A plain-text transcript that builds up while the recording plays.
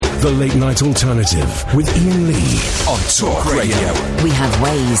The Late Night Alternative with Iain Lee on Talk Radio. We have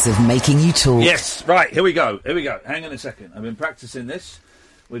ways of making you talk. Yes, right, here we go. Hang on a second. I've been practising this.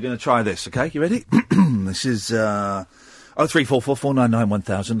 We're going to try this, OK? You ready? This is 0344 499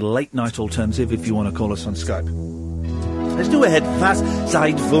 1000, Late Night Alternative, if you want to call us on Skype. Let's do het fast,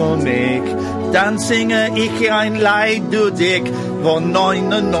 Zeit voor mij. Dan zingen ik een lied door dik van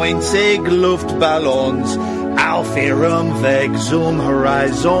 99 luchtballons. Auf ihrem Weg zum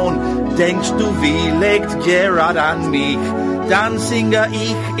Horizon denkst du vielleicht gerade an mich. Dann singe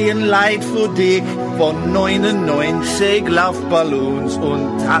ich ein Lied für dich von 99 Luftballons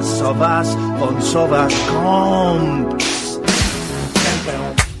und das sowas von sowas kommt.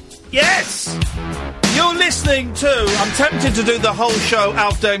 Yes! You're listening to, I'm tempted to do the whole show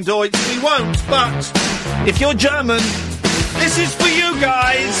auf dem Deutsch. We won't, but if you're German, this is for you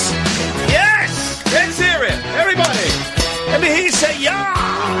guys. Yes! Let's hear it, everybody. Let me hear you say ja.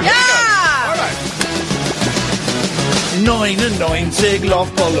 Ja. All right. 99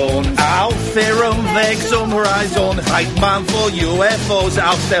 Luftballon auf ihrem Weg zum Horizon. Heit man vor UFOs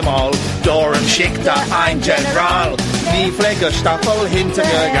aus dem All. Dorum schickt da ein General. Die Pflegestaffel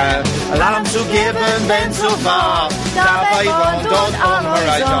hinterher. Alarm zu geben, wenn's so war. Dabei war dort am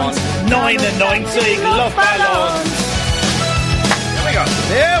Horizon 99 Luftballons.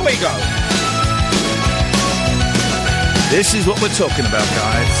 There we go. This is what we're talking about,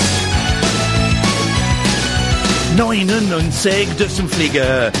 guys. 99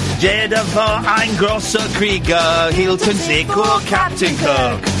 Düsenflieger, jeder war ein großer Krieger, hielten sich vor Captain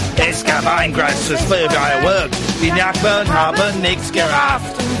Cook. Es gab ein großes Feuerwerk, die Nachbarn haben nichts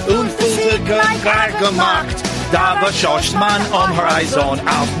gerafft und fühlten gleich gemacht. Da verschoss man am Horizon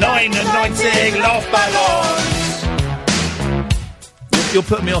auf 99 Luftballons. You'll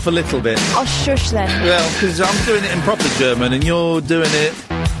put me off a little bit. Oh, shush then. Well, because I'm doing it in proper German and you're doing it...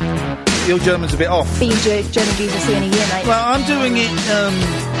 Your German's a bit off. Being German GCSE in a year, mate. Well, I'm doing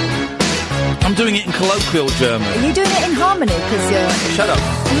it in colloquial German. Are you doing it in harmony? Because Shut up.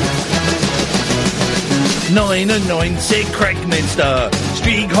 99 Kreckminster,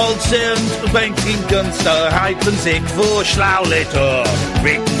 Striegholzer und Banking-Gunster halten sich für Schlauletter,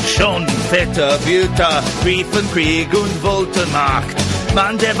 reden schon fetter Wörter, riefen Krieg und wollten Macht.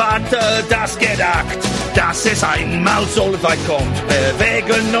 Man der Warte das gedacht, dass es einmal so weit kommt,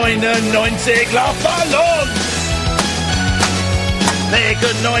 wegen 99 Luftballons.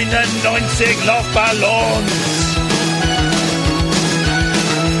 Wegen 99 Luftballons.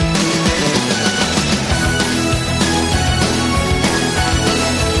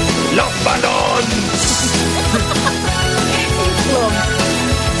 Luftballons!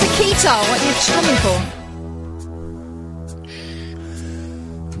 Takita, what are you strumming for?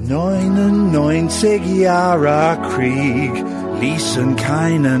 99 Jahre Krieg ließen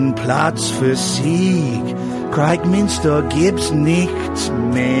keinen Platz für Sieg. Kreikminster gibt's nichts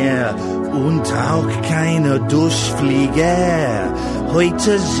mehr und auch keine Durchflieger.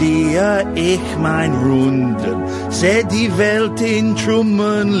 Heute sehe ich mein Runden, seh die Welt in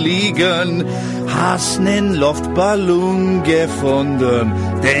Trümmern liegen. Hast nen Luftballon gefunden,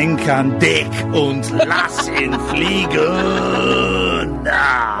 denk an dich und lass ihn fliegen.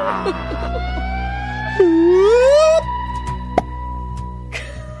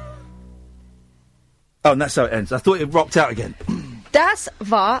 Oh, and that's how it ends. I thought it rocked out again. Das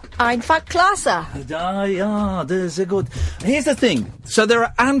war einfach klasse. Ja, das ist gut. Here's the thing. So there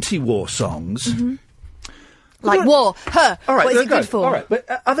are anti-war songs. Mm-hmm. Like war. All right, what is it good for? All right, but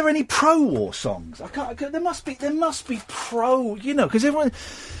are there any pro-war songs? There must be pro, because everyone...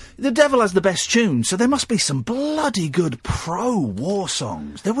 The devil has the best tune, so there must be some bloody good pro-war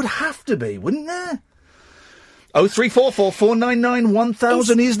songs. There would have to be, wouldn't there? 0344 499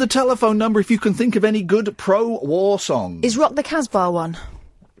 1000 is the telephone number if you can think of any good pro-war songs. Is Rock the Casbah one?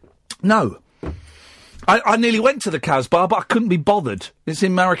 No. I nearly went to the Casbah, but I couldn't be bothered. It's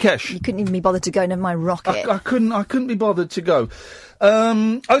in Marrakesh. You couldn't even be bothered to go, never mind rock it. I couldn't be bothered to go.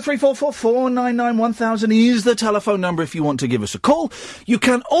 0344 499 1000 is the telephone number if you want to give us a call. You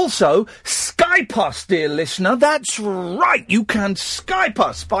can also Skype us, dear listener. That's right. You can Skype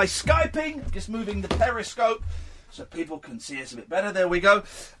us by Skyping. Just moving the periscope so people can see us a bit better. There we go.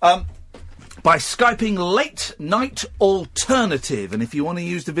 By Skyping Late Night Alternative. And if you want to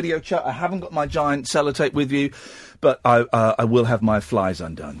use the video chat, I haven't got my giant sellotape with you, but I will have my flies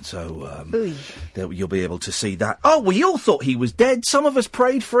undone, so you'll be able to see that. Oh, we all thought he was dead. Some of us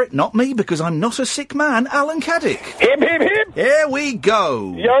prayed for it, not me, because I'm not a sick man. Alan Caddick. Hip, hip, hip. Here we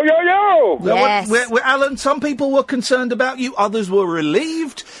go. Yo, yo, yo. Yes. Alan, some people were concerned about you, others were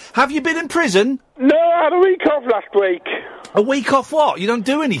relieved. Have you been in prison? No, I had a week off last week. A week off what? You don't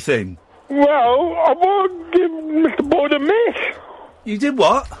do anything. Well, I want to give Mr. Boyd a miss. You did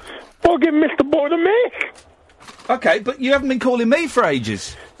what? I want to give Mr. Boyd a miss. Okay, but you haven't been calling me for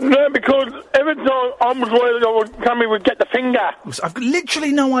ages. No, because every time I was worried Sammy would get the finger. I've got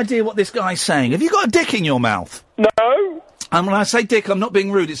literally no idea what this guy's saying. Have you got a dick in your mouth? No. And when I say dick, I'm not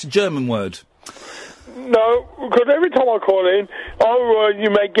being rude. It's a German word. No, because every time I call in, you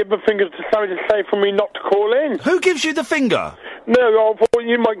may give a finger to Sammy to say for me not to call in. Who gives you the finger? No, I thought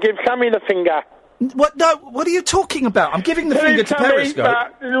you might give Sammy the finger. What? No, what are you talking about? I'm giving the finger to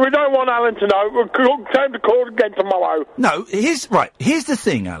Periscope. We don't want Alan to know. We'll time to call again tomorrow. No, here's the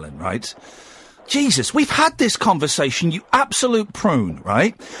thing, Alan, right? Jesus, we've had this conversation, you absolute prune,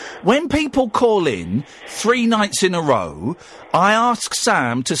 right? When people call in 3 nights in a row, I ask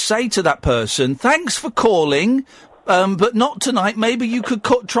Sam to say to that person, thanks for calling, but not tonight, maybe you could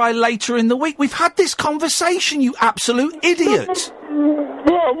try later in the week. We've had this conversation, you absolute idiot.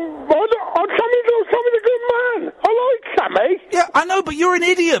 Sammy's a good man. I like Sammy. Yeah, I know, but you're an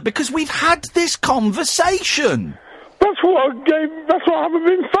idiot, because we've had this conversation. That's why I haven't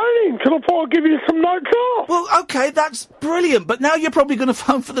been phoning, because I thought I'd give you some nights off. Well, okay, that's brilliant, but now you're probably going to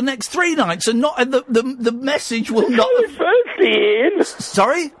phone for the next 3 nights, and the message will not... It's only Thursday, Ian.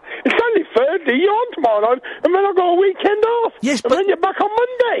 Sorry? It's only Thursday, you're on tomorrow night, and then I've got a weekend off. Yes, and then you're back on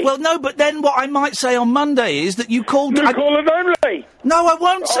Monday. Well, no, but then what I might say on Monday is that you called... You call it only. No, I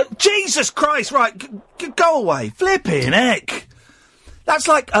won't say... Jesus Christ, right, go away. Flipping heck. That's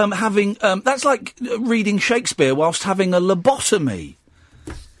like that's like reading Shakespeare whilst having a lobotomy.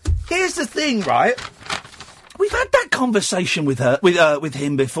 Here's the thing, right? We've had that conversation with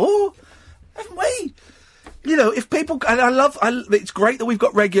him before, haven't we? You know, if people, and it's great that we've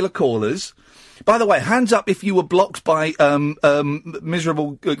got regular callers. By the way, hands up if you were blocked by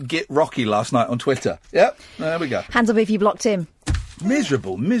miserable Git Rocky last night on Twitter. Yep, there we go. Hands up if you blocked him.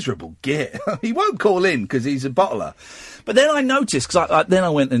 Miserable Git. He won't call in because he's a bottler. But then I noticed, because then I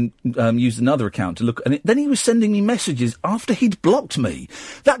went and used another account to look, and then he was sending me messages after he'd blocked me.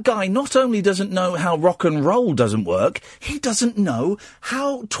 That guy not only doesn't know how rock and roll doesn't work, he doesn't know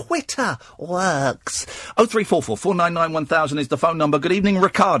how Twitter works. 0344 499 1000 is the phone number. Good evening,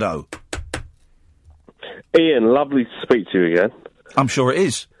 Ricardo. Ian, lovely to speak to you again. I'm sure it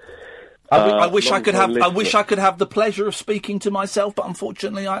is. I wish I could have the pleasure of speaking to myself, but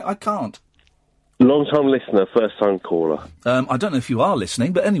unfortunately I can't. Long-time listener, first-time caller. I don't know if you are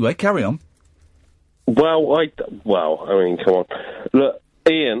listening, but anyway, carry on. Well, I mean, come on. Look,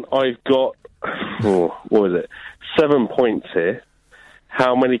 Ian, I've got, what is it, 7 points here.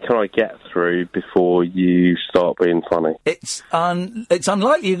 How many can I get through before you start being funny? It's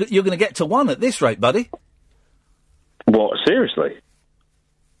unlikely you're going to get to 1 at this rate, buddy. What, seriously?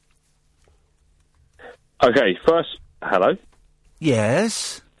 Okay, hello?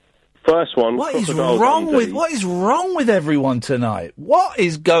 Yes? First one. What is wrong with everyone tonight? What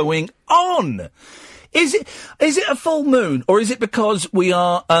is going on? Is it a full moon, or is it because we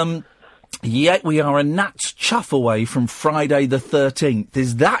are we are a gnat's chuff away from Friday the 13th?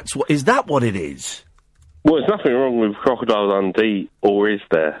 Is that what it is? Well, there's nothing wrong with Crocodile Dundee, or is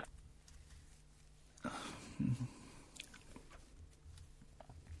there?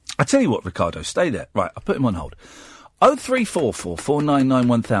 I tell you what, Ricardo, stay there. Right, I'll put him on hold. 0344 499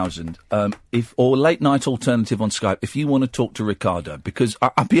 1000, or Late Night Alternative on Skype, if you want to talk to Ricardo, because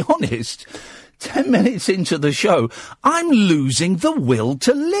I'll be honest, 10 minutes into the show, I'm losing the will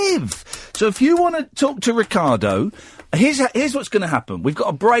to live. So if you want to talk to Ricardo, here's what's going to happen. We've got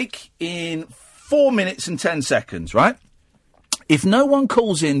a break in 4 minutes and 10 seconds, right? If no one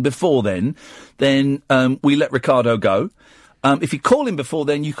calls in before then we let Ricardo go. If you call him before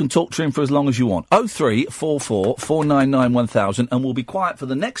then, you can talk to him for as long as you want. 0344 499 1000, and we'll be quiet for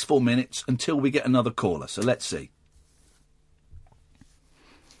the next 4 minutes until we get another caller. So let's see.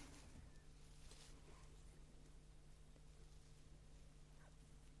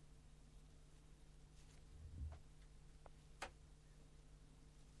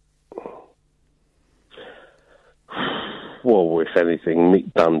 Well, if anything,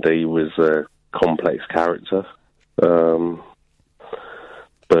 Mick Dundee was a complex character.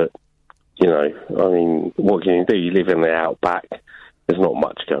 But, you know, I mean, what can you do? You live in the outback. There's not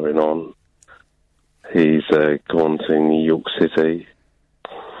much going on. He's gone to New York City.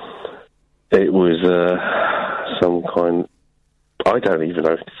 It was some kind. I don't even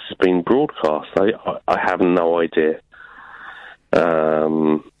know if this has been broadcast. I have no idea.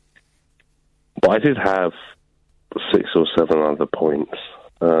 But I did have 6 or 7 other points.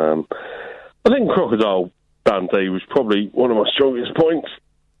 I think Crocodile Dundee was probably one of my strongest points.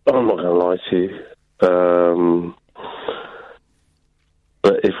 I'm not going to lie to you.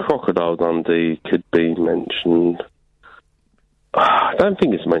 But if Crocodile Dundee could be mentioned, I don't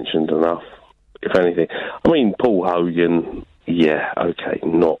think it's mentioned enough, if anything. I mean, Paul Hogan, yeah, okay,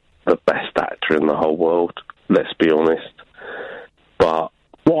 not the best actor in the whole world, let's be honest. But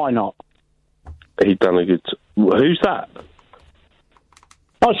why not? He'd done a good... Who's that?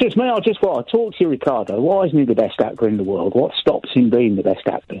 Oh, it's just me. I just want to talk to you, Ricardo. Why isn't he the best actor in the world? What stops him being the best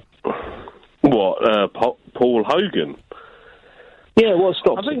actor? What, Paul Hogan? Yeah, what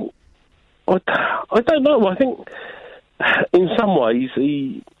stops him? I don't know. I think in some ways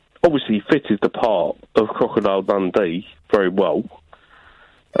he obviously fitted the part of Crocodile Dundee very well.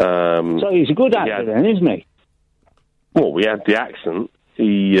 So he's a good actor then, isn't he? Well, we had the accent.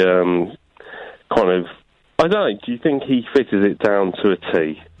 He kind of... I don't know, do you think he fitted it down to a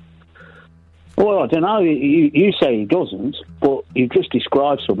T? Well, I don't know. You say he doesn't, but you've just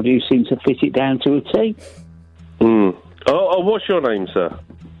described somebody who seems to fit it down to a T. Oh, what's your name, sir?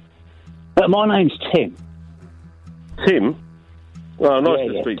 My name's Tim. Tim? Oh,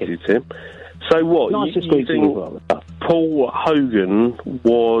 nice to speak to you, Tim. So what? Nice to speak to you, brother. Paul Hogan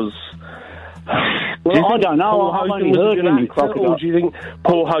was... Well, I don't know. I've only heard him in Crocodile. Or do you think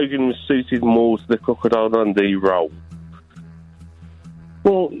Paul Hogan was suited more to the Crocodile Dundee role?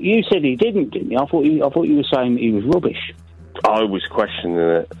 Well, you said he didn't you? I thought you were saying that he was rubbish. I was questioning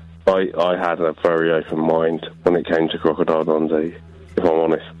it. I had a very open mind when it came to Crocodile Dundee, if I'm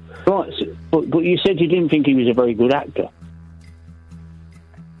honest. Right, but you said you didn't think he was a very good actor.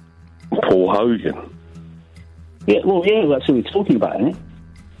 Paul Hogan? Yeah, well, yeah, that's who we're talking about, isn't it?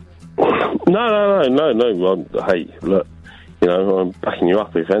 No. Hey, look, I'm backing you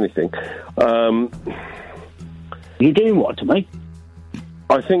up, if anything. You're doing what to me?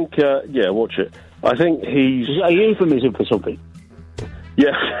 I think, watch it. I think he's... Is that a euphemism for something?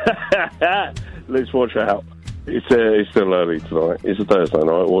 Yeah. Let's watch out. It's still early tonight. It's a Thursday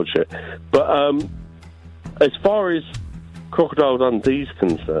night, watch it. But as far as Crocodile Dundee's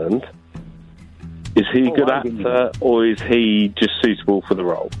concerned, is he a good actor, or is he just suitable for the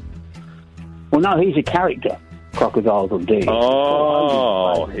role? Well, no, he's a character, Crocodile Dundee.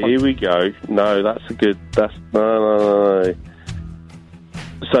 Oh, here we go. No, no.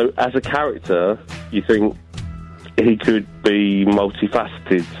 So, as a character, you think he could be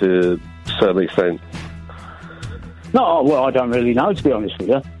multifaceted to a certain extent? No, well, I don't really know, to be honest with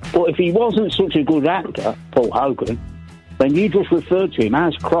you. But if he wasn't such a good actor, Paul Hogan, then you just referred to him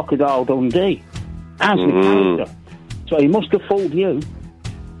as Crocodile Dundee, as the character. So he must have fooled you.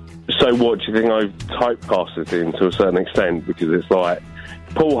 So what, do you think I've typecasted him to a certain extent? Because it's like,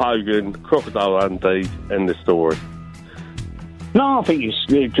 Paul Hogan, Crocodile Dundee, end the story. No, I think you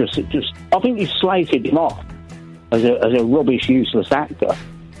slated him off as a rubbish, useless actor,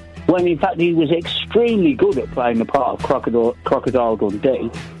 when in fact he was extremely good at playing the part of Crocodile Dundee,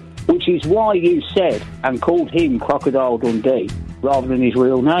 which is why you said and called him Crocodile Dundee rather than his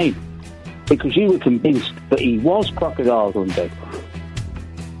real name, because you were convinced that he was Crocodile Dundee.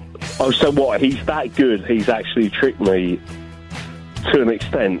 Oh, so what? He's that good, he's actually tricked me to an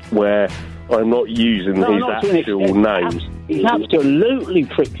extent where I'm not using his actual name. He's absolutely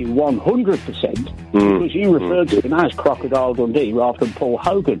tricked you 100% because you referred to him as Crocodile Dundee rather than Paul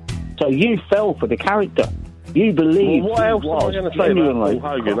Hogan. So you fell for the character. You believed what else am I going to say about Paul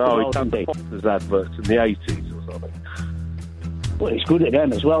Hogan? Oh, he done the Foster's adverts in the 80s or something. Well, he's good at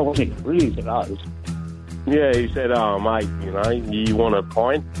them as well, wasn't he? Brilliant at those. Yeah, he said, oh, mate, you want a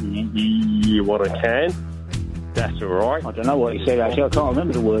pint? You want a can? That's all right. I don't know what he said, actually. I can't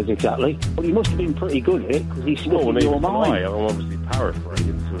remember the words exactly. But he must have been pretty good at it, because he stuck in your mind. I'm obviously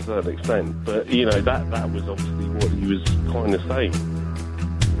paraphrasing to a certain extent. But, that was obviously what he was kind of saying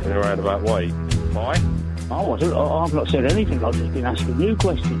in a roundabout way. Why? I've not said anything. I've just been asking you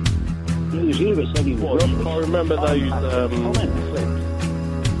questions. It was you that said he was rubbish. I remember those... comment clips.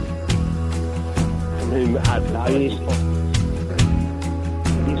 Him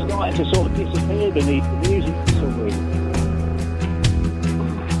he's starting to sort of disappear beneath the music for some reason.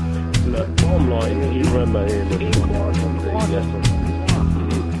 Look, bottom line, you remember him as yes.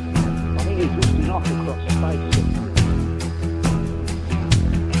 I think he's drifting off across the face.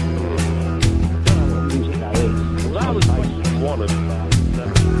 I don't know what music that is. Well, that was one of them.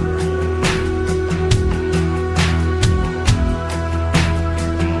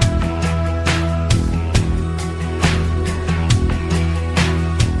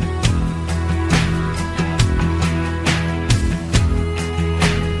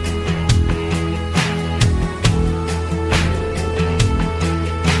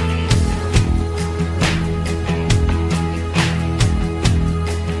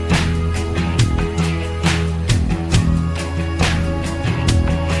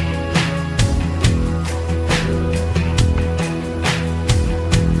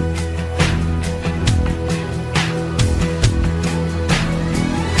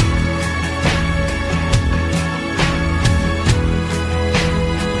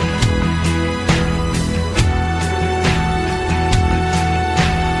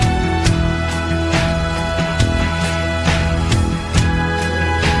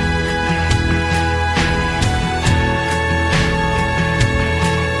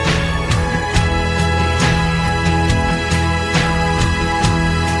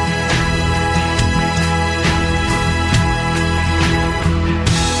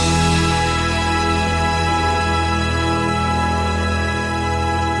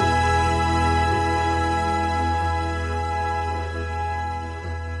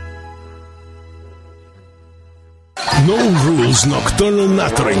 No rules nocturnal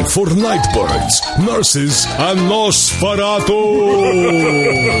nattering for nightbirds, nurses, and Nosferatu.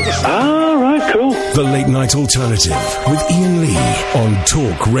 Ah, right, cool. The Late Night Alternative with Iain Lee on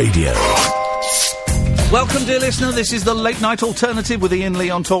Talk Radio. Welcome, dear listener. This is the Late Night Alternative with Iain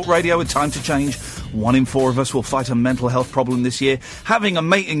Lee on Talk Radio with Time to Change. 1 in 4 of us will fight a mental health problem this year. Having a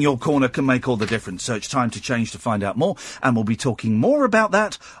mate in your corner can make all the difference. Search Time to Change to find out more, and we'll be talking more about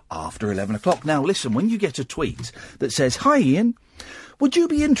that after 11 o'clock. Now, listen, when you get a tweet that says, "Hi, Iain, would you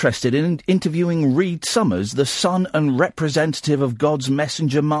be interested in interviewing Reed Summers, the son and representative of God's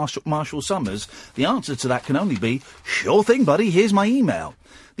messenger, Marshall Summers?" The answer to that can only be, "Sure thing, buddy, here's my email."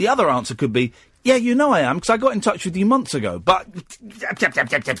 The other answer could be, "Yeah, you know I am, because I got in touch with you months ago, but..." I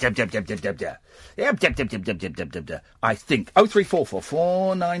think 0344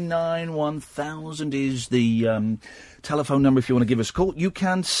 499 1000 is the telephone number if you want to give us a call. You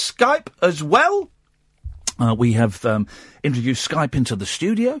can Skype as well. We have introduced Skype into the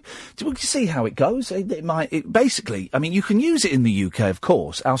studio. We'll see how it goes. Basically, I mean, you can use it in the UK, of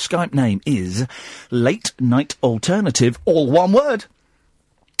course. Our Skype name is Late Night Alternative, all one word.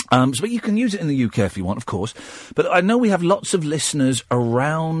 But you can use it in the UK if you want, of course. But I know we have lots of listeners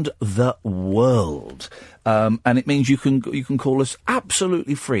around the world. And it means you can call us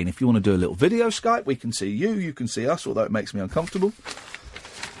absolutely free. And if you want to do a little video Skype, we can see you, you can see us, although it makes me uncomfortable.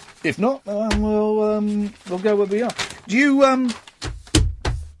 If not, we'll go where we are. Do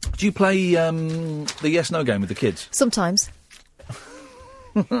you play the yes-no game with the kids? Sometimes.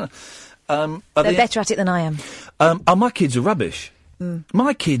 They're better at it than I am. My kids are rubbish.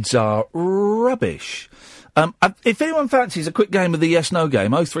 My kids are rubbish. If anyone fancies a quick game of the yes-no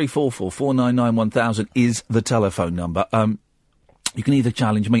game, 0344 499 1000 is the telephone number. You can either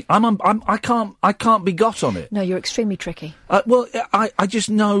challenge me. I can't be got on it. No, you're extremely tricky. Well, I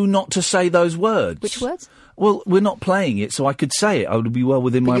just know not to say those words. Which words? Well, we're not playing it, so I could say it. I would be well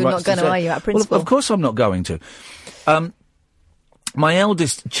within my rights to say. You're not going to, are you, out of principle? Well, of course I'm not going to. My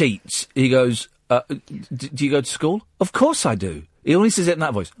eldest cheats. He goes, do you go to school? Of course I do. He only says it in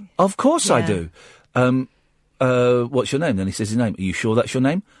that voice. Of course I do. What's your name? Then he says his name. Are you sure that's your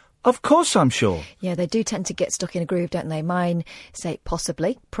name? Of course I'm sure. Yeah, they do tend to get stuck in a groove, don't they? Mine say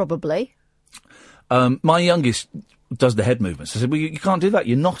possibly, probably. My youngest does the head movements. I said, well, you can't do that.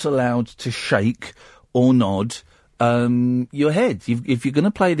 You're not allowed to shake or nod your head. If you're going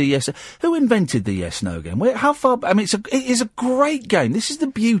to play the yes... Who invented the yes-no game? How far... I mean, it is a great game. This is the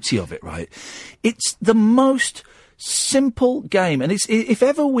beauty of it, right? It's the most... simple game, and if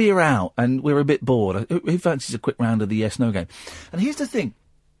ever we're out and we're a bit bored, who fancies a quick round of the yes-no game? And here's the thing,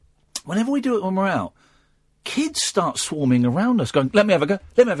 whenever we do it when we're out, kids start swarming around us, going, let me have a go,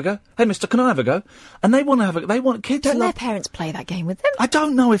 hey mister, can I have a go? And they want to have a go, kids Don't their parents play that game with them? I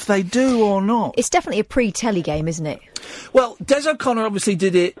don't know if they do or not. It's definitely a pre-telly game, isn't it? Well, Des O'Connor obviously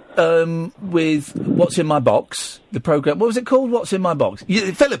did it with What's in My Box, the programme. What was it called, What's in My Box?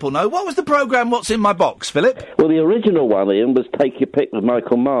 Philip will know. What was the programme What's in My Box, Philip? Well, the original one, Ian, was Take Your Pick with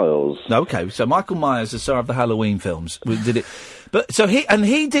Michael Myers. OK, so Michael Myers, the star of the Halloween films, did it. But so he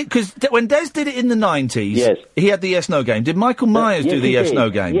did, because when Des did it in the 90s, yes, he had the yes-no game. Did Michael Myers do the yes-no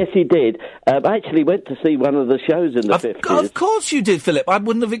game? Yes, he did. I actually went to see one of the shows in the 50s. Of course you did, Philip. I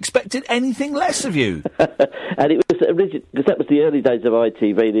wouldn't have expected anything less of you. And it was original, because that was the early days of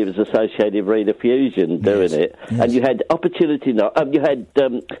ITV, and it was associated with Rediffusion doing it. Yes. And you had Opportunity you had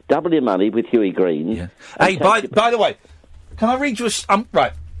Double Your Money with Huey Green. Yeah. Hey, by the way, can I read you a...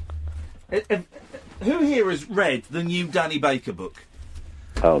 right. Who here has read the new Danny Baker book?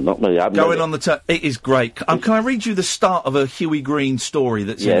 Oh, not me. It is great. Can I read you the start of a Huey Green story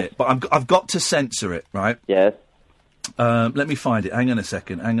that's in it? But I've got to censor it, right? Yes. Let me find it. Hang on a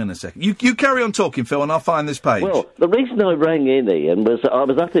second. You carry on talking, Phil, and I'll find this page. Well, the reason I rang in, Ian, was I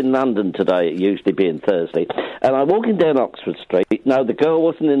was up in London today, it usually being Thursday, and I'm walking down Oxford Street. No, the girl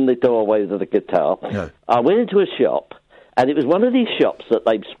wasn't in the doorway with the guitar. No. I went into a shop, and it was one of these shops that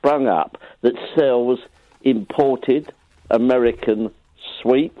they've sprung up that sells imported American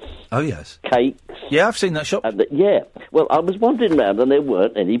sweets. Oh, yes. Cakes. Yeah, I've seen that shop. Yeah. Well, I was wandering around and there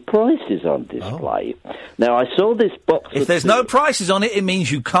weren't any prices on display. Oh. Now, I saw this box... If there's no prices on it, it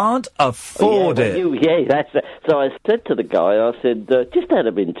means you can't afford it. That's it. So I said to the guy, I said, just out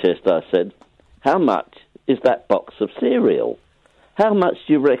of interest, I said, how much is that box of cereal? How much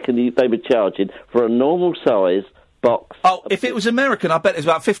do you reckon they were charging for a normal size box? Oh, if it was American, I bet it's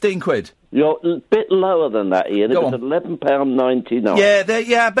about 15 quid. You're a bit lower than that, Ian. It was £11.99.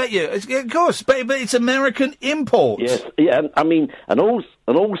 Yeah, I bet you. Of course, but it's American import. Yes, yeah. I mean, and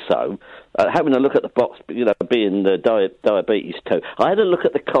also having a look at the box, being diabetes too. I had a look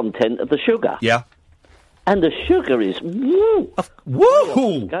at the content of the sugar. Yeah. And the sugar is Woo!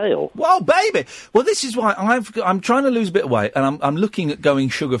 Scale. Well, baby. Well, this is why I'm trying to lose a bit of weight, and I'm looking at going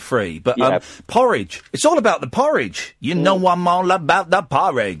sugar-free. But porridge. It's all about the porridge. You know I'm all about the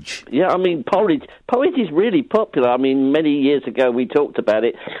porridge. Yeah, I mean, porridge is really popular. I mean, many years ago we talked about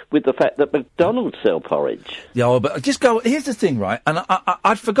it with the fact that McDonald's sell porridge. Yeah, well, but just go... Here's the thing, right? And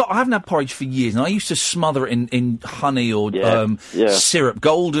I'd forgot... I haven't had porridge for years, and I used to smother it in honey or syrup,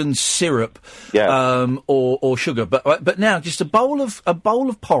 golden syrup. Yeah. Or sugar, but now just a bowl of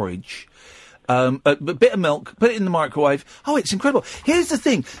porridge, a bit of milk, put it in the microwave. Oh, it's incredible. Here's the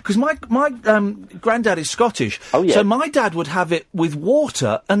thing, because my granddad is Scottish, so my dad would have it with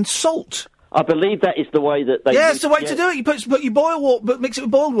water and salt. I believe that is the way that they... Yeah, it's the way to do it. You boil water, but mix it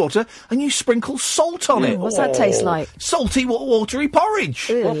with boiled water, and you sprinkle salt on it. What's that taste like? Salty, watery porridge.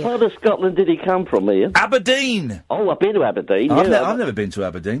 What part of Scotland did he come from, Ian? Aberdeen. Oh, I've been to Aberdeen. I've never been to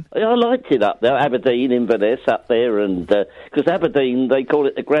Aberdeen. I liked it up there, Aberdeen, Inverness, up there, and because Aberdeen, they call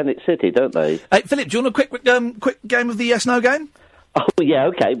it the Granite City, don't they? Hey, Philip, do you want a quick game of the yes/no game? Oh, yeah,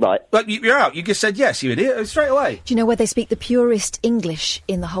 OK, right. But you're out. You just said yes, you idiot, straight away. Do you know where they speak the purest English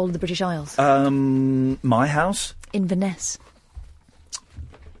in the whole of the British Isles? My house? Inverness.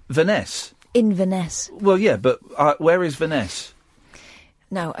 Venice? Inverness. Well, yeah, but where is Venice?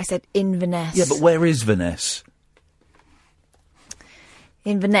 No, I said Inverness. Yeah, but where is Venice?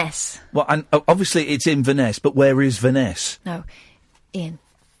 Inverness. Well, and obviously it's Inverness, but where is Venice? No,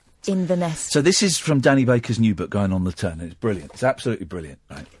 Inverness. So this is from Danny Baker's new book, Going on the Turn. It's brilliant. It's absolutely brilliant.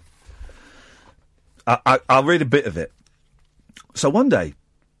 Right. I'll read a bit of it. So one day,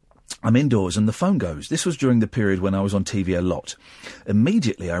 I'm indoors and the phone goes. This was during the period when I was on TV a lot.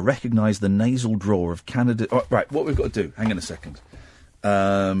 Immediately, I recognised the nasal drawl of Canada... Oh, right, what we've got to do... Hang on a second.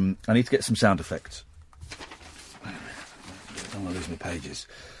 I need to get some sound effects. I don't want to lose my pages.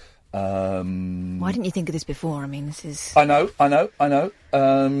 Why didn't you think of this before? I mean, this is... I know. Where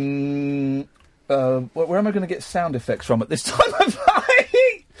am I going to get sound effects from at this time of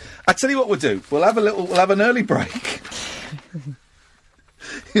night? I tell you what we'll do. We'll have an early break.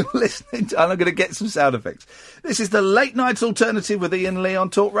 You're listening to... And I'm going to get some sound effects. This is the Late Night Alternative with Iain Lee on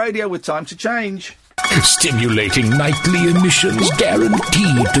Talk Radio with Time to Change. Stimulating nightly emissions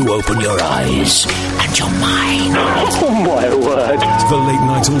guaranteed to open your eyes and your mind. Oh, my word. The Late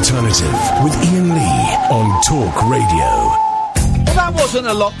Night Alternative with Iain Lee on Talk Radio. Well,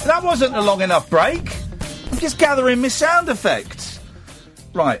 that wasn't a long enough break. I'm just gathering my sound effects.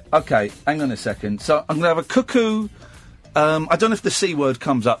 Right, OK, hang on a second. So I'm going to have a cuckoo. I don't know if the C word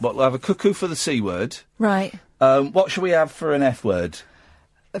comes up, but we'll have a cuckoo for the C word. Right. What should we have for an F word?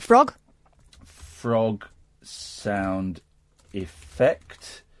 A frog? Frog sound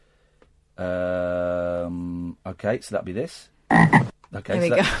effect. OK, so that'd be this. Okay, there we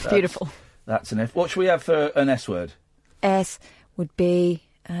go. Beautiful. That's an F. What should we have for an S word? S would be...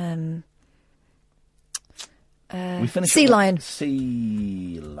 we finish sea lion.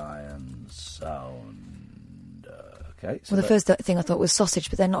 Sea lion sound. Okay. So well, the first thing I thought was sausage,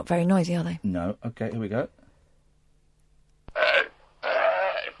 but they're not very noisy, are they? No. Okay, here we go.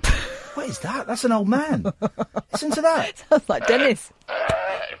 What is that? That's an old man. Listen to that. Sounds like Dennis.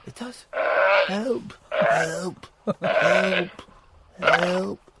 It does. Help. Help. Help.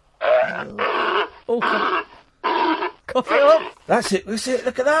 Help. Help. Oh, cough it up. That's it.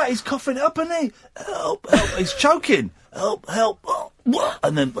 Look at that. He's coughing it up, isn't he? Help. Help. He's choking. Help. Help.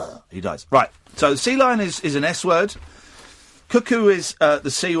 And then he dies. Right. So sea lion is an S word. Cuckoo is the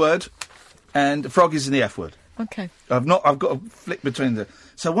C word. And frog is in the F word. Okay. I've got to flick between the...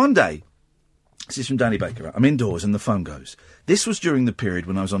 So one day, this is from Danny Baker, I'm indoors and the phone goes. This was during the period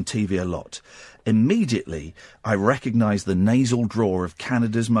when I was on TV a lot. Immediately, I recognised the nasal drawl of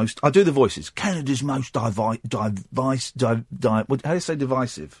Canada's most... I'll do the voices. Canada's most how do you say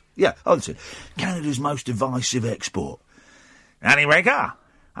divisive? Yeah, I'll listen. Canada's most divisive export. Danny Baker,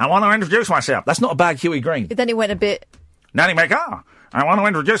 I want to introduce myself. That's not a bad Huey Green. Then he went a bit... Danny Baker, I want to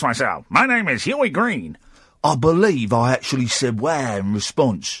introduce myself. My name is Huey Green. I believe I actually said where in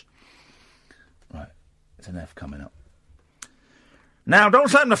response. Right, there's an F coming up. Now, don't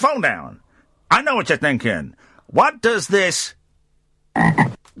slam the phone down. I know what you're thinking. What does this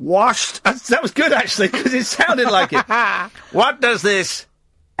washed... That was good, actually, because it sounded like it. What does this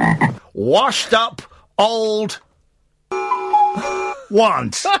washed up old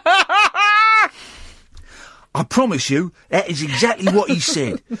want? I promise you, that is exactly what he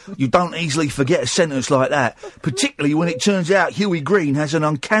said. You don't easily forget a sentence like that, particularly when it turns out Huey Green has an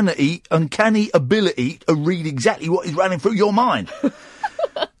uncanny ability to read exactly what is running through your mind.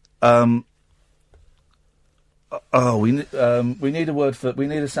 we need a word for... We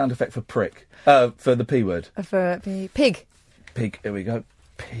need a sound effect for prick. For the P word. For the pig. Pig, here we go.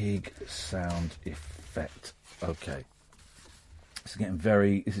 Pig sound effect. Okay. This is getting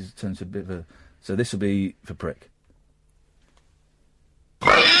very... This is turning to a bit of a... So this will be for prick.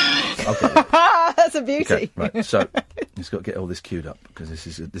 Okay. That's a beauty. Okay, right. So, it's got to get all this queued up, because this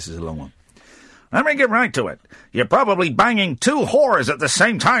is a long one. Let me get right to it. You're probably banging 2 whores at the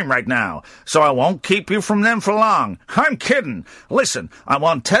same time right now, so I won't keep you from them for long. I'm kidding. Listen, I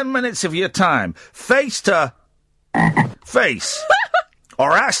want 10 minutes of your time. Face to face.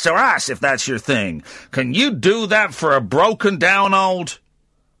 Or ass to ass, if that's your thing. Can you do that for a broken down old...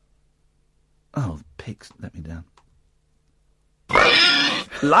 Oh, pigs let me down.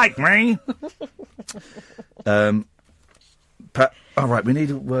 Like me? All right, we need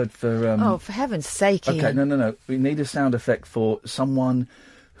a word for... Oh, for heaven's sake, Okay, Iain. no. We need a sound effect for someone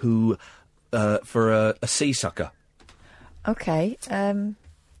who... for a sea sucker. Okay,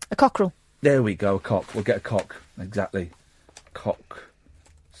 a cockerel. There we go, a cock. We'll get a cock. Exactly. Cock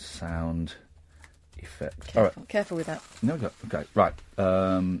sound effect. Careful, All right. careful with that. No, okay, right.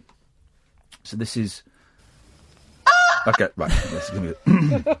 So this is... Okay, right. This is gonna be...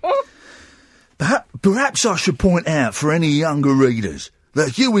 Perhaps I should point out for any younger readers that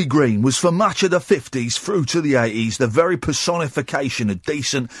Huey Green was for much of the 50s through to the 80s the very personification of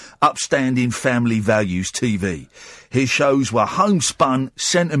decent, upstanding family values TV. His shows were homespun,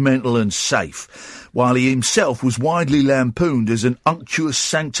 sentimental and safe, while he himself was widely lampooned as an unctuous,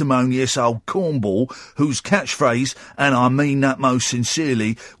 sanctimonious old cornball whose catchphrase, and I mean that most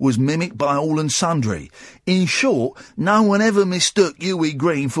sincerely, was mimicked by all and sundry. In short, no one ever mistook Huey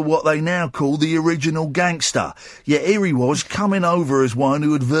Green for what they now call the original gangster, yet here he was coming over as one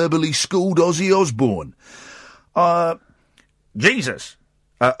who had verbally schooled Ozzy Osbourne. Jesus.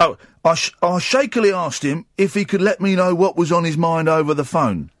 I shakily asked him if he could let me know what was on his mind over the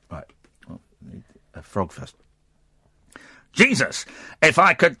phone. Right. Oh, a frog first. Jesus, if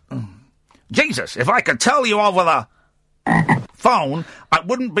I could tell you over the phone, I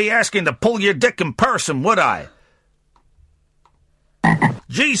wouldn't be asking to pull your dick in person, would I?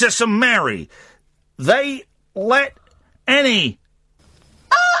 Jesus and Mary, they let any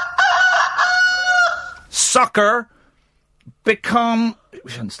sucker become... We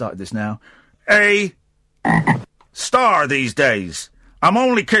shouldn't start this now. A star these days. I'm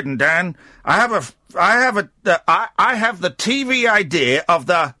only kidding, Dan. I have the TV idea of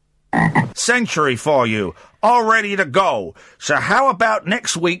the century for you, all ready to go. So how about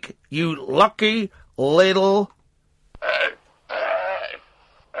next week, you lucky little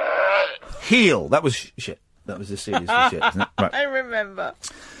heel? That was shit. That was the serious shit, isn't it? Right. I remember.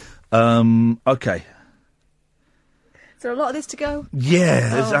 Okay. Is there a lot of this to go?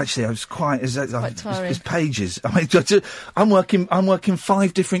 Yeah, actually, I was quite. It's pages. I mean, I'm working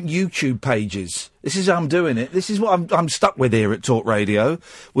 5 different YouTube pages. This is how I'm doing it. This is what I'm stuck with here at Talk Radio.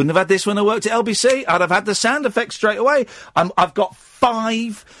 Wouldn't have had this when I worked at LBC. I'd have had the sound effects straight away. I've got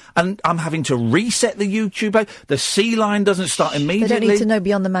 5, and I'm having to reset the YouTube page. The C line doesn't start immediately. They don't need to know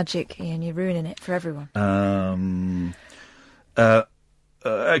beyond the magic, Iain. You're ruining it for everyone.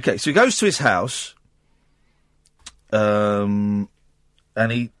 Okay, so he goes to his house. And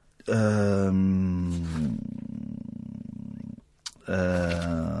he,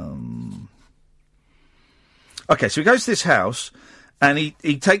 okay, so he goes to this house, and he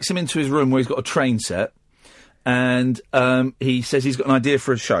takes him into his room where he's got a train set, and he says he's got an idea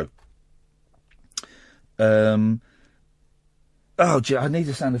for a show. Oh, gee, I need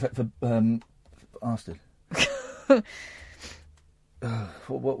a sound effect for bastard.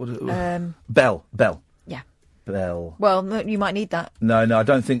 What would it? Bell. Yeah. Bell. Well, no, you might need that. No, I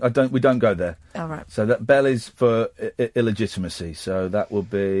don't think we don't go there. All right. So that bell is for illegitimacy. So that will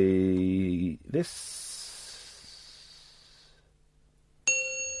be this.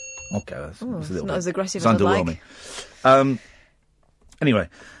 Okay, that's a little it's not bit, as aggressive it's as I'd underwhelming. like. Anyway,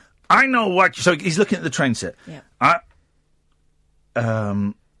 I know what. So he's looking at the train set. Yeah.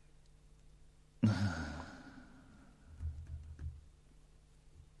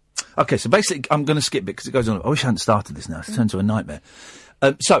 Okay, so basically, I'm going to skip it because it goes on. I wish I hadn't started this now. It's turned to a nightmare.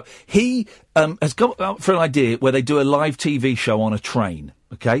 So he has got out for an idea where they do a live TV show on a train.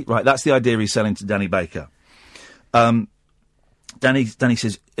 Okay, right. That's the idea he's selling to Danny Baker. Danny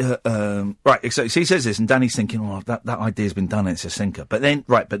says, right. So he says this, and Danny's thinking, "Oh, that idea's been done. It's a sinker." But then,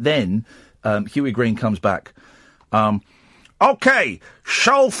 Huey Green comes back. Okay,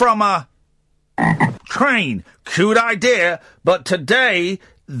 show from a train. Cute idea, but today.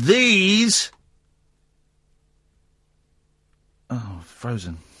 These... Oh,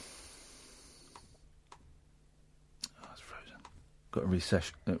 frozen. got to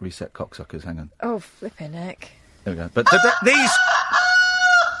reset cocksuckers. Hang on. Oh, flipping heck. There we go. But these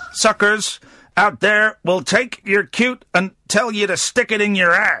suckers out there will take your cute and tell you to stick it in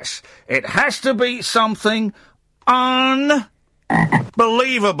your ass. It has to be something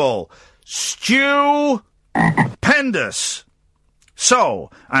unbelievable. Stupendous. So,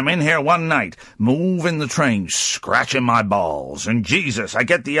 I'm in here one night, moving the train, scratching my balls, and Jesus, I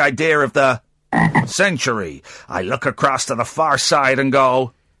get the idea of the century. I look across to the far side and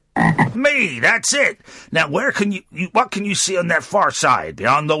go, me, that's it. Now, what can you see on that far side,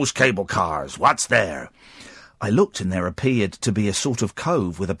 beyond those cable cars? What's there? I looked, and there appeared to be a sort of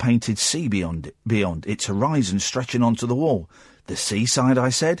cove with a painted sea beyond its horizon stretching onto the wall. The seaside, I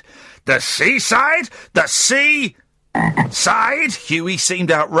said. The seaside? The sea... side? Huey seemed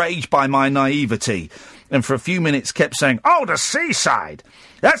outraged by my naivety, and for a few minutes kept saying, oh, the seaside!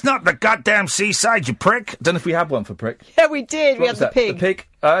 That's not the goddamn seaside, you prick! Don't know if we had one for prick. Yeah, we did. We had the pig. The pig?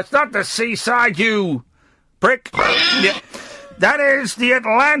 It's not the seaside, you prick. Yeah. That is the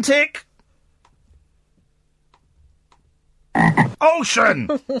Atlantic Ocean!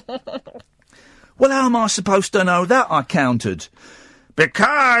 Well, how am I supposed to know that? I countered.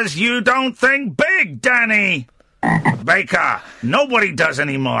 Because you don't think big, Danny! Baker, nobody does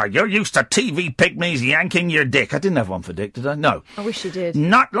anymore. You're used to TV pygmies yanking your dick. I didn't have one for Dick, did I? No. I wish you did.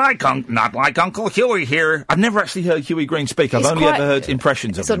 Not like Uncle Huey here. I've never actually heard Huey Green speak. I've only ever heard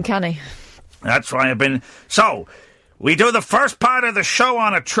impressions of him. It's uncanny. That's why I've been... So, we do the first part of the show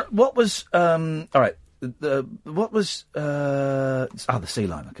on a... What was... all right. What was... the sea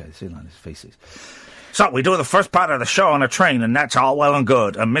lion. Okay, the sea lion is feces. So, we do the first part of the show on a train, and that's all well and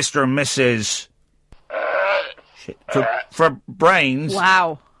good. And Mr. and Mrs... Shit. For brains...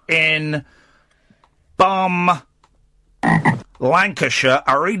 Wow. ...in... Lancashire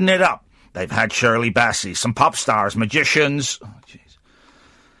are eating it up. They've had Shirley Bassey, some pop stars, magicians... Oh, jeez.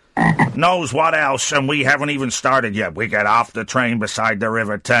 Knows what else, and we haven't even started yet. We get off the train beside the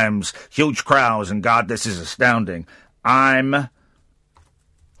River Thames. Huge crowds, and God, this is astounding. I'm...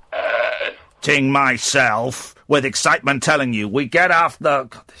 ting myself with excitement telling you. We get off the...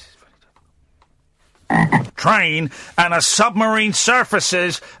 God, this is train, and a submarine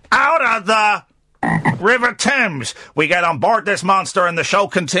surfaces out of the River Thames. We get on board this monster, and the show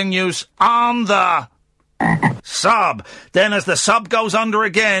continues on the sub. Then as the sub goes under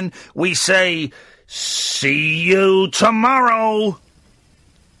again, we say, see you tomorrow,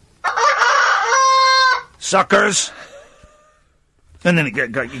 suckers. And then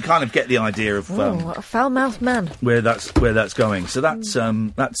you kind of get the idea of what a foul-mouthed man. Where that's going. So that's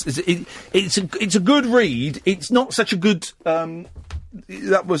it's a good read. It's not such a good.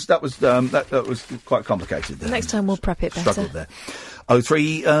 That was quite complicated there. Next time we'll prep it better. Struggled there.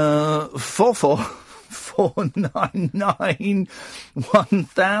 0344 499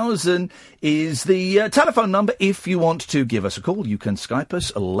 1000 is the telephone number. If you want to give us a call, you can Skype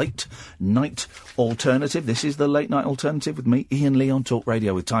us, a late night alternative. This is the late night alternative with me, Iain Lee, on Talk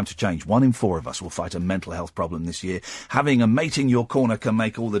Radio with Time to Change. 1 in 4 of us will fight a mental health problem this year. Having a mate in your corner can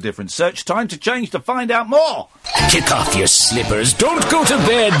make all the difference. Search Time to Change to find out more. Kick off your slippers. Don't go to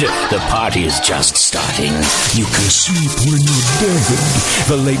bed. The party is just starting. You can sleep when you're dead.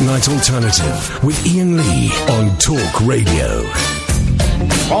 The late night alternative with Iain Lee on Talk Radio.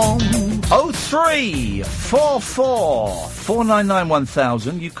 0344 499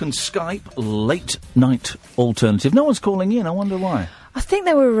 1000. You can Skype late night alternative. No one's calling in. I wonder why. I think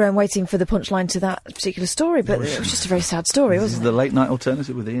they were waiting for the punchline to that particular story, but it was just a very sad story, This wasn't is it? the late night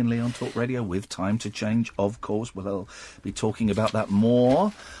alternative with Iain Lee on Talk Radio with Time to Change, of course. We'll be talking about that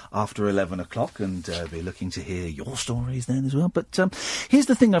more after 11 o'clock and be looking to hear your stories then as well. But here's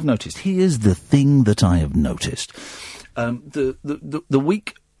the thing I've noticed. Here's the thing that I have noticed. The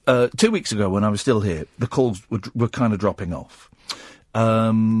week, 2 weeks ago when I was still here, the calls were kind of dropping off.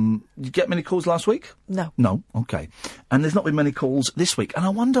 Did you get many calls last week? No. No? Okay. And there's not been many calls this week. And I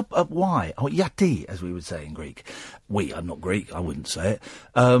wonder why. Or yati, as we would say in Greek. I'm not Greek, I wouldn't say it.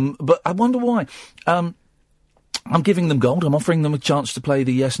 But I wonder why. I'm giving them gold. I'm offering them a chance to play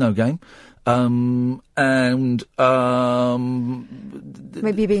the yes-no game. Maybe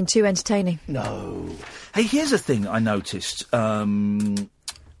you're being too entertaining. No. Hey, here's a thing I noticed. That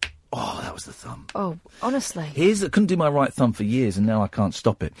was the thumb. Oh, honestly. Couldn't do my right thumb for years, and now I can't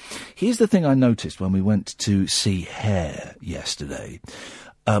stop it. Here's the thing I noticed when we went to see Hair yesterday.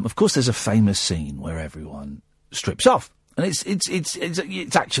 Of course, there's a famous scene where everyone strips off, and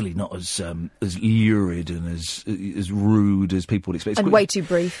it's actually not as lurid and as rude as people would expect. And way too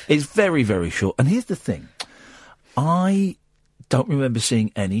brief. It's very, very short. And here's the thing: I don't remember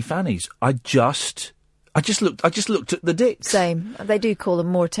seeing any fannies. I just I just looked at the dicks. Same. They do call them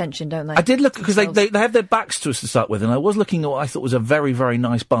more attention, don't they? I did look, because they have their backs to us to start with, and I was looking at what I thought was a very, very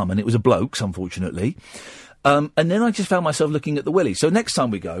nice bum, and it was a bloke's, unfortunately. And then I just found myself looking at the willy. So next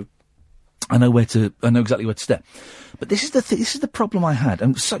time we go, I know exactly where to step. But this is the problem I had,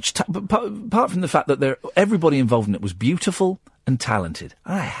 and apart from the fact that everybody involved in it was beautiful and talented.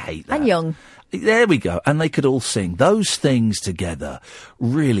 I hate that. And young. There we go. And they could all sing. Those things together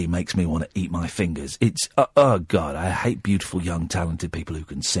really makes me want to eat my fingers. It's, oh God, I hate beautiful, young, talented people who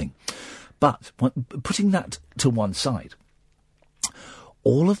can sing. But putting that to one side,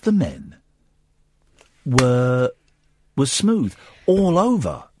 all of the men were smooth all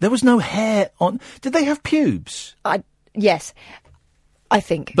over. There was no hair on. Did they have pubes? Yes. I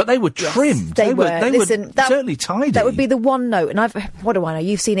think. But they were trimmed. Yes, they were. They were certainly tidy. That would be the one note. And what do I know?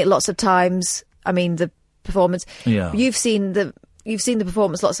 You've seen it lots of times. I mean, the performance. Yeah. You've seen the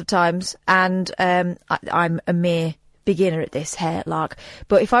performance lots of times, and I'm a mere beginner at this, hair lark.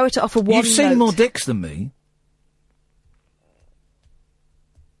 But if I were to offer one, you've seen more dicks than me.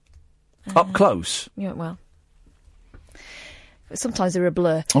 Up close. Yeah. Well, sometimes they're a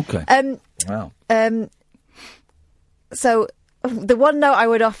blur. Okay. Wow. So. The one note I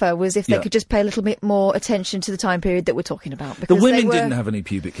would offer was if they could just pay a little bit more attention to the time period that we're talking about. The women didn't have any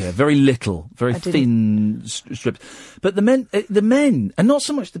pubic hair, very little, very thin strips. But the men, and not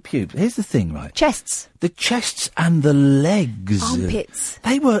so much the pubes. Here's the thing, right? Chests. The chests and the legs. Armpits.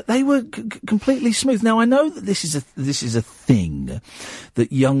 They were completely smooth. Now I know that this is a thing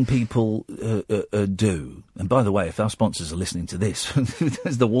that young people do. And by the way, if our sponsors are listening to this,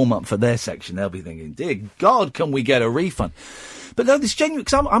 as the warm up for their section, they'll be thinking, "Dear God, can we get a refund?" But no, this genuine,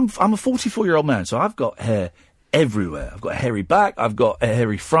 because I'm a 44-year-old man, so I've got hair everywhere. I've got a hairy back, I've got a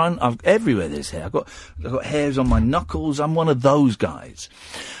hairy front, everywhere there's hair. I've got hairs on my knuckles. I'm one of those guys.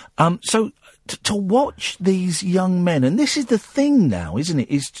 So to watch these young men, and this is the thing now, isn't it?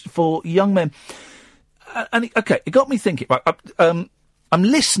 Is for young men. And it got me thinking. Right, I'm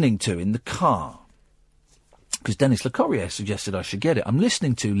listening to in the car, because Dennis Le Corrier suggested I should get it. I'm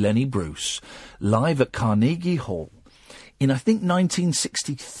listening to Lenny Bruce live at Carnegie Hall in, I think,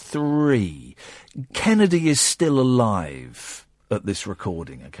 1963. Kennedy is still alive at this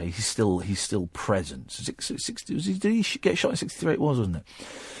recording. Okay, he's still present. Did he get shot in 63? It was, wasn't it?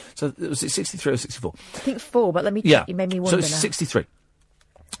 So was it 63 or 64? I think 4, but let me check. Yeah. You made me wonder. So it's 63.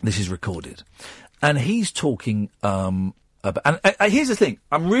 This is recorded, and he's talking. And here's the thing.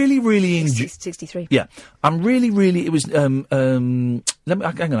 I'm really, really enjoying. 63. Yeah, I'm really. It was. Let me. Hang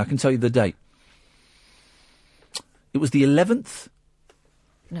on. I can tell you the date. It was the 11th.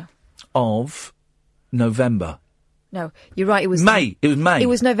 No. Of November. No, you're right. It was May. It was May. It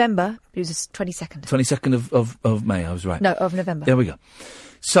was November. It was the 22nd. 22nd of May. I was right. No, of November. There we go.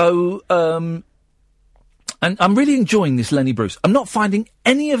 So, and I'm really enjoying this Lenny Bruce. I'm not finding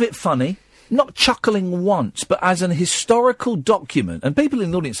any of it funny. Not chuckling once, but as an historical document, and people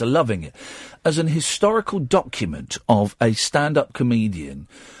in the audience are loving it, as an historical document of a stand-up comedian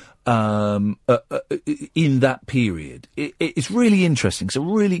in that period. It's really interesting. It's a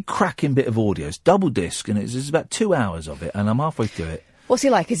really cracking bit of audio. It's double disc, and it's about 2 hours of it, and I'm halfway through it. What's he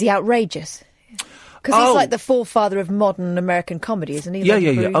like? Is he outrageous? Because he's like the forefather of modern American comedy, isn't he?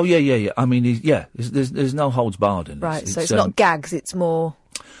 Yeah. Oh, yeah. I mean, there's no holds barred in this. Right, so it's not gags, it's more...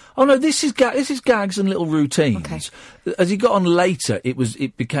 Oh no, this is gags and little routines. Okay. As he got on later, as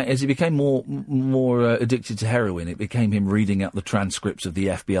he became more addicted to heroin, it became him reading out the transcripts of the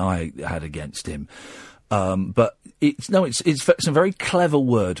FBI had against him. But it's some very clever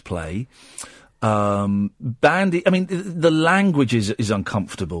wordplay. Bandy, I mean, the language is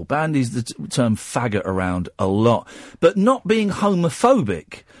uncomfortable. Bandy's the term faggot around a lot, but not being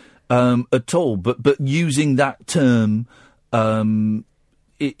homophobic at all. But using that term.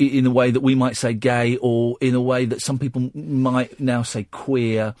 In a way that we might say gay, or in a way that some people might now say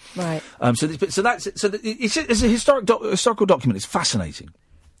queer. Right. It's a historical document. It's fascinating.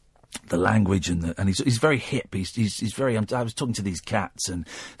 The language and he's very hip. He's very. I was talking to these cats and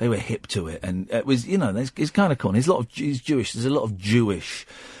they were hip to it, and it was it's kind of cool. He's Jewish. There's a lot of Jewish.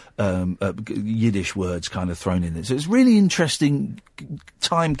 Yiddish words kind of thrown in there. So it's a really interesting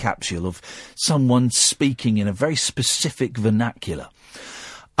time capsule of someone speaking in a very specific vernacular.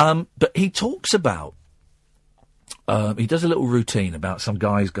 But he talks about, he does a little routine about some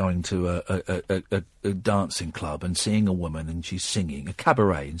guys going to a dancing club and seeing a woman and she's singing, a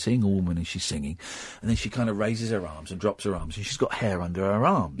cabaret, and seeing a woman and she's singing, and then she kind of raises her arms and drops her arms and she's got hair under her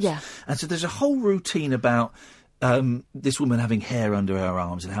arms. Yeah. And so there's a whole routine about this woman having hair under her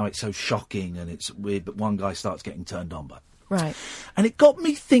arms and how it's so shocking and it's weird, but one guy starts getting turned on by it. Right. And it got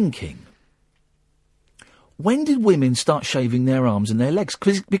me thinking, when did women start shaving their arms and their legs?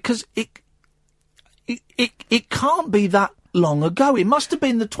 Because it can't be that long ago. It must have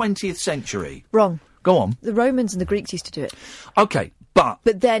been the 20th century. Wrong. Go on. The Romans and the Greeks used to do it. Okay, but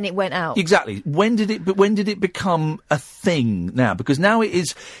then it went out. Exactly. When did it become a thing now? Because now it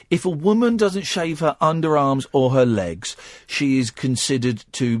is, if a woman doesn't shave her underarms or her legs, she is considered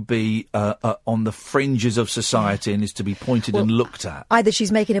to be on the fringes of society and is to be pointed and looked at. Either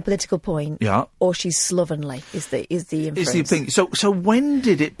she's making a political point, yeah, or she's slovenly. Is the inference. Is the opinion. So when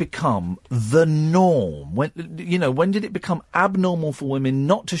did it become the norm? When did it become abnormal for women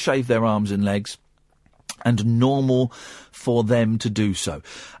not to shave their arms and legs? And normal for them to do so.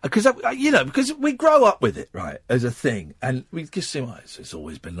 Because we grow up with it, right, as a thing. And we just say, well, it's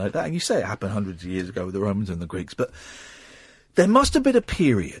always been like that. And you say it happened hundreds of years ago with the Romans and the Greeks. But there must have been a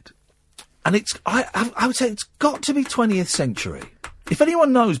period. And I would say it's got to be 20th century. If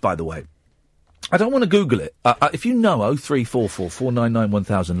anyone knows, by the way, I don't want to Google it. If you know, 0344 499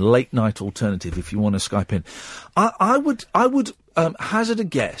 1000, late night alternative, if you want to Skype in. I would hazard a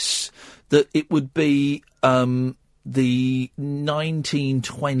guess that it would be the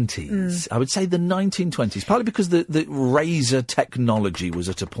 1920s. I would say the 1920s, partly because the razor technology was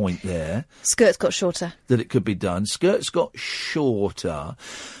at a point there. Skirts got shorter. That it could be done. Skirts got shorter.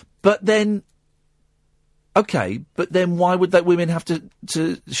 But then... OK, but then why would that women have to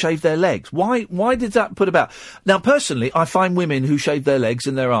shave their legs? Why did that put about? Now, personally, I find women who shave their legs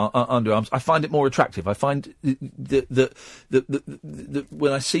and their underarms, I find it more attractive. I find that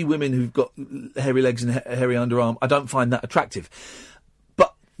when I see women who've got hairy legs and hairy underarm, I don't find that attractive.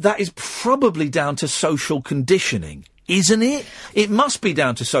 But that is probably down to social conditioning, isn't it? It must be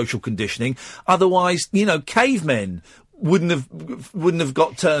down to social conditioning. Otherwise, cavemen wouldn't have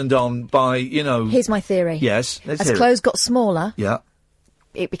got turned on by, Here's my theory. Yes. As clothes got smaller, yeah,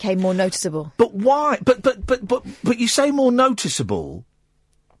 it became more noticeable. But why? But you say more noticeable.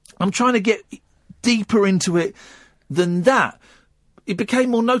 I'm trying to get deeper into it than that. It became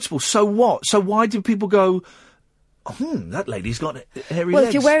more noticeable. So what? So why do people go, that lady's got hairy legs? Well,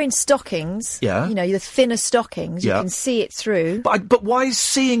 if you're wearing stockings, yeah, the thinner stockings, you can see it through. But why is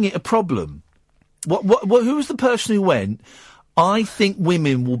seeing it a problem? Who was the person who went, I think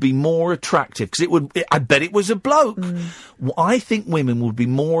women will be more attractive, because I bet it was a bloke. I think women would be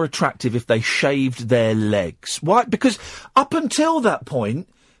more attractive if they shaved their legs. Why? Because up until that point,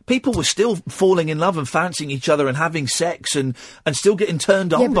 people were still falling in love and fancying each other and having sex and still getting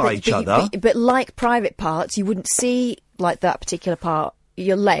turned on by each other. But like private parts, you wouldn't see, like, that particular part.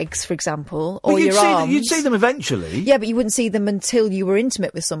 Your legs, for example, or your arms. You'd see them eventually. Yeah, but you wouldn't see them until you were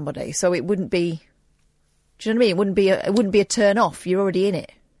intimate with somebody, so it wouldn't be... Do you know what I mean? It wouldn't be a turn off. You're already in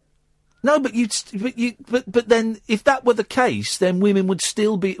it. No, but then if that were the case, then women would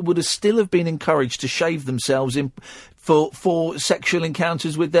still have been encouraged to shave themselves for sexual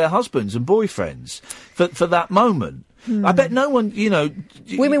encounters with their husbands and boyfriends for that moment. I bet no one,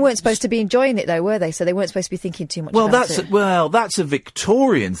 Women weren't supposed to be enjoying it, though, were they? So they weren't supposed to be thinking too much about it. Well, that's a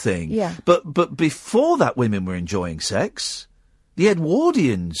Victorian thing. Yeah. But before that, women were enjoying sex. The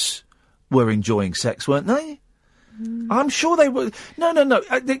Edwardians were enjoying sex, weren't they? I'm sure they were. No.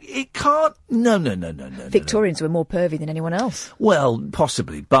 It can't. No. Victorians were more pervy than anyone else. Well,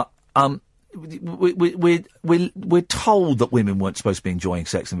 possibly, but we're told that women weren't supposed to be enjoying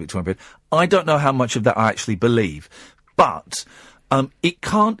sex in the Victorian period. I don't know how much of that I actually believe, but it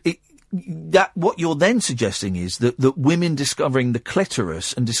can't. That what you're then suggesting is that women discovering the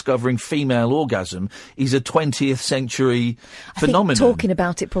clitoris and discovering female orgasm is a 20th century phenomenon. I think talking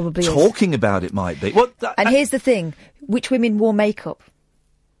about it probably is. Talking about it might be. And here's the thing: which women wore makeup?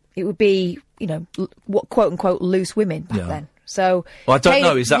 It would be, what quote unquote loose women back then. So I don't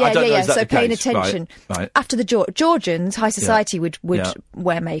know. Is that? I don't know. Is that so the paying case? attention. Right. After the Georgians, high society would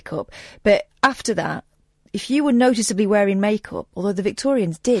wear makeup, but after that, if you were noticeably wearing makeup, although the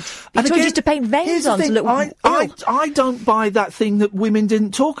Victorians did, Victorians used to paint veins on to look. I don't buy that thing that women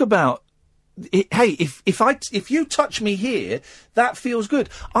didn't talk about. Hey, if you touch me here, that feels good.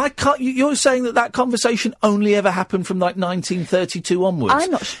 I can't. You're saying that conversation only ever happened from like 1932 onwards.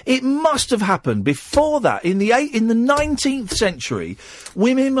 I'm not. It must have happened before that. In the 19th century,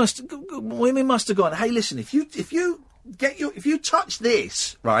 women must have gone. Hey, listen, if you touch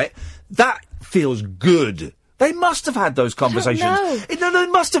this, right, that feels good. They must have had those conversations. No, they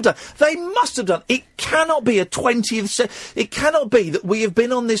must have done. They must have done. It cannot be a 20th century. It cannot be that we have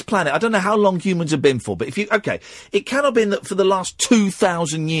been on this planet. I don't know how long humans have been for, but it cannot be that for the last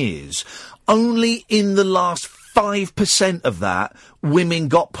 2,000 years. Only in the last 5% of that, women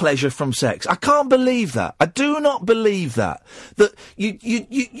got pleasure from sex. I can't believe that. I do not believe that. That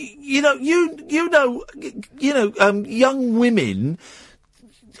young women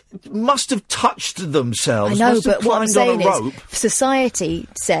must have touched themselves. I know, must have but what I'm climbed on saying a rope. is, society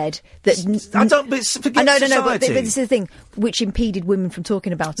said that. Forget society. But this is the thing which impeded women from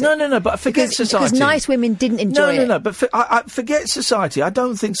talking about it. No, but forget society. Because nice women didn't enjoy it. No, but forget society. I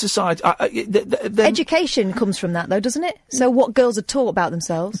don't think society. Education comes from that, though, doesn't it? So what girls are taught about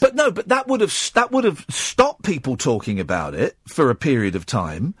themselves. But that would have stopped people talking about it for a period of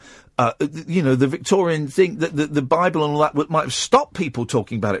time. The Victorian thing, that the Bible and all that might have stopped people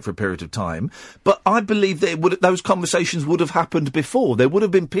talking about it for a period of time. But I believe that those conversations would have happened before. There would have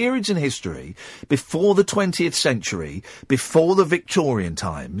been periods in history before the 20th century, before the Victorian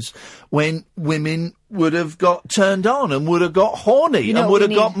times, when women would have got turned on and would have got horny and would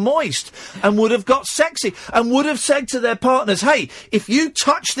have got moist and would have got sexy and would have said to their partners, hey, if you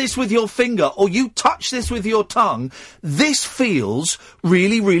touch this with your finger or you touch this with your tongue, this feels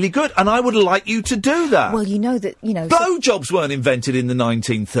really, really good and I would like you to do that. Well, blowjobs weren't invented in the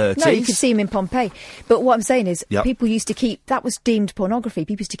 1930s. No, you could see them in Pompeii. But what I'm saying is, people used to keep, that was deemed pornography,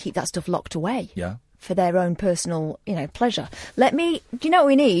 people used to keep that stuff locked away. Yeah. For their own personal, pleasure. Do you know what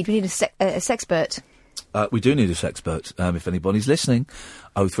we need? We need a sexpert. We do need a sexpert, if anybody's listening.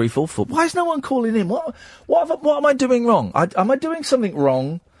 0344. Why is no one calling in? What am I doing wrong? Am I doing something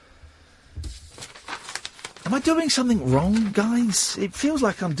wrong? Am I doing something wrong, guys? It feels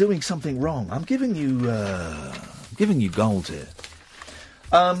like I'm doing something wrong. I'm giving you gold here.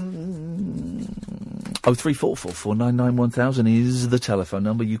 03444991000 is the telephone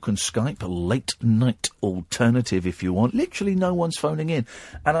number. You can Skype a late night alternative if you want. Literally no one's phoning in.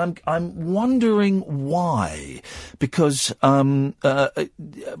 And I'm wondering why. Because I don't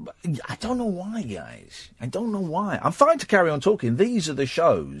know why, guys. I don't know why. I'm fine to carry on talking. These are the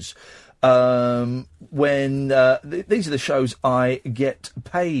shows these are the shows I get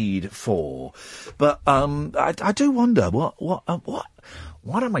paid for. But I do wonder what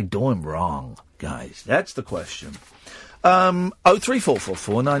am I doing wrong, guys? That's the question.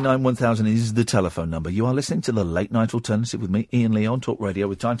 03444991000 is the telephone number. You are listening to the Late Night Alternative with me, Iain Lee, on Talk Radio.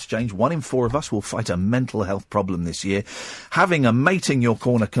 With Time to Change, 1 in 4 of us will fight a mental health problem this year. Having a mate in your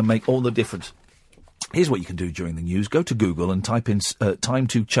corner can make all the difference. Here's what you can do during the news. Go to Google and type in Time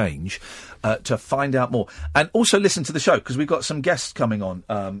to Change to find out more. And also listen to the show, because we've got some guests coming on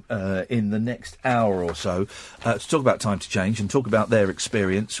in the next hour or so to talk about Time to Change and talk about their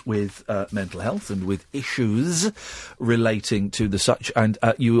experience with mental health and with issues relating to the such. And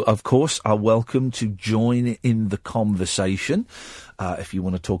you, of course, are welcome to join in the conversation. If you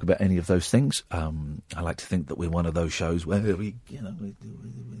want to talk about any of those things. I like to think that we're one of those shows where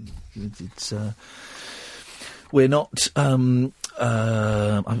we're not, what's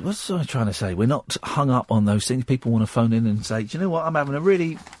I trying to say? We're not hung up on those things. People want to phone in and say, do you know what, I'm having a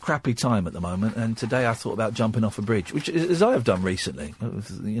really crappy time at the moment, and today I thought about jumping off a bridge, which, as I have done recently,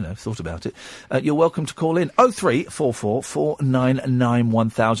 thought about it. You're welcome to call in.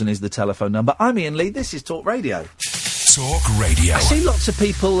 03444991000 is the telephone number. I'm Iain Lee, this is Talk Radio. Talk Radio. I see lots of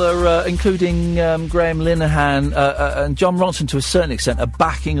people are, including Graham Linehan and John Ronson to a certain extent, are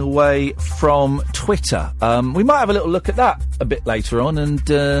backing away from Twitter. We might have a little look at that a bit later on and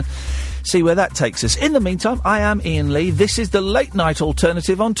see where that takes us. In the meantime, I am Iain Lee. This is the Late Night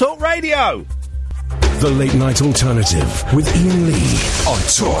Alternative on Talk Radio. The Late Night Alternative with Iain Lee on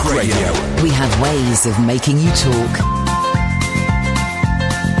Talk Radio. We have ways of making you talk.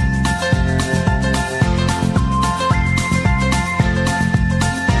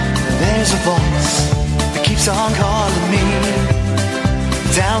 There's a voice that keeps on calling me.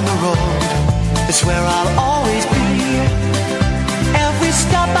 Down the road, it's where I'll always be. Every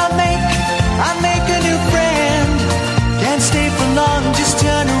stop I make a new friend. Can't stay for long, just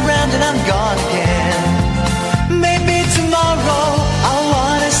turn around and I'm gone again. Maybe tomorrow I'll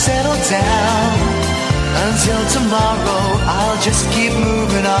wanna settle down. Until tomorrow I'll just keep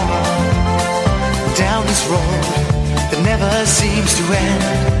moving on. Down this road that never seems to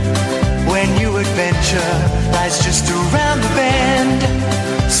end. When new adventure lies just around the bend.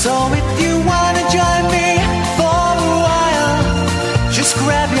 So if you wanna join me for a while, just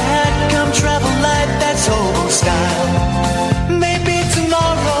grab your hat, come travel light, that's old style. Maybe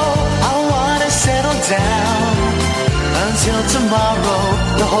tomorrow I'll wanna settle down. Until tomorrow,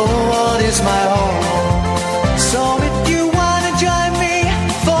 the whole world is my home. So if you wanna join me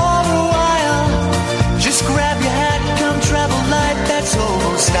for a while, just grab your hat, come travel light, that's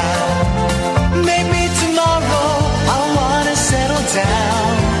old style. Maybe tomorrow I'll wanna settle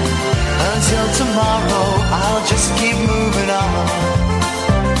down. Until tomorrow I'll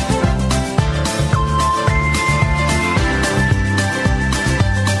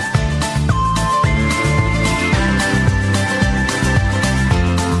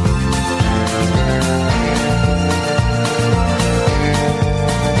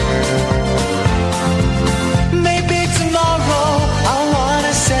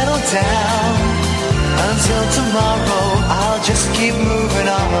until tomorrow, I'll just keep moving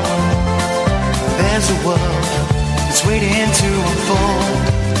on. There's a world that's waiting to unfold,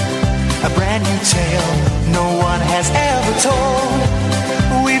 a brand new tale no one has ever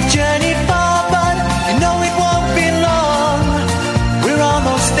told. We've journeyed far, but you know it won't be long. We're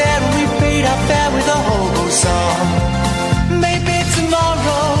almost there and we paid our fare with a hobo song. Maybe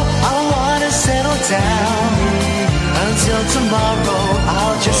tomorrow I'll wanna settle down. Until tomorrow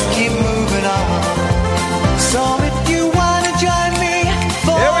I'll just keep moving on. So if you wanna join me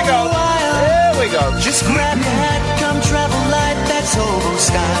for a while, here we go. Just grab your hat, come travel light, that's hobo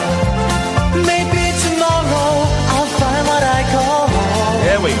style. Maybe tomorrow I'll find what I call home.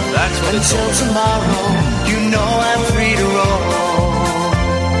 There we go, that's what it's Until tomorrow, you know I'm free to roll.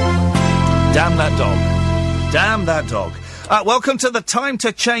 Damn that dog. Damn that dog. Welcome to the Time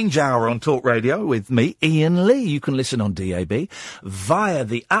to Change Hour on Talk Radio with me, Iain Lee. You can listen on DAB via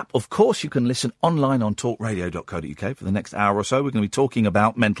the app. Of course, you can listen online on talkradio.co.uk for the next hour or so. We're going to be talking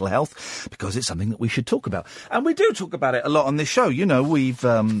about mental health because it's something that we should talk about. And we do talk about it a lot on this show. You know, we've...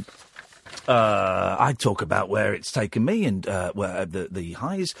 I talk about where it's taken me and where the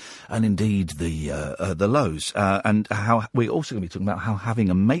highs and indeed the lows, and how we're also going to be talking about how having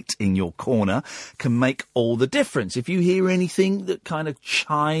a mate in your corner can make all the difference. If you hear anything that kind of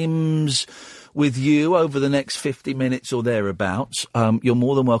chimes with you over the next 50 minutes or thereabouts, you're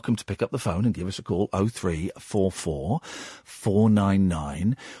more than welcome to pick up the phone and give us a call, 0344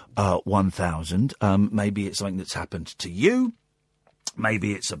 499 1000. Maybe it's something that's happened to you.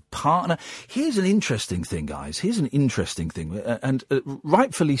 Maybe it's a partner. Here's an interesting thing, guys. Here's an interesting thing. And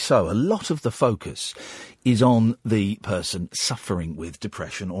rightfully so. A lot of the focus is on the person suffering with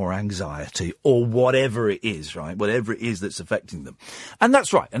depression or anxiety or whatever it is, right? Whatever it is that's affecting them. And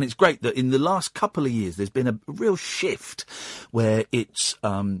that's right. And it's great that in the last couple of years, there's been a real shift where it's,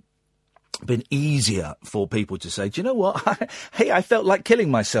 been easier for people to say, do you know what? Hey, I felt like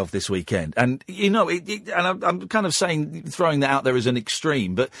killing myself this weekend. And, you know, and I'm kind of saying, throwing that out there as an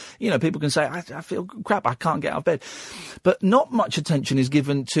extreme, but, you know, people can say, I feel crap, I can't get out of bed. But not much attention is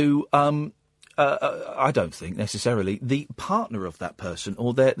given to, I don't think necessarily, the partner of that person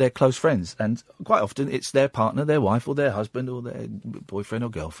or their close friends. And quite often it's their partner, their wife or their husband or their boyfriend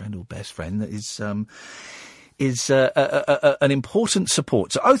or girlfriend or best friend that is an important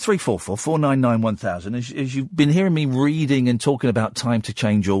support. So 0344 499 1000. As you've been hearing me reading and talking about Time to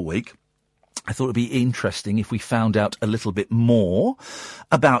Change all week, I thought it'd be interesting if we found out a little bit more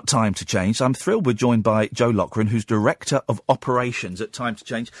about Time to Change. So I'm thrilled we're joined by Joe Lochran, who's Director of Operations at Time to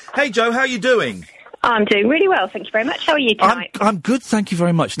Change. Hey, Joe, how are you doing? I'm doing really well, thank you very much. How are you tonight? I'm good, thank you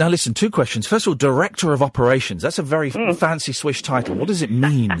very much. Now, listen, two questions. First of all, Director of Operations. That's a very fancy swish title. What does it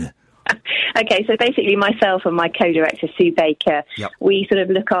mean? Okay, so basically myself and my co-director, Sue Baker, we sort of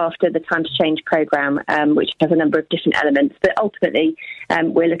look after the Time to Change programme, which has a number of different elements. But ultimately,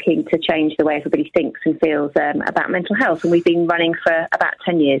 we're looking to change the way everybody thinks and feels about mental health. And we've been running for about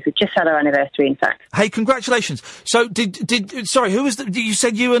 10 years. We've just had our anniversary, in fact. Hey, congratulations. So sorry, who was you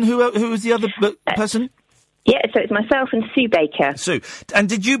said you and who was the other person? Yeah, so it's myself and Sue Baker. Sue. And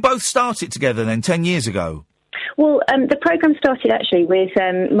did you both start it together then 10 years ago? Well, the programme started actually with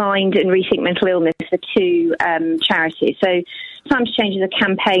Mind and Rethink Mental Illness for two charities. So Time to Change is a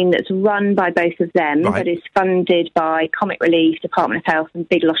campaign that's run by both of them, that is funded by Comic Relief, Department of Health and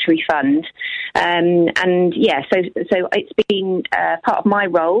Big Lottery Fund. And yeah, so it's been part of my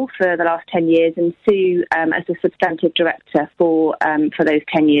role for the last 10 years and Sue as a substantive director for those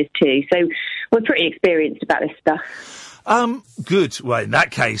 10 years too. So we're pretty experienced about this stuff. Good. Well, in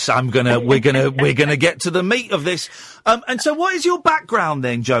that case, we're gonna get to the meat of this. And so what is your background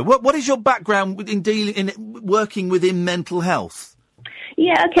then, Joe? What is your background in working within mental health?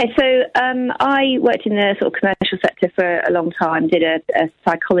 Yeah, okay, so I worked in the sort of commercial sector for a long time, did a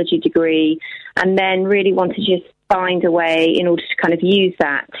psychology degree, and then really wanted to just find a way in order to kind of use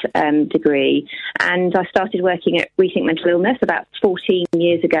that degree. And I started working at Rethink Mental Illness about 14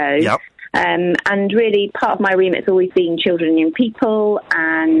 years ago. Yep. And really part of my remit has always been children and young people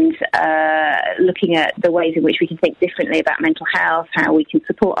and looking at the ways in which we can think differently about mental health, how we can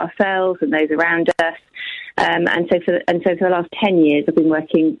support ourselves and those around us. And so for the last 10 years, I've been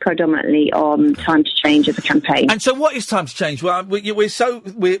working predominantly on Time to Change as a campaign. And so what is Time to Change? Well,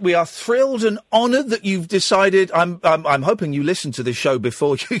 we are thrilled and honoured that you've decided. I'm hoping you listened to this show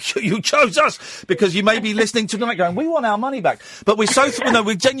before you chose us, because you may be listening tonight going, we want our money back. But we're so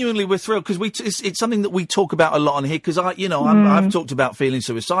we're thrilled because it's something that we talk about a lot on here, because I've talked about feeling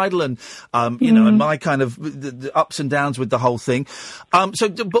suicidal and and my kind of the ups and downs with the whole thing.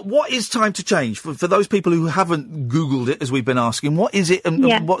 But what is Time to Change for those people who who haven't Googled it, as we've been asking, what is it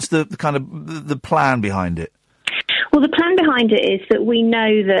and what's the kind of the plan behind it? Well, the plan behind it is that we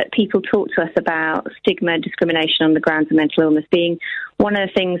know that people talk to us about stigma and discrimination on the grounds of mental illness being one of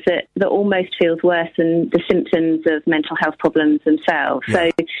the things that almost feels worse than the symptoms of mental health problems themselves. Yeah.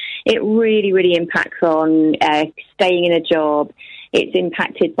 So it really, really impacts on staying in a job. It's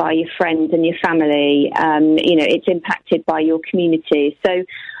impacted by your friends and your family. It's impacted by your community. So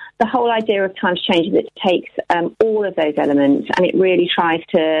the whole idea of Times Change is it takes all of those elements and it really tries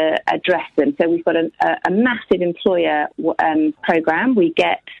to address them. So we've got a massive employer programme. We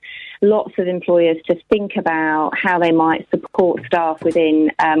get lots of employers to think about how they might support staff within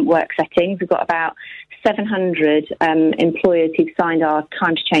work settings. We've got about 700 employers who've signed our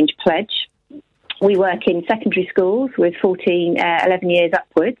Times Change pledge. We work in secondary schools with 11 years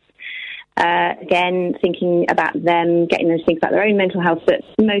upwards. Again, thinking about them, getting them to think about their own mental health, but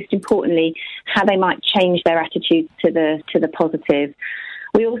most importantly, how they might change their attitudes to the positive.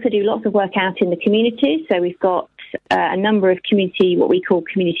 We also do lots of work out in the community. So we've got a number of what we call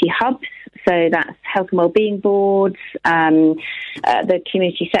community hubs. So that's health and wellbeing boards, the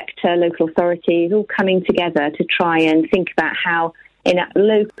community sector, local authorities, all coming together to try and think about how, in a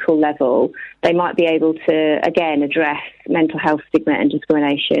local level, they might be able to, again, address mental health stigma and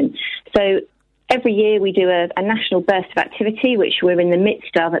discrimination. So every year we do a national burst of activity, which we're in the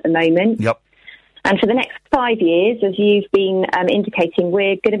midst of at the moment. Yep. And for the next 5 years, as you've been indicating,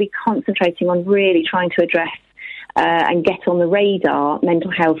 we're going to be concentrating on really trying to address and get on the radar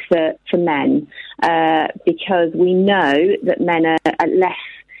mental health for men, because we know that men are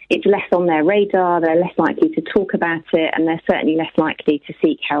it's less on their radar, they're less likely to talk about it, and they're certainly less likely to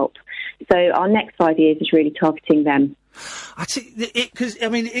seek help. So our next 5 years is really targeting them. I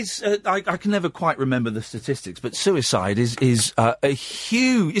can never quite remember the statistics, but suicide is it's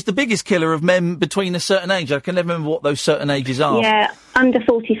the biggest killer of men between a certain age. I can never remember what those certain ages are. Yeah, under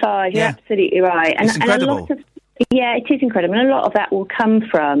 45, you're absolutely right. It's incredible. And a lot of it is incredible. And a lot of that will come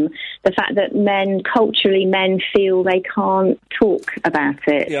from the fact that men feel they can't talk about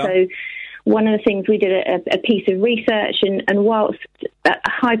it. Yeah. So one of the things, we did a piece of research, and whilst a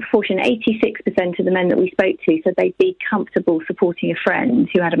high proportion, 86% of the men that we spoke to said they'd be comfortable supporting a friend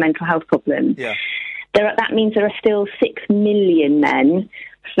who had a mental health problem, that means there are still 6 million men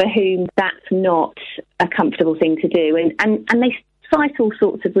for whom that's not a comfortable thing to do. And they cite all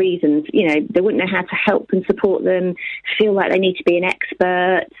sorts of reasons. They wouldn't know how to help and support them, feel like they need to be an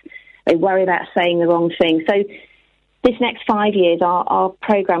expert, they worry about saying the wrong thing. So this next 5 years, our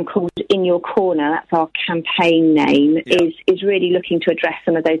programme called In Your Corner, that's our campaign name, is really looking to address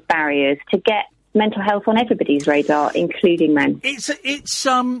some of those barriers to get mental health on everybody's radar, including men. It's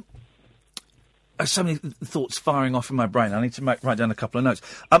so many thoughts firing off in my brain. I need to write down a couple of notes.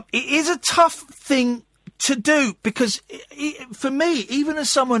 It is a tough thing to do, because for me, even as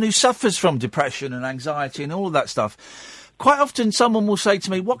someone who suffers from depression and anxiety and all of that stuff, quite often someone will say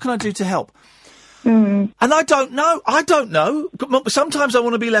to me, what can I do to help? And I don't know. Sometimes I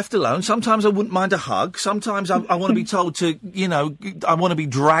want to be left alone. Sometimes I wouldn't mind a hug. Sometimes I want to be told to, I want to be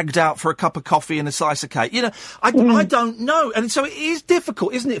dragged out for a cup of coffee and a slice of cake. I don't know. And so it is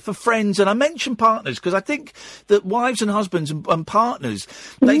difficult, isn't it, for friends? And I mention partners because I think that wives and husbands and partners,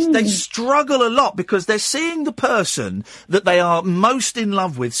 they struggle a lot because they're seeing the person that they are most in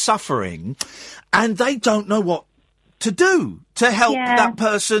love with suffering, and they don't know what to do to help that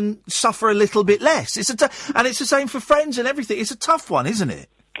person suffer a little bit less. And it's the same for friends and everything. It's a tough one, isn't it?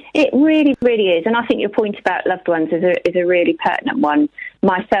 It really, really is. And I think your point about loved ones is a really pertinent one.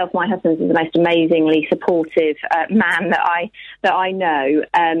 My husband is the most amazingly supportive man that I know,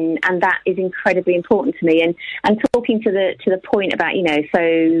 and that is incredibly important to me. And talking to the point about,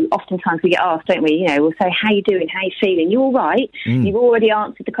 so oftentimes we get asked, don't we? We'll say, "How you doing? How you feeling? You all right?" You've already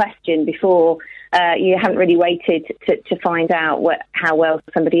answered the question before. You haven't really waited to find out how well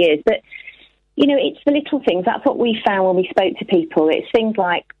somebody is. But, it's the little things. That's what we found when we spoke to people. It's things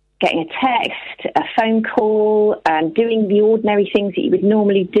like getting a text, a phone call, doing the ordinary things that you would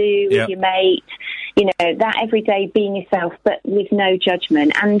normally do with your mate. That every day being yourself, but with no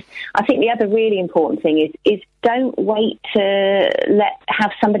judgment. And I think the other really important thing is don't wait to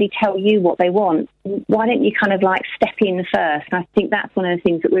have somebody tell you what they want. Why don't you kind of step in first? And I think that's one of the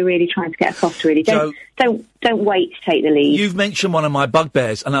things that we're really trying to get across. Really, don't wait to take the lead. You've mentioned one of my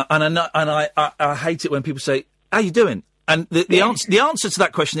bugbears, and I hate it when people say, "How you doing?" And the answer to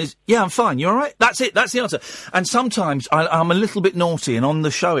that question is, yeah, I'm fine. You all right? That's it. That's the answer. And sometimes I'm a little bit naughty, and on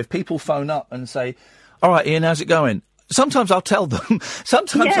the show, if people phone up and say, all right, Iain, how's it going? Sometimes I'll tell them.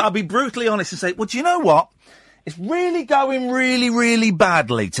 Sometimes I'll be brutally honest and say, well, do you know what? It's really going really, really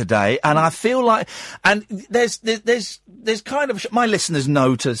badly today, and I feel like, and there's kind of, my listeners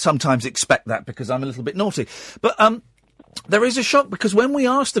know to sometimes expect that because I'm a little bit naughty, but there is a shock because when we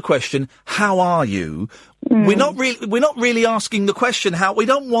ask the question, "How are you?" we're not really asking the question how. We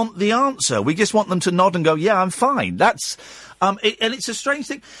don't want the answer. We just want them to nod and go, "Yeah, I'm fine." That's and it's a strange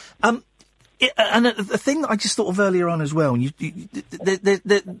thing. And the thing that I just thought of earlier on as well, and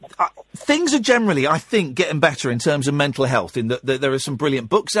things are generally, I think, getting better in terms of mental health, in that there are some brilliant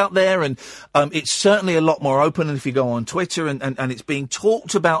books out there, and it's certainly a lot more open, and if you go on Twitter, and it's being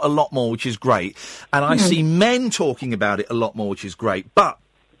talked about a lot more, which is great, and I see men talking about it a lot more, which is great, but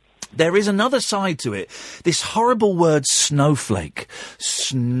there is another side to it. This horrible word snowflake.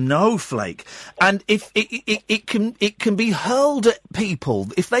 Snowflake. And if it can be hurled at people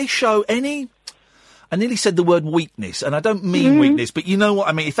if they show any, I nearly said the word weakness, and I don't mean weakness, but you know what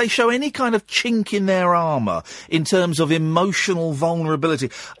I mean. If they show any kind of chink in their armour in terms of emotional vulnerability,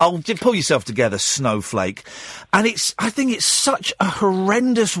 pull yourself together, snowflake. And I think it's such a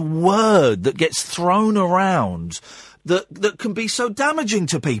horrendous word that gets thrown around that can be so damaging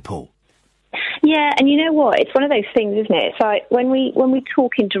to people. Yeah, and you know what? It's one of those things, isn't it? It's like when we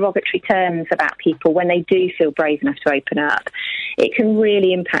talk in derogatory terms about people, when they do feel brave enough to open up, it can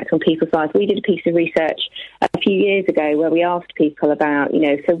really impact on people's lives. We did a piece of research a few years ago where we asked people about,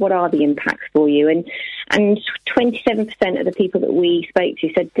 so what are the impacts for you? And 27% of the people that we spoke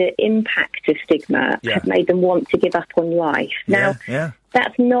to said the impact of stigma had made them want to give up on life. Now,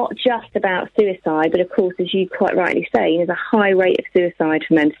 that's not just about suicide, but of course, as you quite rightly say, there's a high rate of suicide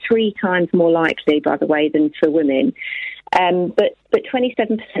for men, 3 times more likely, by the way, than for women. But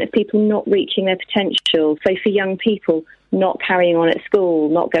 27% of people not reaching their potential. So for young people, not carrying on at school,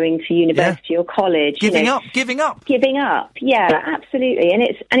 not going to university or college, giving up. Yeah, absolutely, and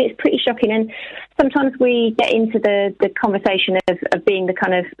it's pretty shocking. And sometimes we get into the conversation of being the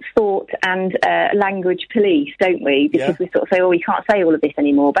kind of thought and language police, don't we? Because we sort of say, "Oh, we can't say all of this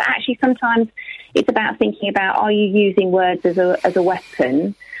anymore." But actually, sometimes it's about thinking about: are you using words as a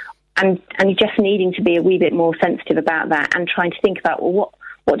weapon? And you're just needing to be a wee bit more sensitive about that, and trying to think about, well,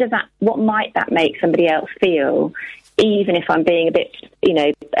 what might that make somebody else feel, even if I'm being a bit,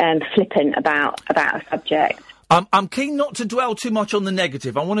 flippant about a subject. I'm keen not to dwell too much on the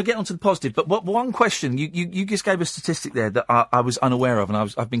negative. I want to get onto the positive. But one question, you just gave a statistic there that I was unaware of,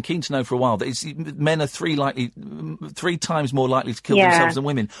 and I've been keen to know for a while, that men are 3 times more likely to kill themselves than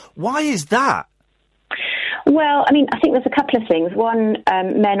women. Why is that? Well, I mean, I think there's a couple of things. One,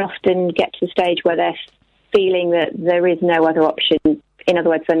 men often get to the stage where they're feeling that there is no other option. In other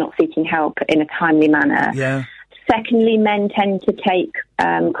words, they're not seeking help in a timely manner. Yeah. Secondly, men tend to take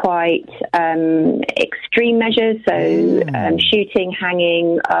quite extreme measures, so shooting,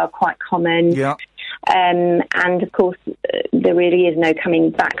 hanging are quite common. Yeah. And of course, there really is no coming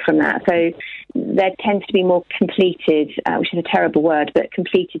back from that. So there tends to be more completed, which is a terrible word, but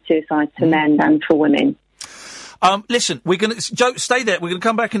completed suicides for men than for women. Listen, we're going to... Joe, stay there. We're going to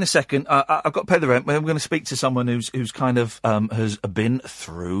come back in a second. I've got to pay the rent. We're going to speak to someone who's kind of has been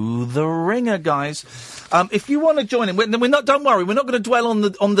through the ringer, guys. If you want to join in, don't worry, we're not going to dwell on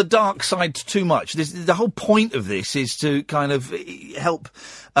the dark side too much. The whole point of this is to kind of help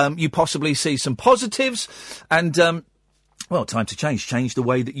you possibly see some positives and... Well, time to change the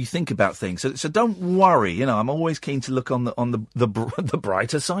way that you think about things. So don't worry. I'm always keen to look on the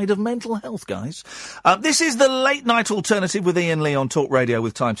brighter side of mental health, guys. This is the late night alternative with Iain Lee on Talk Radio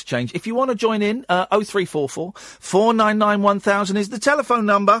with Time to Change. If you want to join in, 0344 499 1000 is the telephone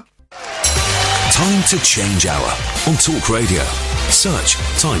number. Time to Change Hour on Talk Radio. Search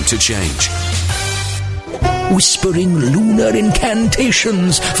Time to Change. Whispering lunar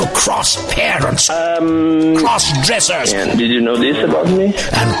incantations for cross-parents, cross-dressers. Did you know this about me?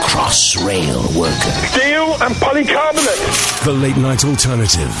 And cross-rail workers. Steel and polycarbonate. The Late Night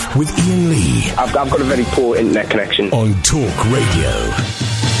Alternative with Iain Lee. I've got a very poor internet connection. On Talk Radio.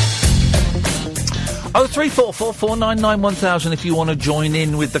 0344 499 1000 if you want to join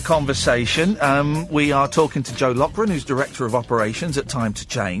in with the conversation. We are talking to Joe Lochran, who's Director of Operations at Time to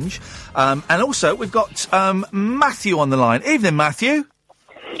Change. And also, we've got Matthew on the line. Evening, Matthew.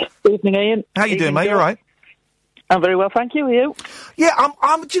 Evening, Iain. How you doing, mate? You all right? I'm very well, thank you. Are you? Yeah,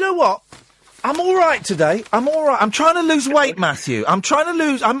 I'm do you know what? I'm all right today. I'm all right. I'm trying to lose weight, Matthew. I'm trying to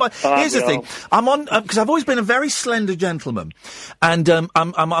lose... here's the thing. I'm on... Because I've always been a very slender gentleman. And I'm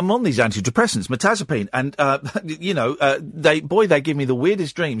on these antidepressants, mirtazapine. And, they give me the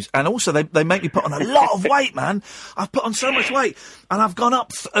weirdest dreams. And also, they make me put on a lot of weight, man. I've put on so much weight. And I've gone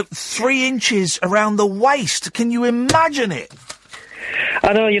up 3 inches around the waist. Can you imagine it?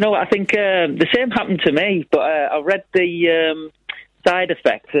 I know, you know what, I think the same happened to me, but I read the side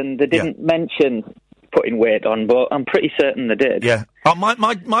effects and they didn't mention putting weight on, but I'm pretty certain they did. Yeah. Oh,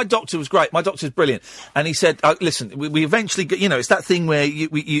 my doctor was great. My doctor's brilliant. And he said, listen, we eventually, it's that thing where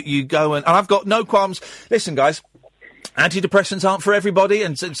you go and I've got no qualms. Listen, guys, antidepressants aren't for everybody,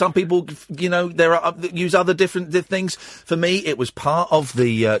 and some people, there are use other different things. For me, it was part of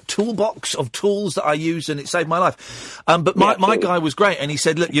the toolbox of tools that I used, and it saved my life. But my guy was great, and he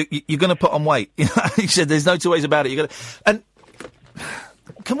said, look, you're going to put on weight. He said, there's no two ways about it. You're going to, and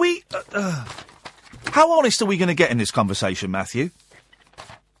can we? How honest are we going to get in this conversation, Matthew?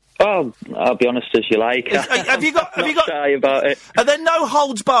 Oh, I'll be honest as you like. Have you got shy about it? Are there no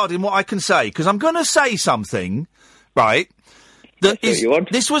holds barred in what I can say? Because I'm going to say something. Right.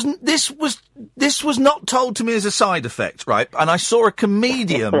 This was not told to me as a side effect, right? And I saw a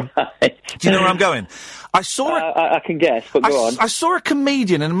comedian. Right. Do you know where I'm going? I can guess, but go on. I saw a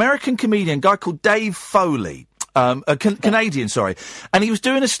comedian, an American comedian, a guy called Dave Foley. Canadian, sorry. And he was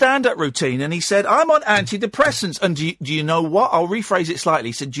doing a stand-up routine, and he said, I'm on antidepressants. And do you know what? I'll rephrase it slightly.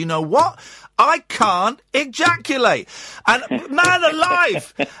 He said, do you know what? I can't ejaculate. And man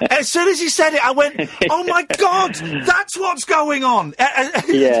alive, as soon as he said it, I went, oh my God, that's what's going on.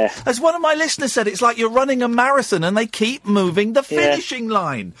 Yeah. As one of my listeners said, it's like you're running a marathon and they keep moving the finishing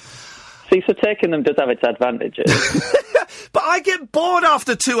line. See, so taking them does have its advantages. But I get bored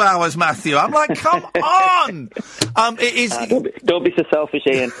after 2 hours, Matthew. I'm like, come on! It is. Don't be so selfish,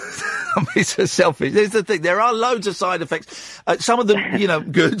 Ian. Don't be so selfish. Here's the thing: there are loads of side effects. Some of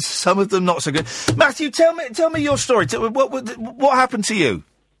them, good. Some of them not so good. Matthew, tell me your story. What happened to you?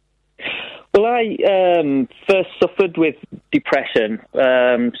 Well, I first suffered with depression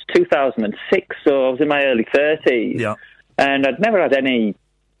 2006, so I was in my early 30s. Yeah. And I'd never had any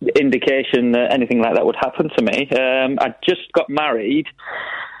indication that anything like that would happen to me. I just got married,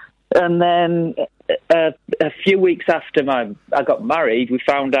 and then a few weeks after I got married, we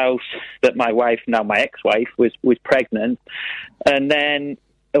found out that my wife, now my ex-wife, was pregnant. And then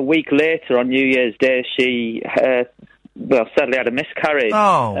a week later, on New Year's Day, she sadly had a miscarriage.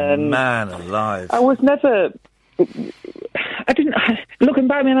 Oh, man alive. I was never... looking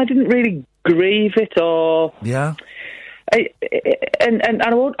back, I didn't really grieve it or... Yeah. I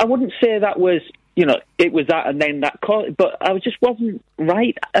wouldn't say that was, it was that and then that, but I just wasn't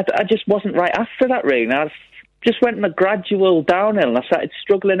right. I just wasn't right after that, really. And I just went on a gradual downhill, and I started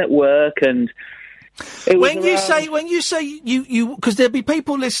struggling at work. And when you say you, because there'll be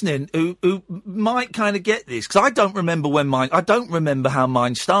people listening who might kind of get this, because I don't remember how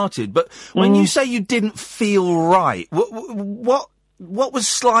mine started. But when you say you didn't feel right, what was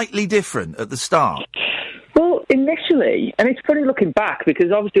slightly different at the start? Well, initially, and it's funny looking back, because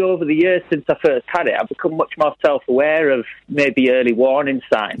obviously over the years since I first had it, I've become much more self-aware of maybe early warning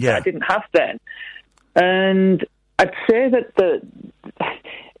signs that I didn't have then. And I'd say that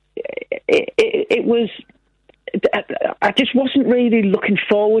it was... I just wasn't really looking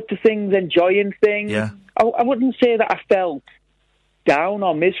forward to things, enjoying things. Yeah. I wouldn't say that I felt down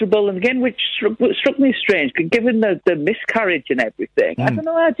or miserable, and again, which struck me as strange, given the miscarriage and everything. I don't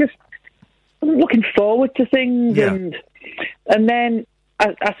know, I wasn't looking forward to things, and then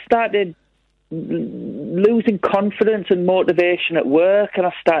I started losing confidence and motivation at work, and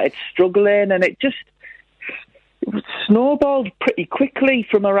I started struggling, and it snowballed pretty quickly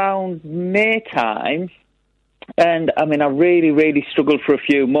from around May time. And I really, really struggled for a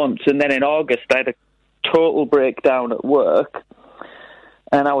few months, and then in August I had a total breakdown at work,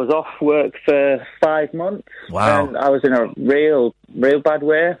 and I was off work for 5 months. Wow. And I was in a real bad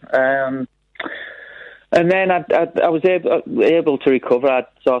way. And then I was able to recover. I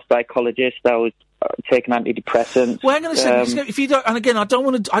saw a psychologist. I was taking antidepressants. Well, hang on a second. If you don't, and again, I don't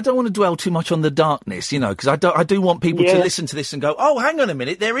want to dwell too much on the darkness, because I do want people to listen to this and go, oh, hang on a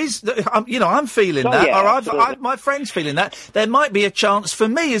minute, there is, I'm feeling that, or my friend's feeling that. There might be a chance for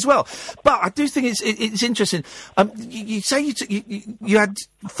me as well. But I do think it's interesting. You say you had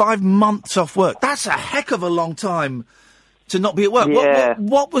 5 months off work. That's a heck of a long time to not be at work. Yeah.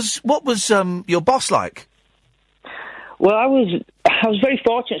 What was your boss like? Well, I was very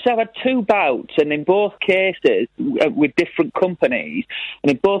fortunate. So I've had 2 bouts, and in both cases with different companies,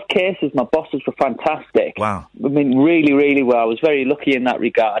 and in both cases my bosses were fantastic. Wow. Really, really well. I was very lucky in that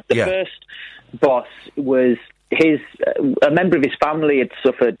regard. The first boss was a member of his family had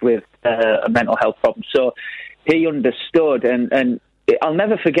suffered with a mental health problem, so he understood, and I'll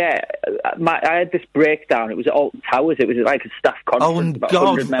never forget, I had this breakdown. It was at Alton Towers. It was like a staff conference. Oh,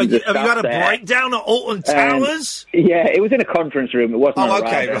 God. Have you had a breakdown at Alton Towers? Yeah, it was in a conference room. It wasn't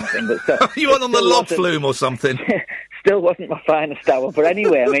okay. or anything. But, you went on the log flume or something? still wasn't my finest hour. But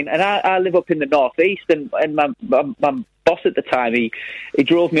anyway, I mean, and I live up in the northeast, and my boss at the time, he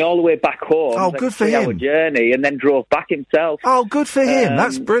drove me all the way back home. Oh, good for him. 3-hour journey, and then drove back himself. Oh, good for him.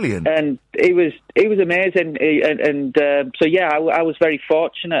 That's brilliant. And it was amazing. So yeah, I was very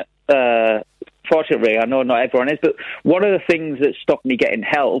fortunate. Fortunately, I know not everyone is, but one of the things that stopped me getting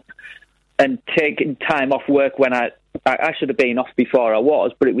help and taking time off work when I should have been off before I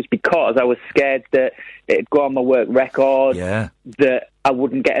was, but it was because I was scared that it'd go on my work record, that I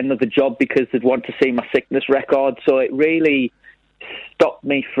wouldn't get another job because they'd want to see my sickness record. So it really stopped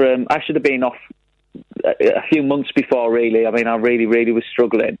me from... I should have been off a few months before, really. I mean, I really, really was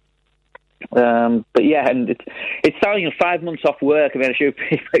struggling. But yeah, and it's telling you 5 months off work. I mean, I should,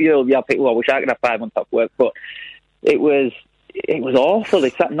 people I wish I could have 5 months off work, but it was awful.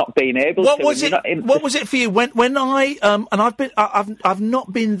 It's that not being able what to. Was it? What was it for you when I and I've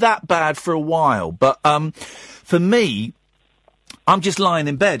not been that bad for a while, but for me, I'm just lying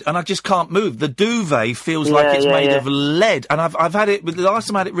in bed and I just can't move. The duvet feels like it's made of lead, and I've had it. The last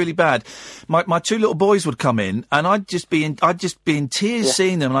time I had it really bad, my two little boys would come in, and I'd just be in tears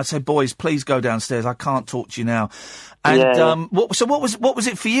seeing them, and I'd say, "Boys, please go downstairs. I can't talk to you now." And what was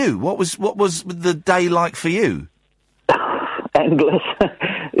it for you? What was the day like for you? Endless.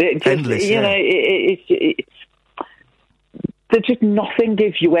 Endless. You know, it's there's just nothing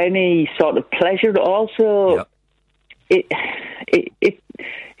gives you any sort of pleasure at all. So it's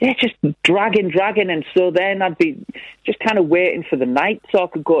just dragging, and so then I'd be just kind of waiting for the night so I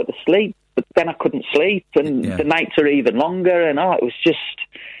could go to sleep, but then I couldn't sleep, and the nights are even longer, and it was just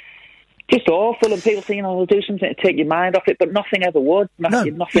awful. And people saying, "I'll do something to take your mind off it," but nothing ever would.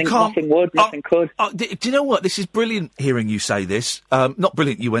 Nothing would. Nothing could. Do you know what? This is brilliant hearing you say this. Not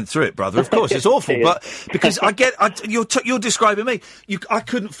brilliant. You went through it, brother. Of course, it's awful. But because you're describing me. I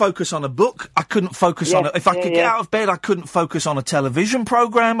couldn't focus on a book. I couldn't focus on if I could get out of bed. I couldn't focus on a television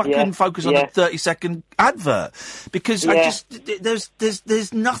program. I couldn't focus on a 30-second advert because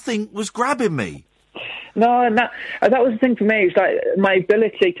there's nothing was grabbing me. No, and that was the thing for me. It was like my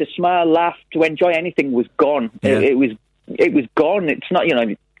ability to smile, laugh, to enjoy anything was gone. Yeah. It was gone. It's not,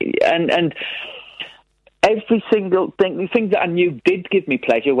 and every single thing, the things that I knew did give me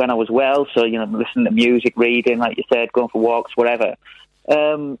pleasure when I was well. So, listening to music, reading, like you said, going for walks, whatever.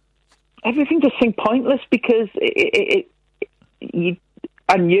 Everything just seemed pointless because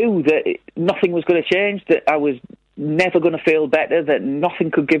I knew that nothing was going to change, that I was never going to feel better, that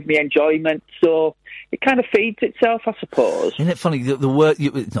nothing could give me enjoyment. So it kind of feeds itself, I suppose. Isn't it funny, the word...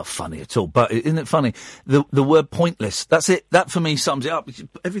 it's not funny at all, but isn't it funny? The word pointless, that's it. That, for me, sums it up.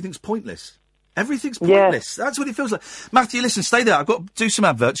 Everything's pointless. Everything's pointless. That's what it feels like. Matthew, listen, stay there. I've got to do some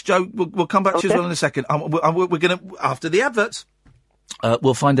adverts. Joe, we'll come back to you as well in a second. We're going to... After the adverts,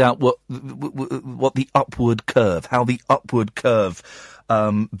 we'll find out what the upward curve, how the upward curve...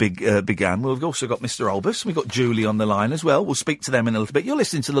 began. We've also got Mr. Olbus. We've got Julie on the line as well. We'll speak to them in a little bit. You're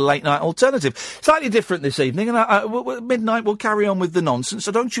listening to the Late Night Alternative. Slightly different this evening, and midnight we'll carry on with the nonsense,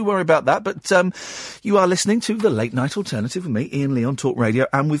 so don't you worry about that. But you are listening to the Late Night Alternative with me, Iain Lee, on Talk Radio,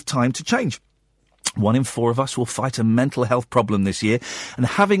 and with Time to Change. 1 in 4 of us will fight a mental health problem this year, and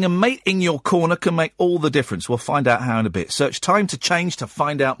having a mate in your corner can make all the difference. We'll find out how in a bit. Search Time to Change to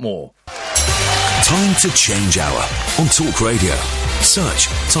find out more. Time to Change Hour on Talk Radio. Search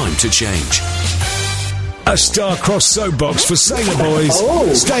Time to Change. A star-crossed soapbox for sailor boys,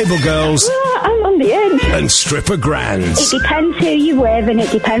 stable girls, I'm on the edge, and stripper grands. It depends who you're with, and it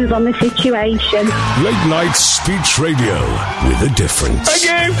depends on the situation. Late night speech radio with a difference. Thank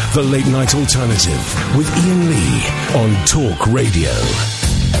you. The Late Night Alternative with Iain Lee on Talk Radio.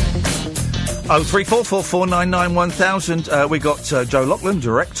 03444991000. We got Joe Loughlin,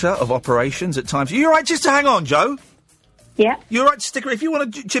 Director of Operations at Times. Are you all right just to hang on, Joe? Yeah. You're right to stick around. If you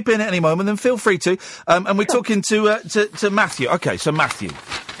want to chip in at any moment, then feel free to. And we're talking to Matthew. Okay, so Matthew.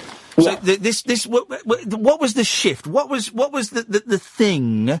 So what was the shift? What was the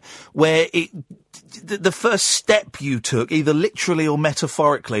thing where the first step you took, either literally or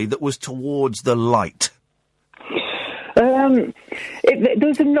metaphorically, that was towards the light?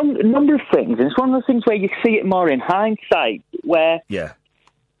 There's a number of things, and it's one of the things where you see it more in hindsight, where there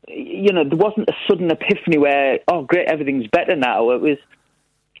wasn't a sudden epiphany where, oh great, everything's better now. It was,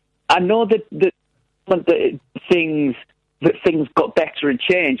 I know that things got better and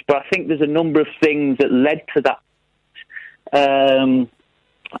changed, but I think there's a number of things that led to that. I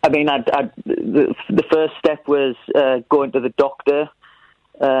mean, the first step was going to the doctor.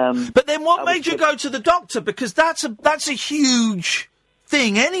 But then what made you go to the doctor? Because that's a huge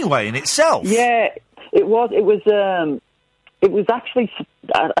thing anyway in itself. Yeah, it was. it was actually,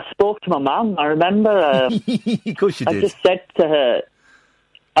 I spoke to my mum, I remember. Of course you did. I just said to her,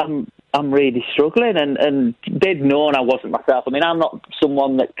 I'm really struggling, and they'd known I wasn't myself. I mean, I'm not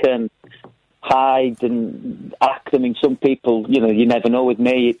someone that can hide and act. I mean, some people, you never know with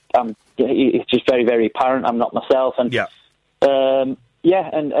me. It's just very, very apparent I'm not myself. And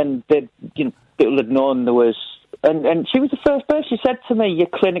and they, people had known there was. And she was the first person. She said to me, "You're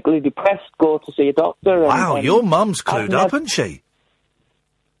clinically depressed. Go to see a doctor." Wow, your mum's clued up, isn't she?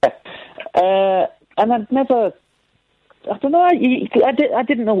 And I'd never. I don't know. I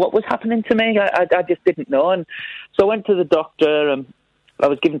didn't know what was happening to me. I just didn't know. And so I went to the doctor, and I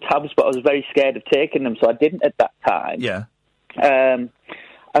was given tablets, but I was very scared of taking them, so I didn't at that time. Yeah.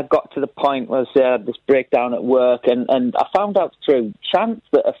 I got to the point where I had this breakdown at work, and I found out through chance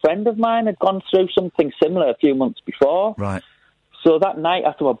that a friend of mine had gone through something similar a few months before. Right. So that night,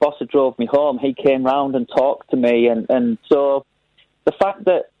 after my boss had drove me home, he came round and talked to me, and so the fact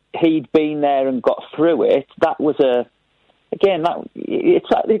that he'd been there and got through it, that was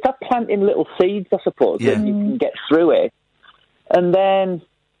it's like planting little seeds, I suppose, that you can get through it. And then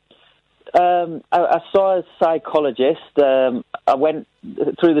I saw a psychologist. I went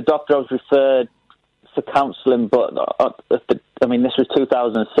through the doctor. I was referred for counselling, but this was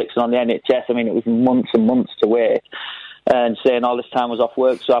 2006, and on the NHS, it was months and months to wait, and saying all this time was off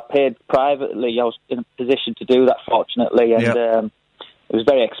work. So I paid privately. I was in a position to do that, fortunately, and it was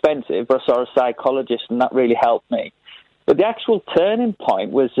very expensive. But I saw a psychologist, and that really helped me. But the actual turning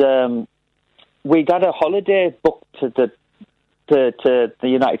point was we'd had a holiday booked to the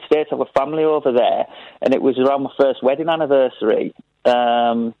United States. I have a family over there, and it was around my first wedding anniversary.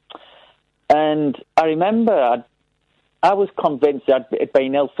 And I remember I was convinced I'd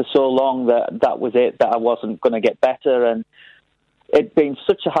been ill for so long that was it, that I wasn't going to get better. And it'd been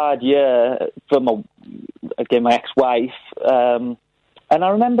such a hard year for my ex-wife. And I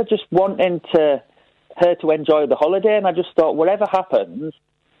remember just wanting her to enjoy the holiday, and I just thought, whatever happens,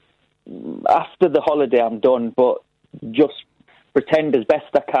 after the holiday I'm done, but just pretend as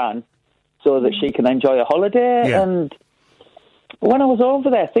best I can so that she can enjoy a holiday. Yeah. And when I was over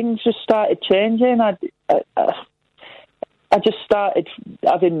there, things just started changing. I just started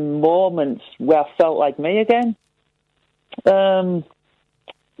having moments where I felt like me again. And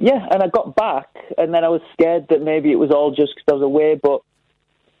I got back, and then I was scared that maybe it was all just because I was away, but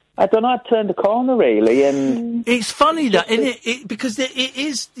I don't know, I turned the corner, really, and... It's funny, that, isn't it? Because it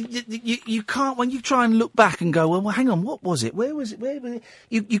is... You can't... When you try and look back and go, well, hang on, what was it? Where was it? Where was it?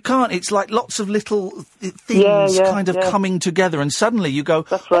 You can't. It's like lots of little things kind of coming together, and suddenly you go,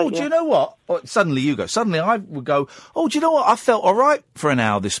 do you know what? Or suddenly I would go, oh, do you know what? I felt all right for an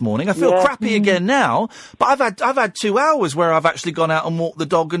hour this morning. I feel crappy again now, but I've had 2 hours where I've actually gone out and walked the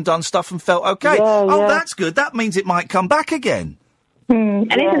dog and done stuff and felt okay. That's good. That means it might come back again.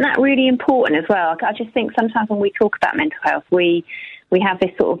 And isn't that really important as well? I just think sometimes when we talk about mental health, we have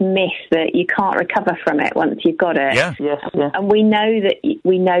this sort of myth that you can't recover from it once you've got it. And we know that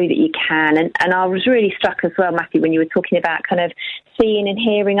you can. And I was really struck as well, Matthew, when you were talking about kind of seeing and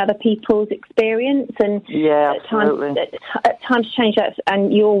hearing other people's experience, and at times change that.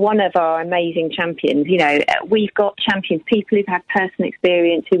 And you're one of our amazing champions. We've got champions, people who've had personal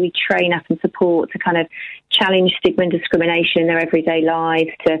experience, who we train up and support to kind of challenge stigma and discrimination in their everyday lives,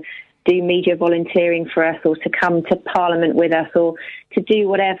 to do media volunteering for us, or to come to Parliament with us, or to do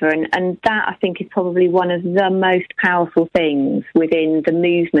whatever. And that, I think, is probably one of the most powerful things within the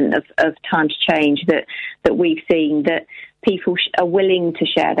movement of Times Change that we've seen, that people are willing to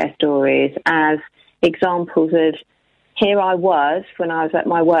share their stories as examples of, here I was when I was at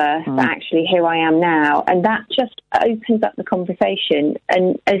my worst, but actually here I am now. And that just opens up the conversation.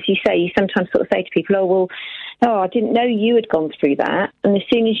 And as you say, you sometimes sort of say to people, I didn't know you had gone through that. And as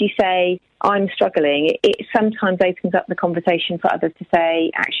soon as you say, I'm struggling, it sometimes opens up the conversation for others to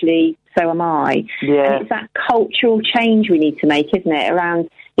say, actually, so am I. Yeah. And it's that cultural change we need to make, isn't it,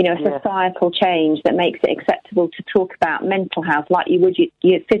 around, a societal change that makes it acceptable to talk about mental health like you would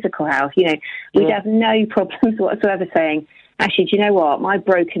your physical health. We'd have no problems whatsoever saying, actually, do you know what? My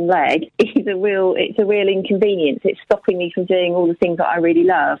broken leg is a real inconvenience. It's stopping me from doing all the things that I really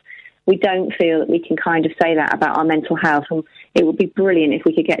love. We don't feel that we can kind of say that about our mental health, and it would be brilliant if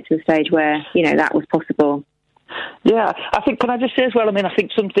we could get to a stage where, that was possible. Yeah, I think, can I just say as well, I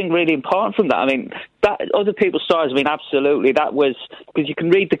think something really important from that, that other people's stories, absolutely, that was, because you can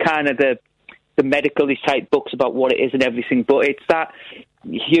read the kind of the medical type books about what it is and everything, but it's that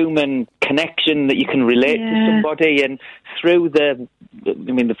human connection that you can relate to somebody, and through the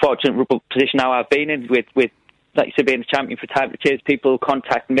fortunate position now I've been in with like you said, being a champion for Time to Change, people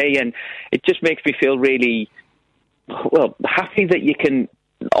contact me, and it just makes me feel really happy that you can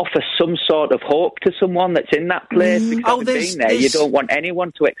offer some sort of hope to someone that's in that place. Because being there, you don't want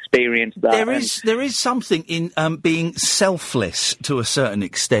anyone to experience that. There is something in being selfless to a certain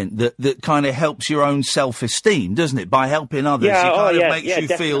extent that kind of helps your own self-esteem, doesn't it? By helping others, it kind of makes you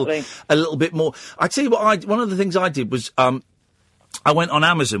definitely feel a little bit more. I tell you what, one of the things I did was I went on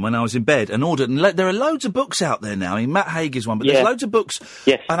Amazon when I was in bed and ordered, and there are loads of books out there now. I mean, Matt Haig is one, but there's loads of books.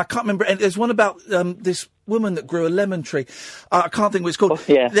 Yes. And I can't remember. And there's one about this woman that grew a lemon tree. I can't think what it's called.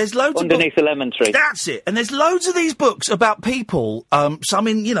 There's loads underneath of a lemon tree. That's it. And there's loads of these books about people, some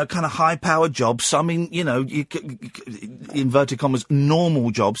in, kind of high-powered jobs, some in, inverted commas,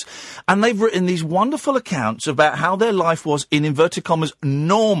 normal jobs. And they've written these wonderful accounts about how their life was, in inverted commas,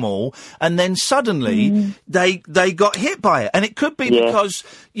 normal, and then suddenly they got hit by it. And it could be because,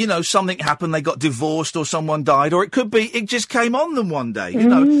 something happened, they got divorced or someone died, or it could be it just came on them one day,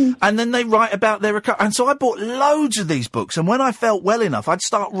 and then they write about their recovery. And so I bought loads of these books, and when I felt well enough, I'd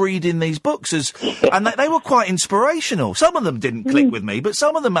start reading these books, and they were quite inspirational. Some of them didn't click with me, but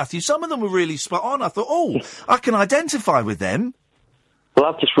some of them, Matthew, some of them were really spot on. I thought, I can identify with them. Well,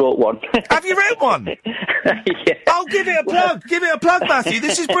 I've just wrote one. Have you written one? Yeah. Oh, give it a plug. Give it a plug, Matthew.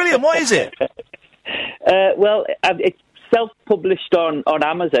 This is brilliant. What is it? It's self-published on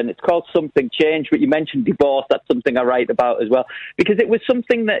Amazon. It's called Something Changed, but you mentioned divorce. That's something I write about as well, because it was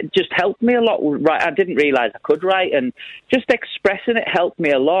something that just helped me a lot. Right, I didn't realise I could write, and just expressing it helped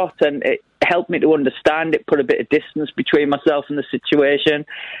me a lot, and it helped me to understand it, put a bit of distance between myself and the situation.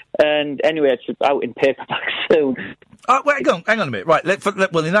 And anyway, it's out in paperback soon. Wait, hang on a minute. Right,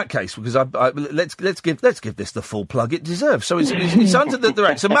 well, in that case, because let's give this the full plug it deserves. So it's under the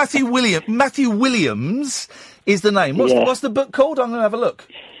right. So Matthew Williams is the name. What's the book called? I'm going to have a look.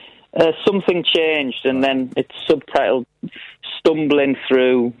 Something Changed, and then it's subtitled "Stumbling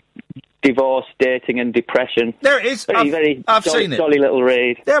Through Divorce, Dating, and Depression." There it is. I've seen it. Jolly little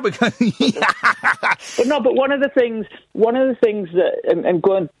read. There we go. But one of the things that, and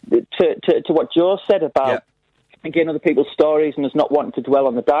going to what Joe said about. Again, other people's stories and us not wanting to dwell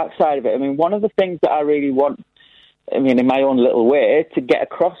on the dark side of it. I mean, one of the things that I really want, in my own little way, to get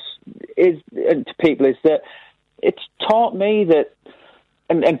across to people is that it's taught me that,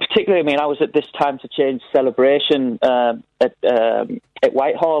 and particularly, I was at this Time to Change celebration at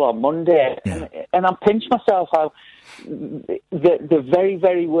Whitehall on Monday, and I pinched myself how the very,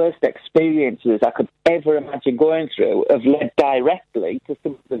 very worst experiences I could ever imagine going through have led directly to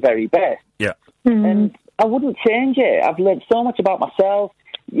some of the very best. Yeah. And I wouldn't change it. I've learned so much about myself.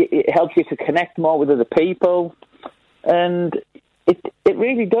 It helps you to connect more with other people, and it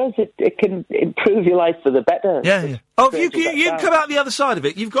really does. It can improve your life for the better. Yeah. Oh, you come out the other side of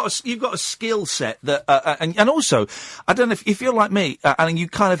it. You've got a skill set that, and also, I don't know if you're like me, and you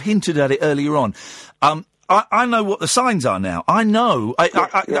kind of hinted at it earlier on. I know what the signs are now. I know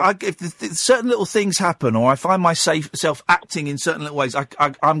if certain little things happen, or I find myself acting in certain little ways,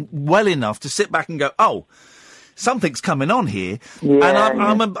 I'm well enough to sit back and go, "Oh, something's coming on here," and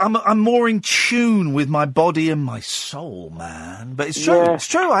I'm more in tune with my body and my soul, man. But it's true. It's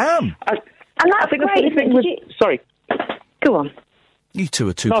true. I am. And that's great. Sorry. Go on. You two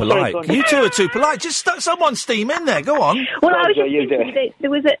are too polite. You two are too polite. Just stuck someone's steam in there. Go on. Well, I was just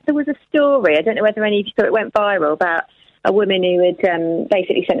thinking that there was a story. I don't know whether any of you saw it. Went viral about a woman who had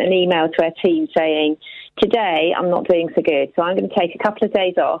basically sent an email to her team saying, "Today I'm not doing so good, so I'm going to take a couple of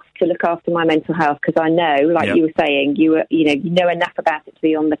days off to look after my mental health because I know, like you were saying, you know enough about it to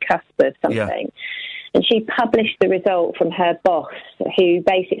be on the cusp of something." Yeah. And she published the result from her boss, who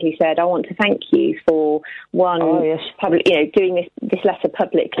basically said, "I want to thank you for doing this letter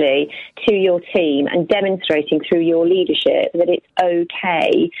publicly to your team and demonstrating through your leadership that it's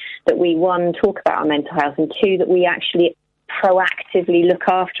okay that we, one, talk about our mental health, and two, that we actually proactively look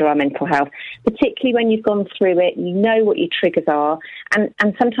after our mental health, particularly when you've gone through it, you know what your triggers are, and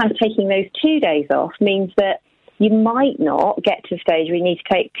sometimes taking those 2 days off means that you might not get to a stage where you need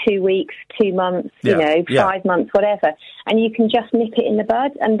to take 2 weeks, 2 months, 5 months, whatever, and you can just nip it in the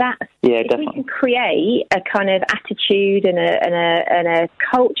bud. And that's if we can create a kind of attitude and a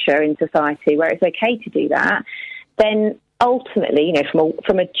culture in society where it's okay to do that, then ultimately,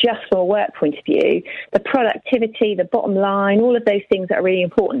 from a work point of view, the productivity, the bottom line, all of those things that are really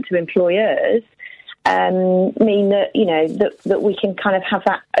important to employers mean that that we can kind of have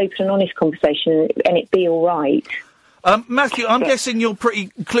that open and honest conversation and it be all right. Matthew, I'm guessing you're pretty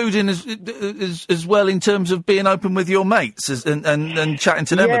clued in as well in terms of being open with your mates and chatting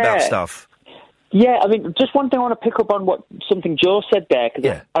to them about stuff. Yeah, I mean, just one thing I want to pick up on something Joe said there,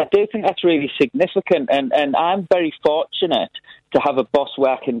 because I do think that's really significant, and I'm very fortunate to have a boss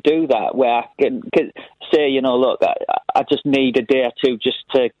where I can do that, where I can say, you know, look, I just need a day or two just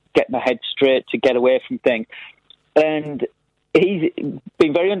to get my head straight, to get away from things. And he's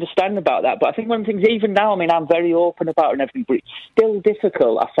been very understanding about that. But I think one of the things, even now, I mean, I'm very open about it and everything, but it's still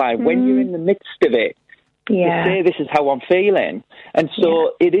difficult, I find, when you're in the midst of it, to say this is how I'm feeling. And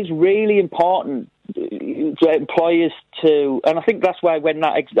so it is really important for employers to, and I think that's why when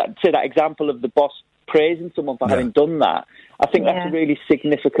that example of the boss praising someone for having done that, I think that's a really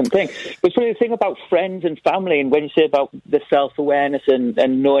significant thing. But it's really the thing about friends and family, and when you say about the self-awareness and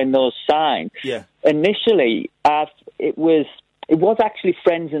knowing those signs, initially it was actually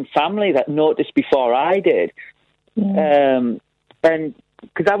friends and family that noticed before I did. And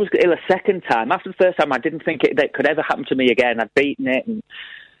because I was ill a second time. After the first time, I didn't think that could ever happen to me again. I'd beaten it, and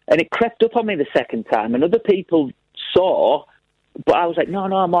it crept up on me the second time. And other people saw, but I was like, no,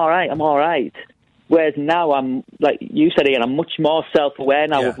 I'm all right. Whereas now I'm, like you said, Ian, I'm much more self-aware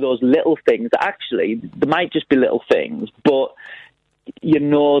now of those little things. Actually, they might just be little things, but you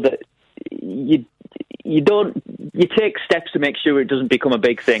know that you take steps to make sure it doesn't become a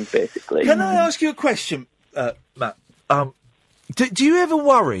big thing, basically. Can I ask you a question, Matt? Do you ever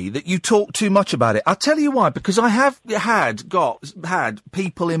worry that you talk too much about it? I'll tell you why, because I have had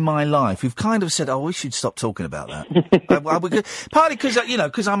people in my life who've kind of said, "Oh, we should stop talking about that." Partly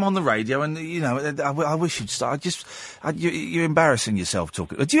because I'm on the radio, and I wish you'd start. You're embarrassing yourself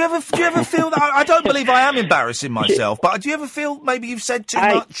talking. Do you ever feel that? I don't believe I am embarrassing myself, but do you ever feel maybe you've said too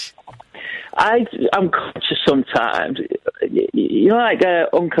much? I'm conscious sometimes. You know, like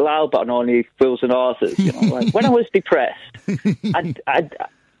Uncle Albert on Only Fools and Horses. You know, like when I was depressed, I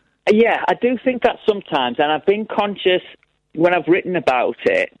do think that sometimes, and I've been conscious when I've written about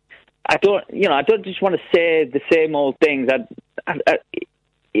it. I don't just want to say the same old things.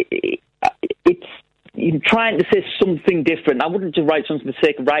 It's trying to say something different. I wouldn't just write something for the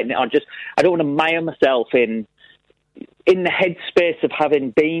sake of writing it. I don't want to mire myself in the headspace of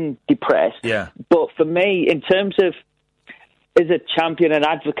having been depressed. Yeah. But for me, in terms of as a champion, an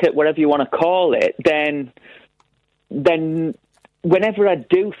advocate, whatever you want to call it, then whenever I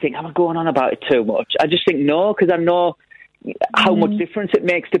do think, am I going on about it too much? I just think no, because I know how much difference it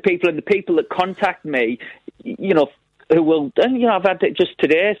makes to people, and the people that contact me, you know, who will, and you know, I've had it just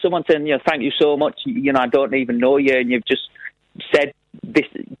today, someone saying, you know, thank you so much, you know, I don't even know you, and you've just said this,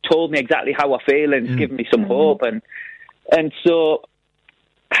 told me exactly how I feel, and it's given me some hope, and so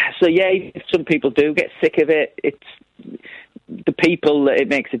yeah, some people do get sick of it. It's the people that it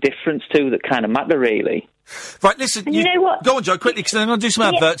makes a difference to that kind of matter, really. Right, listen, you know what? Go on, Joe, quickly, because I'm going to do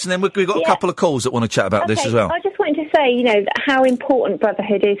some adverts, and then we've got a couple of calls that want to chat about this as well. I just wanted to say, you know, how important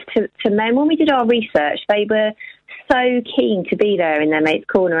brotherhood is to men. When we did our research, they were so keen to be there in their mate's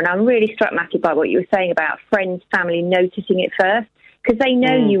corner, and I'm really struck, Matthew, by what you were saying about friends, family noticing it first, because they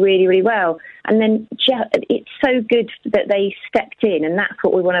know you really, really well. And then it's so good that they stepped in, and that's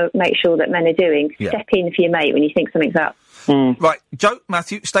what we want to make sure that men are doing. Step in for your mate when you think something's up. Right, Joe,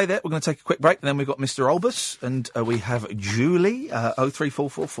 Matthew, stay there. We're going to take a quick break, and then we've got Mr. Olbus, and we have Julie,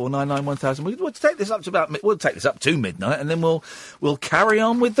 0344 499 1000. We'll take this up to midnight, and then we'll carry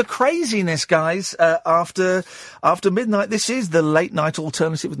on with the craziness, guys, after midnight. This is the Late Night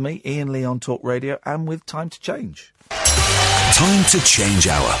Alternative with me, Iain Lee, on Talk Radio, and with Time to Change. Time to Change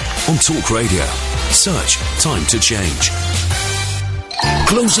Hour on Talk Radio. Search Time to Change.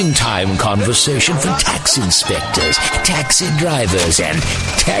 Closing time conversation for tax inspectors, taxi drivers, and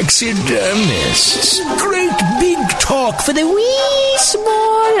taxidermists. Great big talk for the wee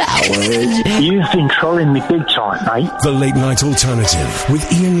small hours. You've been trolling me big time, mate. The Late Night Alternative with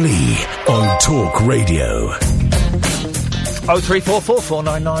Iain Lee on Talk Radio. 0344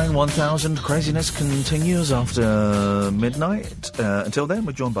 499 1000. Craziness continues after midnight. Until then,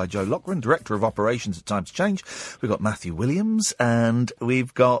 we're joined by Joe Lochran, Director of Operations at Time to Change. We've got Matthew Williams, and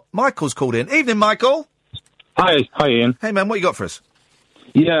we've got Michael's called in. Evening, Michael. Hi, Ian. Hey, man, what you got for us?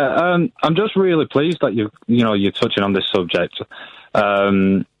 Yeah, I'm just really pleased that you're touching on this subject,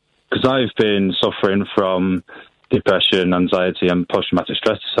 because I've been suffering from depression, anxiety, and post-traumatic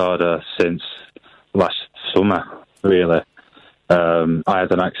stress disorder since last summer, really. I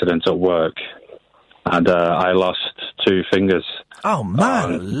had an accident at work, and I lost 2 fingers. Oh,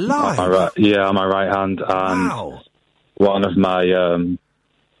 man, alive! On my right hand, and one of my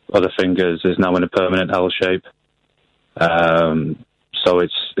other fingers is now in a permanent L shape. So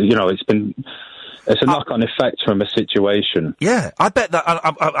it's a knock-on effect from a situation. Yeah, I bet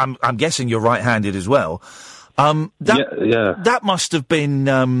that. I'm guessing you're right-handed as well. That must have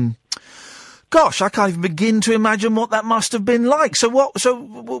been Gosh, I can't even begin to imagine what that must have been like. So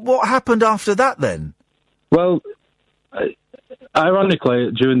what happened after that then? Well,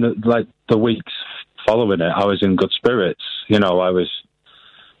 ironically, during the weeks following it, I was in good spirits. You know, I was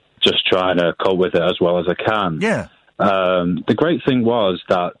just trying to cope with it as well as I can. Yeah. The great thing was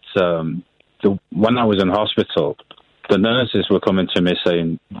that when I was in hospital, the nurses were coming to me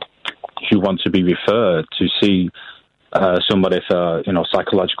saying, "You want to be referred to see somebody for,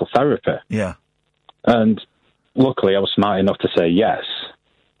 psychological therapy." Yeah. And luckily, I was smart enough to say yes,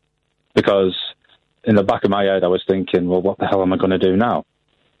 because in the back of my head, I was thinking, well, what the hell am I going to do now?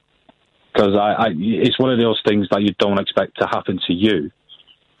 Because it's one of those things that you don't expect to happen to you.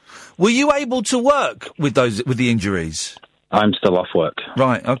 Were you able to work with the injuries? I'm still off work.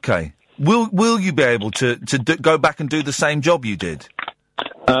 Right. Okay. Will you be able to go back and do the same job you did?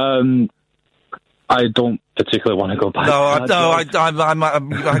 I don't particularly want to go back. I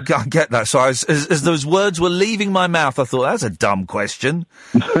get that. So as those words were leaving my mouth, I thought, that's a dumb question.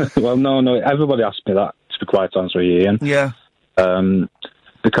 Well, no. Everybody asked me that, to be quite honest with you, Ian. Yeah.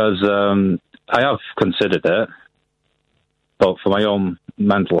 Because I have considered it, but for my own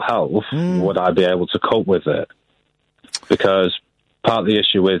mental health, would I be able to cope with it? Because part of the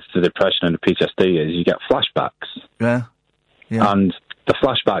issue with the depression and the PTSD is you get flashbacks. Yeah. And the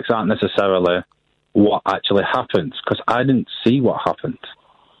flashbacks aren't necessarily what actually happened, because I didn't see what happened.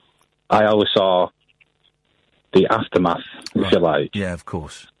 I always saw the aftermath, if you like. Yeah, of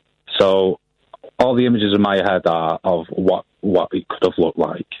course. So all the images in my head are of what it could have looked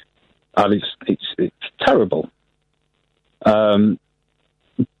like, and it's terrible.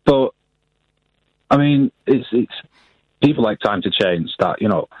 But I mean, it's people like Time to Change that,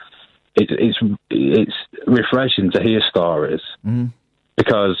 it's refreshing to hear stories,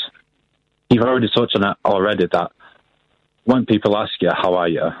 because you've already touched on it already, that when people ask you, how are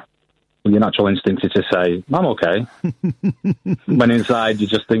you? Well, your natural instinct is to say, I'm okay. When inside you're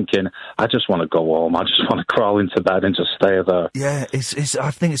just thinking, I just want to go home. I just want to crawl into bed and just stay there. Yeah,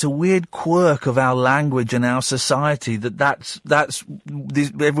 I think it's a weird quirk of our language and our society that's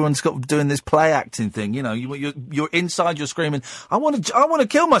everyone's got doing this play acting thing. You're inside, you're screaming, I want to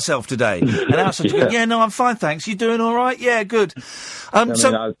kill myself today. And outside, you go, no, I'm fine, thanks. You doing all right? Yeah, good.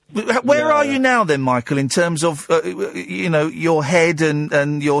 Where are you now then, Michael, in terms of, your head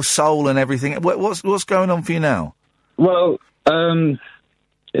and your soul and everything? What's going on for you now? Well,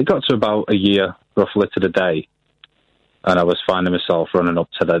 it got to about a year, roughly, to the day, and I was finding myself running up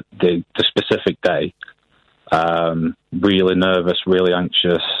to the specific day, really nervous, really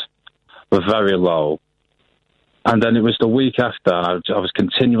anxious, very low. And then it was the week after, and I was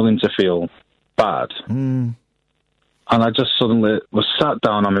continuing to feel bad. And I just suddenly was sat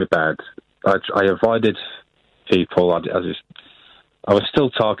down on my bed. I avoided people. I was still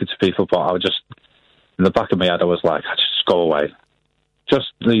talking to people, but I was just, in the back of my head, I was like, just go away.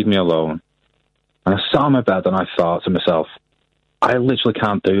 Just leave me alone. And I sat on my bed and I thought to myself, I literally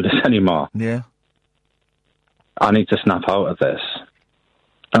can't do this anymore. Yeah. I need to snap out of this.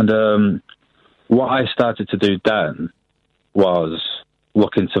 And what I started to do then was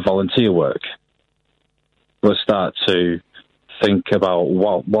look into volunteer work. Was start to think about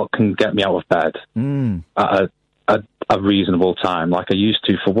what can get me out of bed at a reasonable time, like I used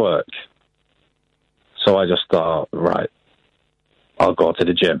to for work. So I just thought, right, I'll go to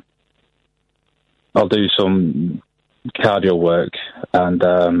the gym. I'll do some cardio work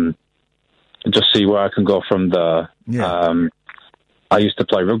and just see where I can go from there. Yeah. I used to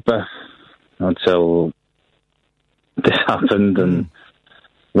play rugby until this happened, and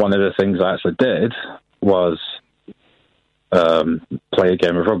one of the things I actually did was play a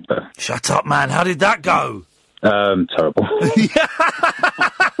game of rugby. Shut up, man. How did that go? Terrible.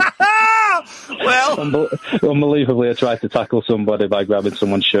 Well, unbelievably, I tried to tackle somebody by grabbing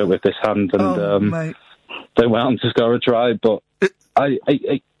someone's shirt with this hand, and mate. They went on to score a try. But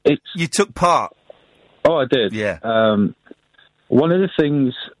you took part. Oh, I did. Yeah. One of the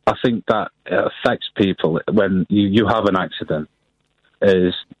things I think that affects people when you have an accident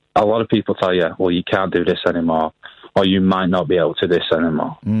is a lot of people tell you, well, you can't do this anymore, or you might not be able to do this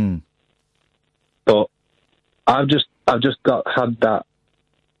anymore. But I've just had that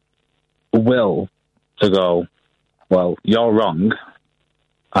will to go, well, you're wrong,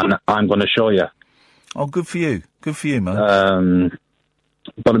 and I'm going to show you. Oh, good for you. Good for you, man.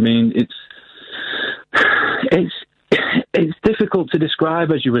 But I mean, it's difficult to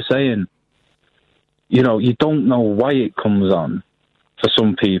describe, as you were saying. You don't know why it comes on for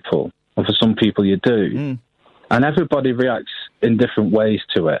some people, or for some people you do. And everybody reacts in different ways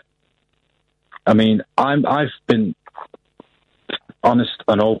to it. I mean, I've been honest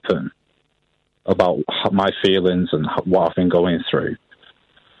and open about my feelings and what I've been going through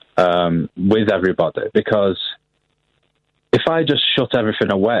with everybody, because if I just shut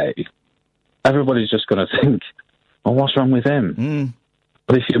everything away, everybody's just going to think, well, what's wrong with him?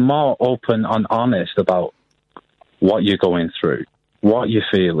 But if you're more open and honest about what you're going through, what you're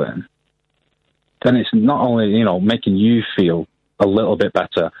feeling, then it's not only, you know, making you feel a little bit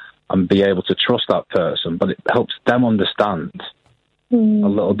better and be able to trust that person, but it helps them understand a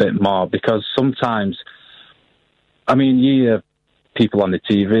little bit more. Because sometimes, I mean, you hear people on the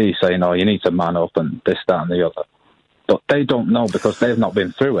TV saying, oh, you need to man up and this, that and the other. But they don't know because they've not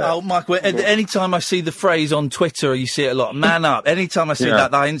been through it. Oh, Michael, any time I see the phrase on Twitter, you see it a lot, man up. Any time I see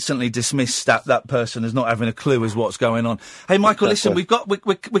that, I instantly dismiss that person as not having a clue as what's going on. Hey, Michael, listen,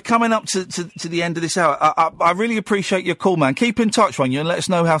 we're coming up to the end of this hour. I really appreciate your call, man. Keep in touch, won't you, and let us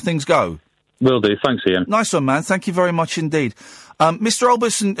know how things go. Will do. Thanks, Ian. Nice one, man. Thank you very much indeed. Mr.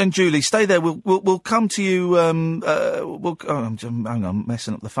 Olbers and Julie, stay there. We'll come to you. Hang on, I'm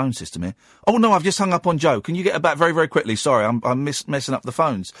messing up the phone system here. Oh no, I've just hung up on Joe. Can you get her back very, very quickly? Sorry, I'm messing up the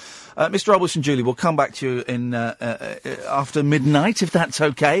phones. Mr. Olbers and Julie, we'll come back to you in after midnight, if that's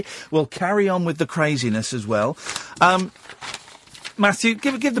okay. We'll carry on with the craziness as well. Matthew,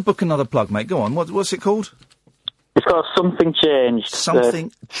 give the book another plug, mate. Go on. What's it called? It's called Something Changed.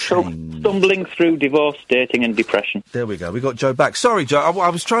 Something Changed. Stumbling through divorce, dating and depression. There we go. We got Joe back. Sorry, Joe. I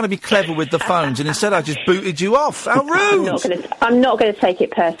was trying to be clever with the phones, and instead I just booted you off. How rude! I'm not going to take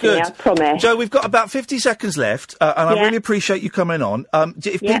it personally, I promise. Joe, we've got about 50 seconds left, and I really appreciate you coming on.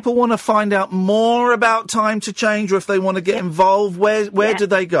 If people want to find out more about Time to Change, or if they want to get involved, where do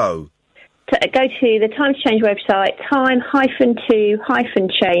they go? Go to the Time to Change website,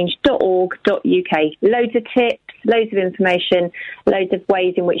 time-to-change.org.uk. Loads of tips, loads of information, loads of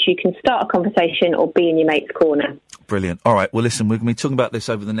ways in which you can start a conversation or be in your mate's corner. Brilliant. All right. Well, listen, we're going to be talking about this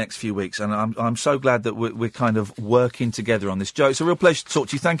over the next few weeks, and I'm so glad that we're kind of working together on this. Joe, it's a real pleasure to talk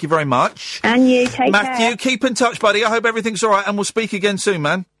to you. Thank you very much. And you, take care. Matthew, keep in touch, buddy. I hope everything's all right, and we'll speak again soon,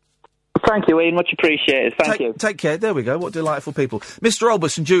 man. Thank you, Ian. Much appreciated. Thank you. Take care. There we go. What delightful people. Mr.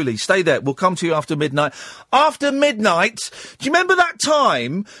 Olbers and Julie, stay there. We'll come to you after midnight. After midnight, do you remember that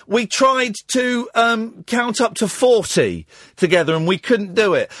time we tried to count up to 40 together and we couldn't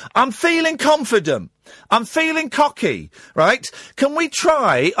do it? I'm feeling confident. I'm feeling cocky, right? Can we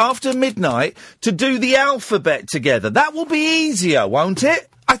try after midnight to do the alphabet together? That will be easier, won't it?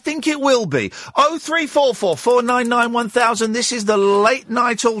 I think it will be. 0344 499 1000. This is the late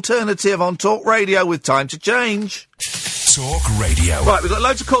night alternative on Talk Radio with Time to Change. Talk Radio. Right, we've got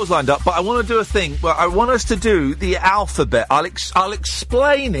loads of calls lined up, but I want to do a thing. Well, I want us to do the alphabet. I'll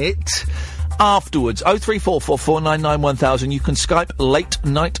explain it afterwards. 0344 499 1000. You can Skype Late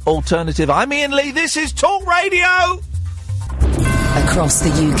Night Alternative. I'm Ian Lee. This is Talk Radio. Across the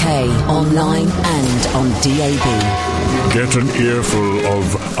UK, online and on DAB. Get an earful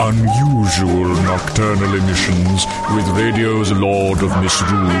of unusual nocturnal emissions with radio's Lord of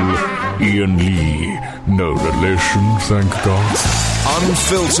Misrule, Ian Lee. No relation, thank God.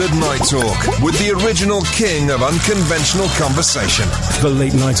 Unfiltered Night Talk with the original king of unconventional conversation. The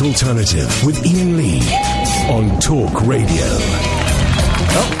Late Night Alternative with Ian Lee on Talk Radio.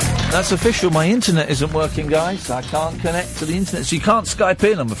 Oh. That's official. My internet isn't working, guys. I can't connect to the internet, so you can't Skype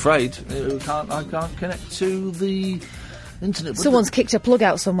in. I'm afraid. I can't connect to the internet. Someone's kicked a plug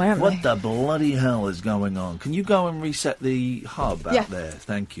out somewhere, haven't they? What the bloody hell is going on? Can you go and reset the hub out there?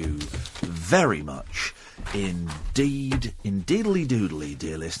 Thank you very much indeed. Indeedly doodly,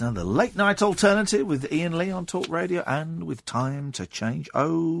 dear listener. The Late Night Alternative with Ian Lee on Talk Radio and with Time to Change.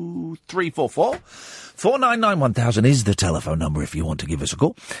 0344 499 1000 is the telephone number if you want to give us a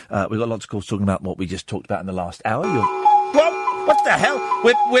call. We've got lots of calls talking about what we just talked about in the last hour. Whoa! What the hell?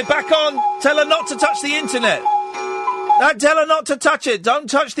 We're back on. Tell her not to touch the internet. Tell her not to touch it. Don't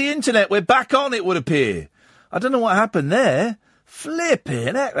touch the internet. We're back on, it would appear. I don't know what happened there.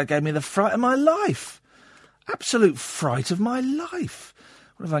 Flipping heck, that gave me the fright of my life. Absolute fright of my life.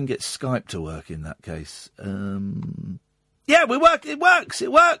 What if I can get Skype to work in that case? Yeah, we work. It works.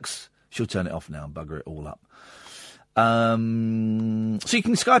 It works. She'll turn it off now and bugger it all up. So you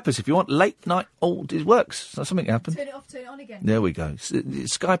can Skype us if you want. Late night. Oh, it works. That's something happened. Turn it off, turn it on again. There we go.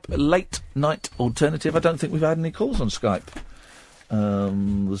 Skype Late Night Alternative. I don't think we've had any calls on Skype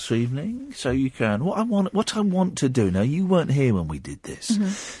this evening, so you can. What I want to do now. You weren't here when we did this.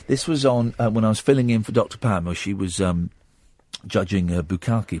 Mm-hmm. This was on when I was filling in for Dr. Pam. She was judging a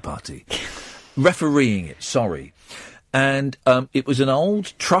bukkake party, refereeing it. Sorry. And it was an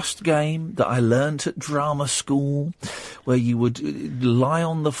old trust game that I learnt at drama school, where you would lie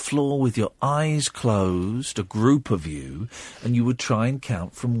on the floor with your eyes closed, a group of you, and you would try and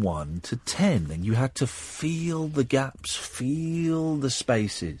count from 1 to 10. And you had to feel the gaps, feel the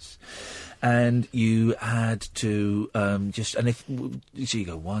spaces. And you had to so you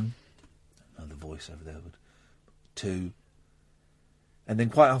go 1, another voice over there, 2, and then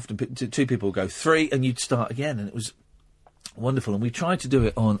quite often 2 people would go 3, and you'd start again, and it was wonderful. And we tried to do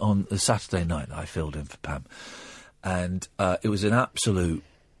it on a Saturday night that I filled in for Pam, and it was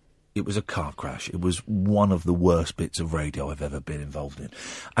it was a car crash. It was one of the worst bits of radio I've ever been involved in,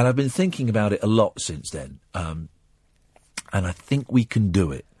 and I've been thinking about it a lot since then, and I think we can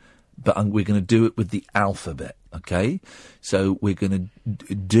do it. But we're going to do it with the alphabet, okay? So we're going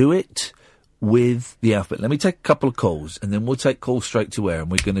to do it with the alphabet. Let me take a couple of calls, and then we'll take calls straight to air, and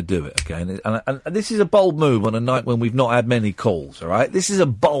we're going to do it, okay? And this is a bold move on a night when we've not had many calls, all right? This is a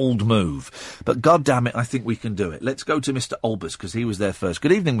bold move. But God damn it, I think we can do it. Let's go to Mr. Olbers, because he was there first.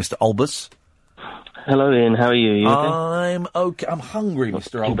 Good evening, Mr. Olbers. Hello, Ian. How are you? You okay? I'm okay. I'm hungry,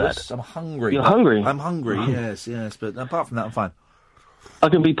 Mr. Olbers. I'm hungry. You're hungry? I'm hungry, yes. But apart from that, I'm fine. I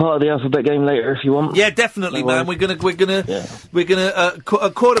can be part of the alphabet game later if you want. Yeah, definitely, man. We're gonna at 1:15.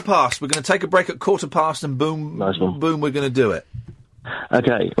 We're gonna take a break at 1:15, and boom, nice one. Boom, we're gonna do it.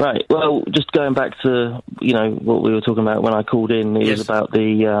 Okay, right. Well, just going back to what we were talking about when I called in, it was about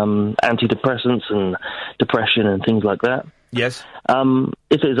the antidepressants and depression and things like that. Yes.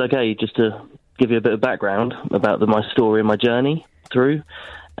 If it is okay, just to give you a bit of background about my story and my journey through,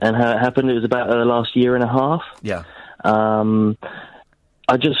 and how it happened. It was about the last year and a half. Yeah.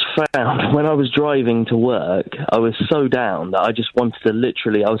 I just found when I was driving to work, I was so down that I just wanted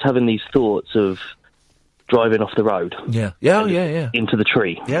to I was having these thoughts of driving off the road. Yeah. Into the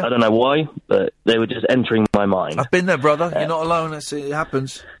tree. Yeah. I don't know why, but they were just entering my mind. I've been there, brother. You're not alone. It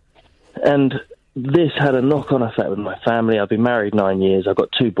happens. And this had a knock-on effect with my family. I've been married 9 years. I've got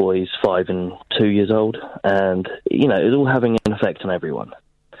 2 boys, 5 and 2 years old. And, it was all having an effect on everyone.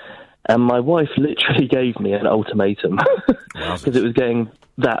 And my wife literally gave me an ultimatum because it was getting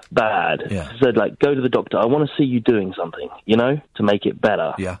that bad. Yeah. She said, go to the doctor. I want to see you doing something, to make it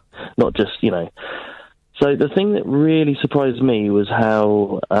better. Yeah. Not just, So the thing that really surprised me was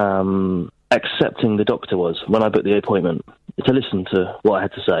how accepting the doctor was when I booked the appointment to listen to what I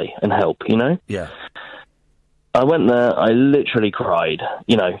had to say and help, Yeah. I went there, I literally cried,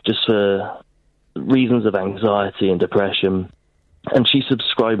 just for reasons of anxiety and depression. And she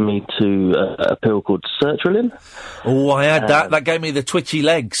subscribed me to a pill called sertraline. Oh, I had that. That gave me the twitchy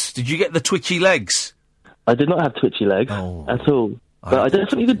legs. Did you get the twitchy legs? I did not have twitchy legs at all. But I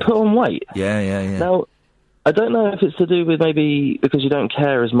definitely did put on weight. Yeah. Now, I don't know if it's to do with maybe because you don't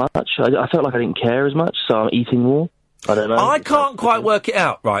care as much. I felt like I didn't care as much, so I'm eating more. I don't know. I can't quite work it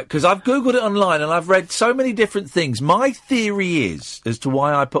out, right, because I've Googled it online and I've read so many different things. My theory is, as to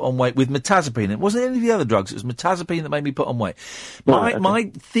why I put on weight with mirtazapine, it wasn't any of the other drugs, it was mirtazapine that made me put on weight.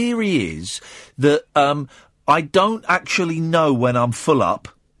 My theory is that I don't actually know when I'm full up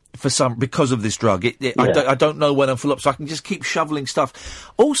because of this drug. I don't know when I'm full up, so I can just keep shoveling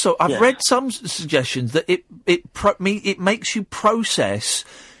stuff. Also, I've read some suggestions that it makes you process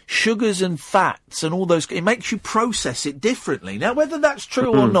sugars and fats and all those. It makes you process it differently. Now, whether that's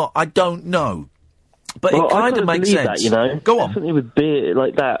true or not, I don't know. But it kind of makes sense. That, Go on. Definitely with beer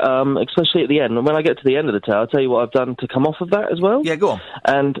like that, especially at the end. And when I get to the end of the tale, I'll tell you what I've done to come off of that as well. Yeah, go on.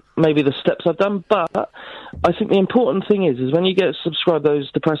 And maybe the steps I've done. But I think the important thing is when you get subscribed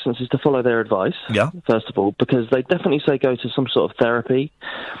those depressants is to follow their advice. Yeah. First of all, because they definitely say go to some sort of therapy.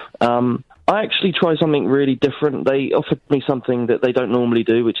 I actually tried something really different. They offered me something that they don't normally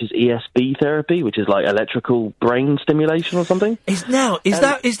do, which is ESB therapy, which is like electrical brain stimulation or something. Is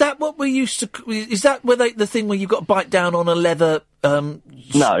that what we used to? Is that the thing where you've got to bite down on a leather? No,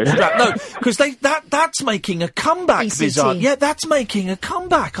 no, because that's making a comeback. ECT. Bizarre, yeah, that's making a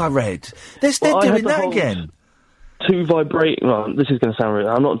comeback. I read they're doing that again. 2 vibrating. Well, this is going to sound rude.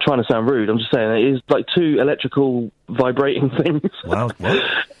 I'm not trying to sound rude. I'm just saying it is like 2 electrical vibrating things. Wow, what?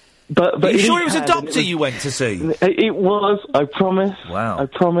 But are you sure it was a doctor you went to see? It was, I promise. Wow. I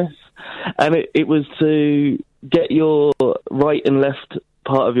promise. And it was to get your right and left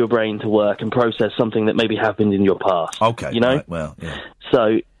part of your brain to work and process something that maybe happened in your past. Okay. Right, well, yeah.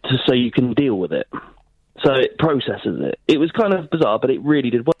 So you can deal with it. So it processes it. It was kind of bizarre, but it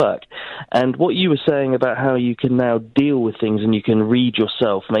really did work. And what you were saying about how you can now deal with things and you can read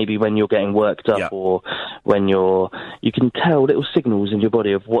yourself, maybe when you're getting worked up or when you can tell little signals in your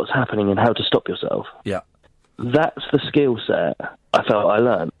body of what's happening and how to stop yourself. Yeah. That's the skill set I felt I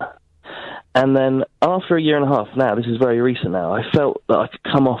learned. And then after a year and a half now, this is very recent now, I felt that I could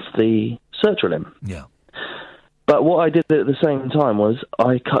come off the sertraline. Yeah. But what I did at the same time was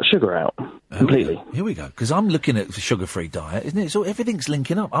I cut sugar out completely. Here we go. Because I'm looking at the sugar-free diet, isn't it? So everything's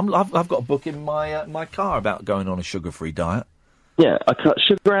linking up. I've got a book in my car about going on a sugar-free diet. Yeah, I cut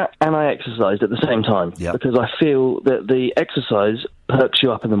sugar out and I exercised at the same time. Because I feel that the exercise perks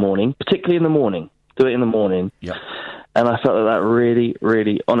you up in the morning, particularly in the morning. Do it in the morning. Yeah. And I felt that really,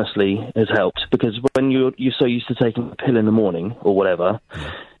 really, honestly, has helped. Because when you're so used to taking a pill in the morning or whatever,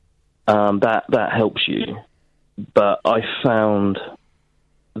 that helps you. But I found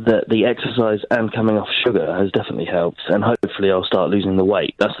that the exercise and coming off sugar has definitely helped, and hopefully I'll start losing the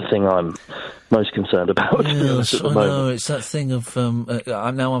weight. That's the thing I'm most concerned about. Yes, I know. It's that thing of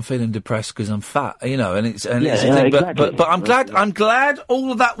I'm feeling depressed because I'm fat, and it's a thing. Exactly. But I'm glad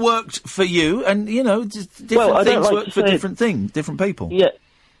all of that worked for you, and different things work for different people. Yeah.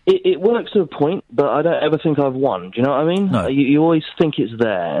 It works to a point, but I don't ever think I've won. Do you know what I mean? No. You always think it's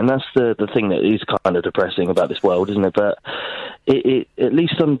there, and that's the thing that is kind of depressing about this world, isn't it? But at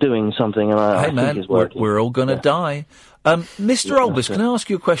least I'm doing something, and I think it's working. We're all going to die. Mr. Olbus, can I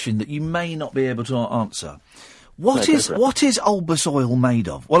ask you a question that you may not be able to answer? What is Olbus oil made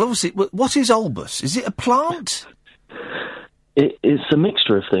of? Well, obviously, what is Olbus? Is it a plant? It's a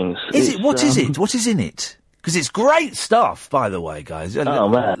mixture of things. Is it? What is it? What is in it? Because it's great stuff, by the way, guys. Oh,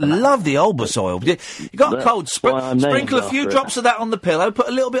 man. Love the Olbus oil. You got a cold, sprinkle a few drops of that on the pillow, put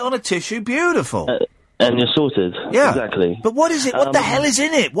a little bit on a tissue, beautiful. And you're sorted. Yeah. Exactly. But what is it? What the hell is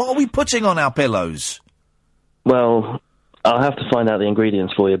in it? What are we putting on our pillows? Well, I'll have to find out the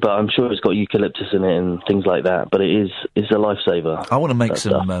ingredients for you, but I'm sure it's got eucalyptus in it and things like that, but it's a lifesaver. I want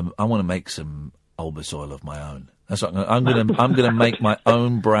to make some Olbus oil of my own. That's what I'm going to make my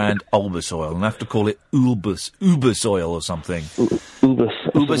own brand Olbus oil, and I have to call it Ubus oil or something.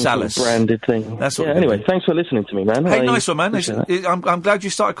 Ubus Alice branded thing. That's what. Anyway, thanks for listening to me, man. Hey, nice one, man. I'm glad you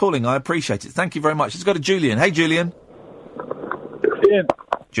started calling. I appreciate it. Thank you very much. Let's go to Julian. Hey, Julian.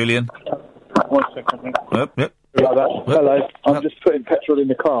 Julian. 1 second. Yep. Hello, I'm just putting petrol in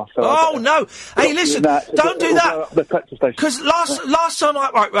the car. So no! Hey, listen, don't do that. Because last time,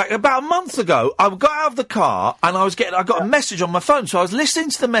 about a month ago, I got out of the car and I got a message on my phone. So I was listening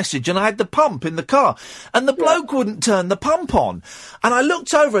to the message and I had the pump in the car, and the bloke wouldn't turn the pump on. And I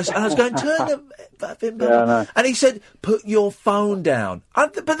looked over us and I was going, turn the. And he said, "Put your phone down."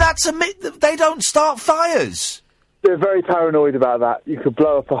 But that's a myth. They don't start fires. They're very paranoid about that. You could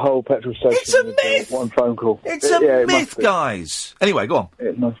blow up a whole petrol station. It's a myth. One phone call. It's a myth, guys. Anyway, go on.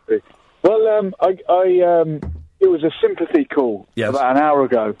 It must be. Well, it was a sympathy call about an hour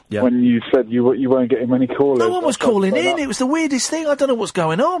ago when you said you weren't getting many callers. No one was calling in. It was the weirdest thing. I don't know what's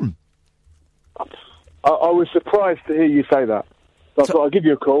going on. I was surprised to hear you say that. So I thought I'd give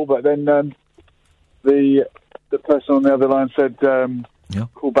you a call, but then the person on the other line said.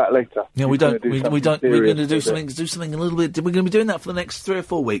 Call back later. Yeah, we don't. We're going to do something a little bit. We're going to be doing that for the next 3 or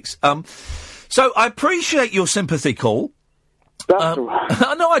 4 weeks. So I appreciate your sympathy call. That's all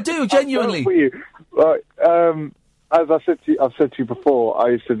right. No, I do genuinely. For you. As I've said to you before, I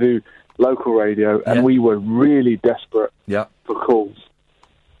used to do local radio, and we were really desperate for calls.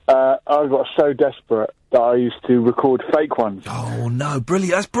 I got so desperate that I used to record fake ones. Oh no,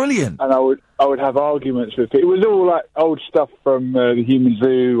 brilliant! That's brilliant. And I would have arguments with people. It was all like old stuff from the Human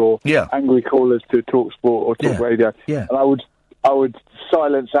Zoo or angry callers to Talk Sport or Talk Radio. Yeah. And I would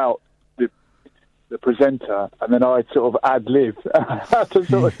silence out the presenter, and then I'd sort of ad-lib to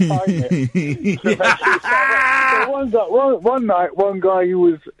sort of time it. So one night, one guy who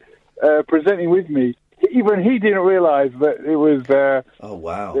was presenting with me, even he didn't realise that it was. Oh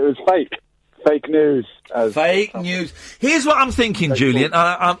wow! It was fake. Fake news. Fake news. Here's what I'm thinking, Julian.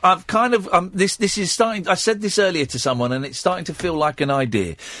 I've kind of this is starting. I said this earlier to someone, and it's starting to feel like an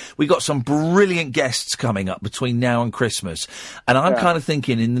idea. We got some brilliant guests coming up between now and Christmas, and I'm kind of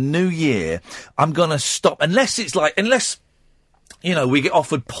thinking in the new year I'm going to stop unless we get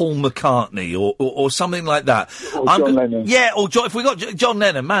offered Paul McCartney or something like that. Or John Lennon. Yeah, if we got John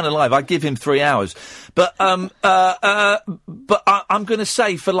Lennon, man alive, I'd give him 3 hours. But I'm going to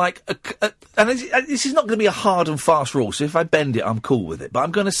say for and this is not going to be a hard and fast rule, so if I bend it, I'm cool with it. But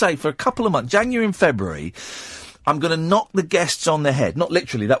I'm going to say for a couple of months, January and February, I'm going to knock the guests on the head. Not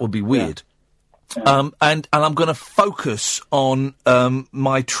literally, that would be weird. And I'm going to focus on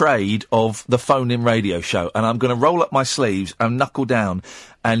my trade of the phone-in radio show, and I'm going to roll up my sleeves and knuckle down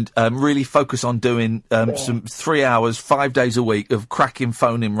and really focus on doing some 3 hours, 5 days a week of cracking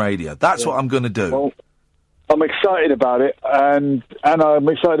phone-in radio. That's what I'm going to do. Well, I'm excited about it, and I'm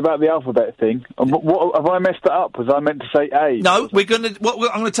excited about the alphabet thing. What have I messed it up? Was I meant to say A? No, I'm going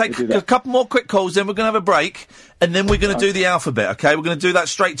to take a couple more quick calls, then we're going to have a break, and then we're going to do the alphabet, OK? We're going to do that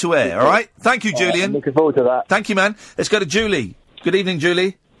straight to air, all right? Thank you, Julian. I'm looking forward to that. Thank you, man. Let's go to Julie. Good evening,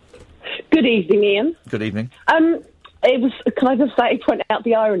 Julie. Good evening, Ian. Good evening. Can I just say, point out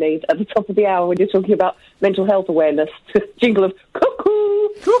the irony at the top of the hour when you're talking about mental health awareness? Jingle of cuckoo.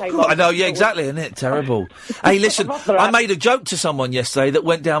 I know, yeah, exactly, isn't it? Terrible. Hey, listen, I made a joke to someone yesterday that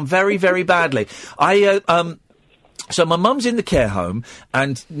went down very, very badly. So my mum's in the care home,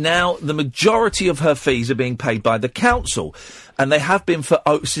 and now the majority of her fees are being paid by the council, and they have been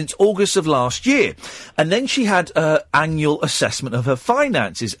since August of last year. And then she had an annual assessment of her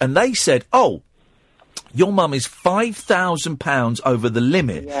finances, and they said, your mum is £5,000 over the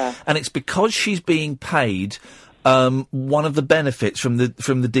limit, and it's because she's being paid one of the benefits from the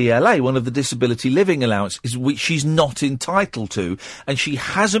DLA, one of the disability living allowance, is which she's not entitled to, and she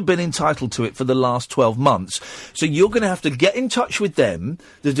hasn't been entitled to it for the last 12 months. So you're going to have to get in touch with them,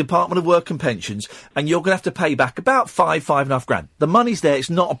 the Department of Work and Pensions, and you're going to have to pay back about £5.5 grand. The money's there;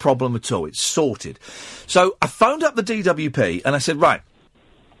 it's not a problem at all. It's sorted. So I phoned up the DWP and I said, right,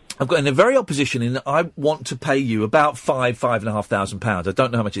 I've got in a very odd position in that I want to pay you about £5,500. I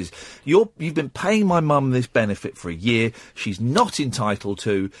don't know how much it is. You've been paying my mum this benefit for a year. She's not entitled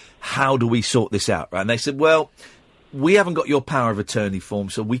to. How do we sort this out? Right? And they said, well, we haven't got your power of attorney form,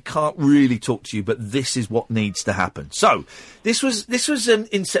 so we can't really talk to you, but this is what needs to happen. So this was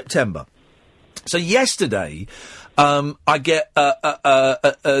in September. So yesterday, I get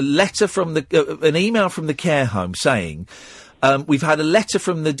a letter from an email from the care home saying, we've had a letter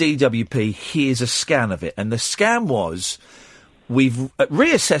from the DWP, here's a scan of it. And the scan was, we've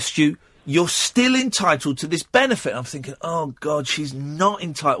reassessed you, you're still entitled to this benefit. I'm thinking, oh, God, she's not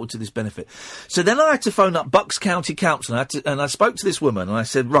entitled to this benefit. So then I had to phone up Bucks County Council, and I spoke to this woman, and I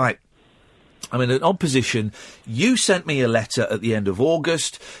said, right, I'm in an odd position. You sent me a letter at the end of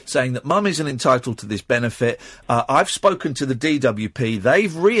August saying that mum isn't entitled to this benefit. I've spoken to the DWP.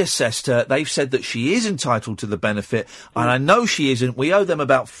 They've reassessed her. They've said that she is entitled to the benefit, and I know she isn't. We owe them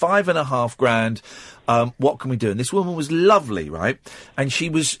about $5.5 grand. What can we do? And this woman was lovely, right? And she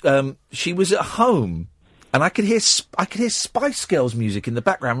was at home. And I could hear Spice Girls music in the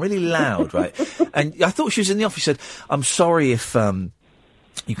background, really loud, right? And I thought she was in the office. She said, I'm sorry if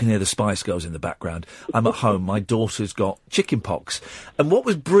you can hear the Spice Girls in the background. I'm at home. My daughter's got chicken pox. And what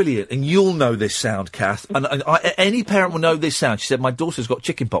was brilliant, and you'll know this sound, Kath, and any parent will know this sound. She said, my daughter's got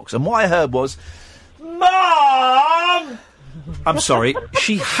chicken pox. And what I heard was, Mum! I'm sorry,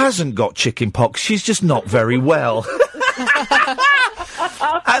 she hasn't got chicken pox. She's just not very well.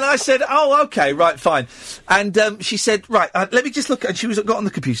 And I said, oh, OK, right, fine. And she said, right, let me just look. And she got on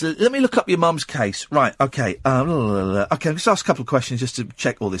the computer. Let me look up your mum's case. Right, OK. OK, let's ask a couple of questions just to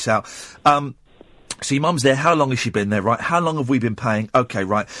check all this out. So your mum's there. How long has she been there? Right. How long have we been paying? OK,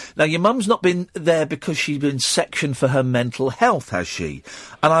 right. Now, your mum's not been there because she's been sectioned for her mental health, has she?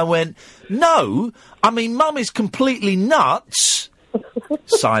 And I went, no. I mean, mum is completely nuts.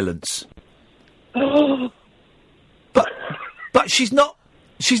 Silence. But she's not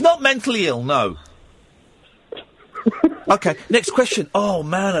mentally ill, no. OK, next question. Oh,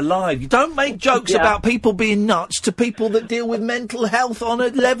 man alive. You don't make jokes about people being nuts to people that deal with mental health on a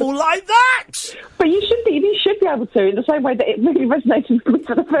level like that. But you should be able to, in the same way that it really resonated with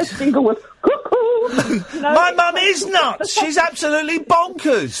the first single was cuckoo. You know, my mum is nuts. She's absolutely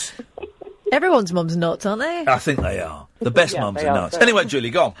bonkers. Everyone's mum's nuts, aren't they? I think they are. The best mums are nuts. Anyway,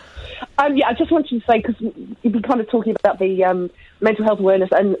 Julie, go on. I just wanted to say, because you've been kind of talking about the mental health awareness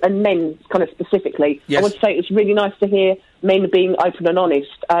and men kind of specifically. Yes. I want to say it's really nice to hear men being open and honest.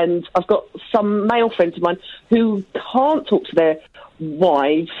 And I've got some male friends of mine who can't talk to their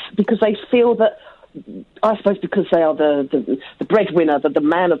wives because they feel that, I suppose because they are the breadwinner, the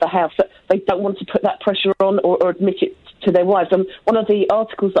man of the house, that they don't want to put that pressure on or admit it to their wives. And one of the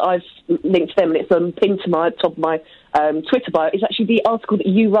articles that I've linked to them, and it's pinned to my top of my Twitter bio, is actually the article that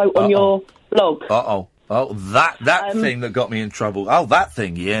you wrote on your blog. Oh, that thing that got me in trouble. Oh, that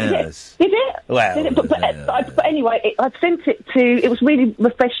thing, yes. Did it? Well, did it? But anyway, I sent it to. It was really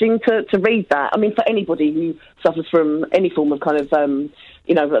refreshing to read that. I mean, for anybody who suffers from any form of kind of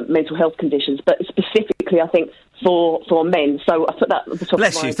mental health conditions, but specifically, I think, for men. So I put that at the top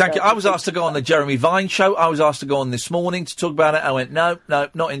Bless of my... you, thank you. I was asked to go on the Jeremy Vine show. I was asked to go on this morning to talk about it. I went, no,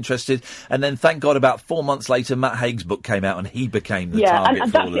 not interested. And then, thank God, about 4 months later, Matt Haig's book came out and he became the target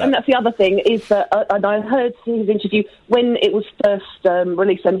for all of that. And that's the other thing, is that, and I heard his interview when it was first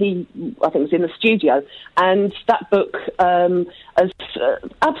released, and he, I think, was in the studio, and that book has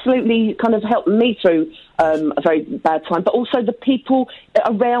absolutely kind of helped me through a very bad time, but also the people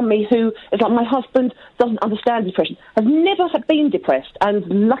around me who, it's like my husband doesn't understand depression, has never been depressed, and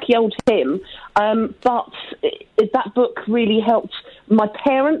lucky old him, but that book really helped my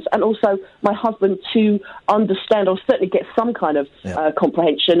parents and also my husband to understand, or certainly get some kind of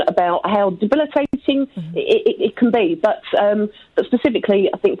comprehension about how debilitating it can be. But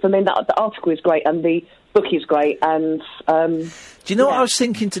specifically, I think for men, the article is great and the book is great. And do you know what I was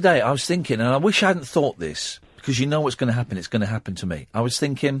thinking today? I was thinking, and I wish I hadn't thought this, because you know what's going to happen. It's going to happen to me. I was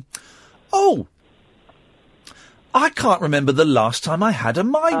thinking, I can't remember the last time I had a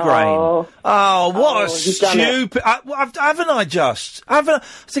migraine. What a stupid... haven't I just? I was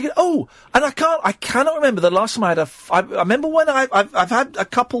thinking, and I cannot remember the last time I had I remember when I've had a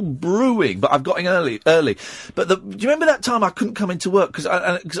couple brewing, but I've got in early. But do you remember that time I couldn't come into work because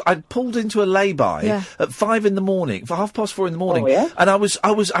I pulled into a lay-by at 5 in the morning, for 4:30 in the morning, and I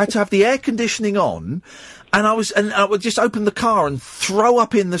had to have the air conditioning on. And I would just open the car and throw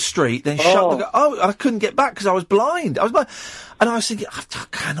up in the street, then shut the car. I couldn't get back because I was blind. And I was thinking, I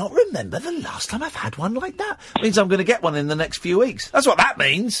cannot remember the last time I've had one like that. It means I'm going to get one in the next few weeks. That's what that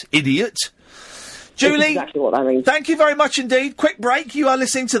means, idiot. Julie, that's exactly what that means. Thank you very much indeed. Quick break. You are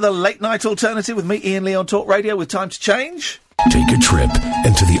listening to the Late Night Alternative with me, Iain Lee, on Talk Radio with Time to Change. Take a trip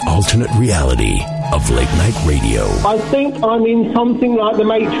into the alternate reality of late night radio. I think I'm in something like the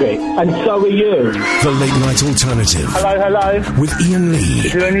Matrix, and so are you. The Late Night Alternative. Hello. With Iain Lee.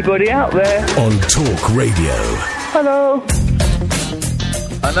 Is there anybody out there? On Talk Radio. Hello.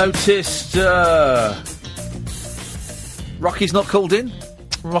 I noticed Rocky's not called in.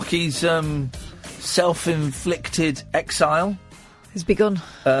 Rocky's self-inflicted exile has begun.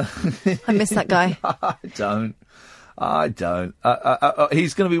 I miss that guy. I don't.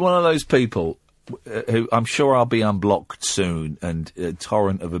 He's going to be one of those people who I'm sure I'll be unblocked soon, and a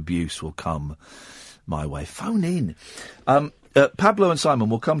torrent of abuse will come my way. Phone in. Pablo and Simon,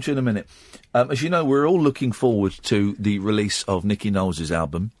 we'll come to you in a minute. As you know, we're all looking forward to the release of Nicky Knowles'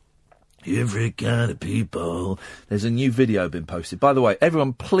 album, Every Kind of People. There's a new video been posted. By the way,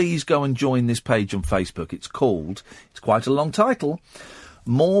 everyone, please go and join this page on Facebook. It's quite a long title,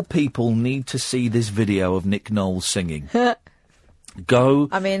 More People Need to See This Video of Nick Knowles Singing. Go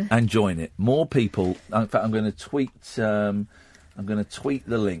and join it. More people. In fact, I'm going to tweet the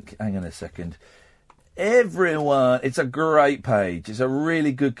link. Hang on a second. Everyone, it's a great page. It's a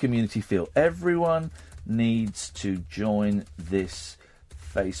really good community feel. Everyone needs to join this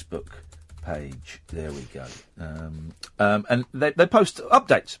Facebook page. There we go. And they post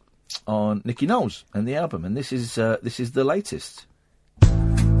updates on Nicky Knowles and the album, and this is the latest.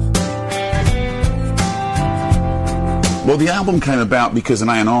 Well, the album came about because an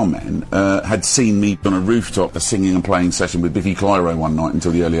A&R man had seen me on a rooftop, a singing and playing session with Biffy Clyro one night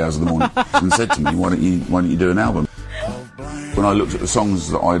until the early hours of the morning, and said to me, "Why don't you do an album?" When I looked at the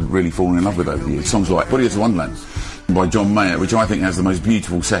songs that I'd really fallen in love with over the years, songs like "Body of the Wonderland" by John Mayer, which I think has the most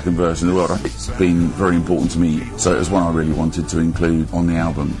beautiful second verse in the world, it's been very important to me. So it was one I really wanted to include on the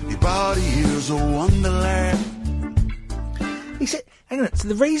album. Your body is a wonderland. He said, hang on, so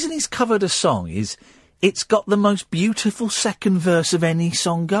the reason he's covered a song is it's got the most beautiful second verse of any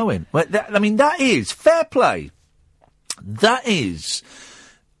song going. Well, that is fair play. That is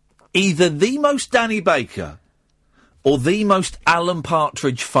either the most Danny Baker or the most Alan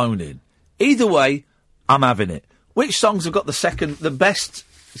Partridge phone-in. Either way, I'm having it. Which songs have got the second best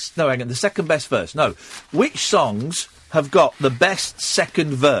verse? No. Which songs have got the best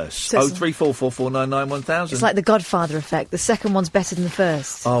second verse? So 03444991000. It's like the Godfather effect. The second one's better than the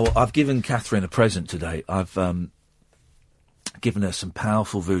first. Oh, I've given Catherine a present today. I've given her some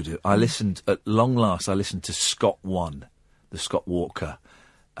powerful voodoo. At long last, I listened to Scott 1, the Scott Walker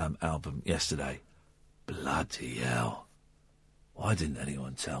album yesterday. Bloody hell. Why didn't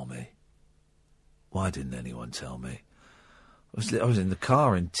anyone tell me? I was in the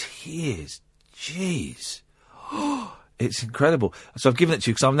car in tears. Jeez. It's incredible. So I've given it to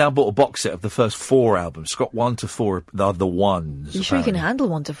you because I've now bought a box set of the first 4 albums. Scott 1 to 4 are the ones. You sure you can handle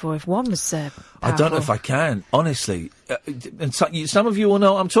 1 to 4 if 1 was powerful? I don't know if I can, honestly. And some of you will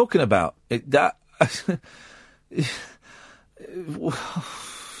know what I'm talking about.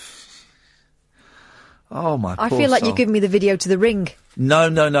 Oh, my I poor feel like soul. you've given me the video to the Ring. No,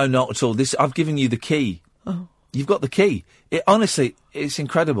 not at all. I've given you the key. Oh. You've got the key. Honestly, it's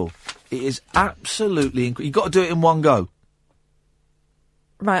incredible. It is absolutely incredible. You've got to do it in one go.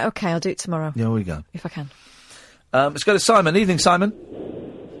 Right, OK, I'll do it tomorrow. There we go. If I can. Let's go to Simon. Evening, Simon.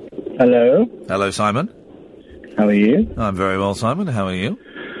 Hello. Hello, Simon. How are you? I'm very well, Simon. How are you?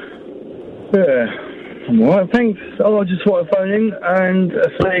 Yeah, I'm all right, thanks. I just want to phone in and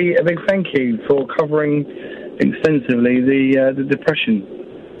say a big thank you for covering extensively the depression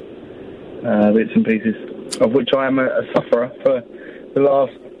bits and pieces, of which I am a sufferer for the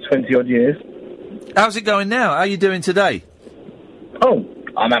last 20-odd years. How's it going now? How are you doing today? Oh,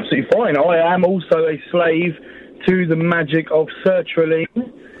 I'm absolutely fine. I am also a slave to the magic of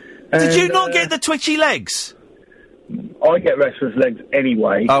sertraline. Did you not get the twitchy legs? I get restless legs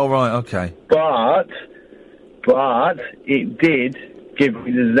anyway. Oh, right, OK. But it did give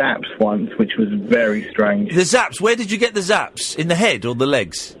me the zaps once, which was very strange. The zaps? Where did you get the zaps? In the head or the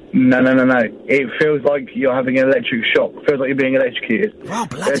legs? No. It feels like you're having an electric shock. It feels like you're being electrocuted. Oh,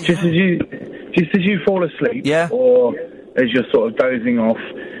 bloody just as you fall asleep, yeah, or as you're sort of dozing off,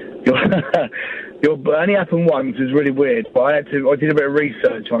 it only happened once. It was really weird, but I did a bit of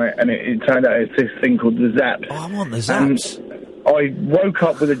research on it, and it turned out it's this thing called the zaps. Oh, I want the zaps. And I woke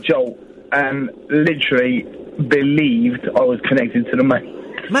up with a jolt and literally believed I was connected to the main.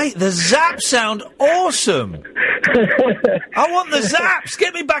 Mate, the zaps sound awesome. I want the zaps.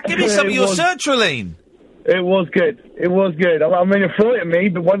 Give me some of your sertraline. It was good. I mean, it frightened me,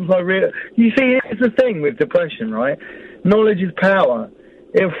 but once I realised... You see, here's the thing with depression, right? Knowledge is power.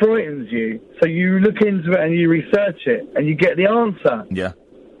 It frightens you. So you look into it and you research it, and you get the answer. Yeah.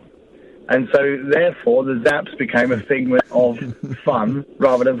 And so, therefore, the zaps became a figment of fun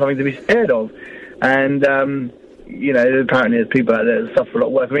rather than something to be scared of. And, apparently there's people out there that suffer a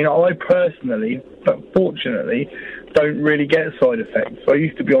lot worse. I mean, I personally, but fortunately, don't really get side effects. So I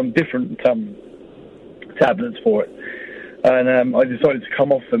used to be on different tablets for it. And I decided to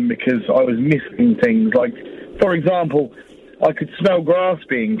come off them because I was missing things. Like, for example, I could smell grass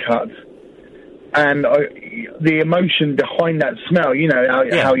being cut. And the emotion behind that smell,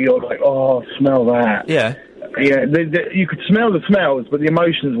 how you're like, oh, smell that. Yeah. Yeah, you could smell the smells, but the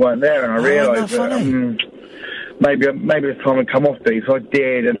emotions weren't there, and I realised that maybe it's time to come off these. So I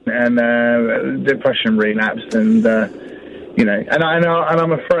did, and depression relapsed, and and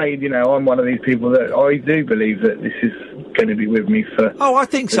I'm afraid, I'm one of these people that I do believe that this is going to be with me for. Oh, I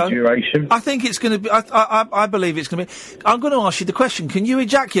think so. Duration. I think it's going to be. I believe it's going to be. I'm going to ask you the question: can you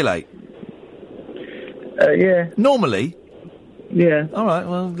ejaculate? Yeah. Normally. Yeah. All right.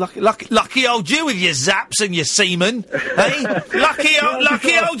 Well, lucky old you with your zaps and your semen, hey? lucky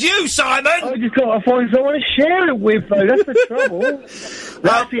old you, Simon. I just got to find someone to share it with, though. That's the trouble.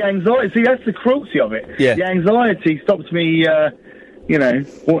 That's the anxiety. See, that's the cruelty of it. Yeah. The anxiety stops me,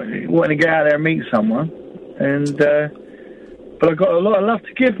 wanting to get out there and meet someone, and. But I've got a lot of love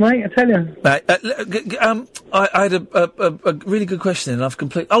to give, mate, I tell you. I had a really good question, and I've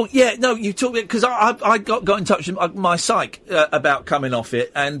completely... Oh, yeah, no, you talked... Because I got in touch with my psych about coming off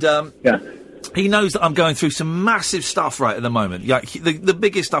it, and he knows that I'm going through some massive stuff right at the moment, like the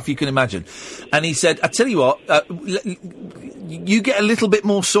biggest stuff you can imagine. And he said, I tell you what, you get a little bit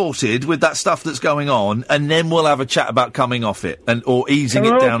more sorted with that stuff that's going on, and then we'll have a chat about coming off it, or easing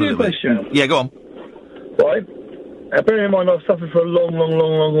it down a little bit. Yeah, go on. Right. Bearing in mind I've suffered for a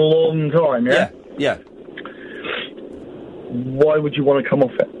long time, yeah? Yeah. Why would you want to come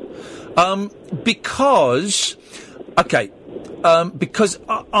off it? Because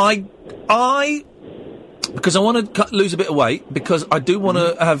I want to lose a bit of weight, because I do want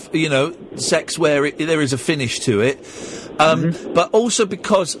to have, sex where there is a finish to it. But also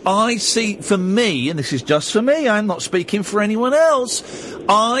because I see, for me, and this is just for me, I'm not speaking for anyone else,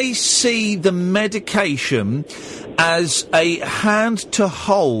 I see the medication as a hand to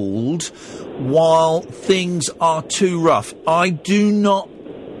hold while things are too rough. I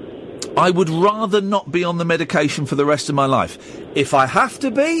would rather not be on the medication for the rest of my life. If I have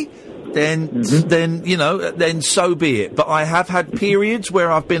to be, then so be it. But I have had periods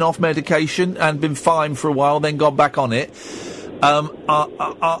where I've been off medication and been fine for a while, then gone back on it.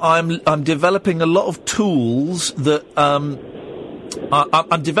 I'm developing a lot of tools that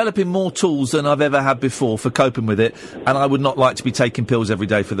I'm developing more tools than I've ever had before for coping with it, and I would not like to be taking pills every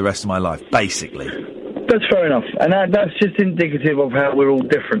day for the rest of my life, basically. That's fair enough, and that's just indicative of how we're all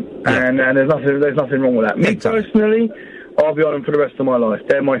different, and there's nothing wrong with that. Me personally, I'll be on them for the rest of my life.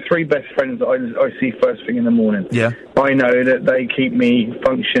 They're my three best friends that I see first thing in the morning. Yeah. I know that they keep me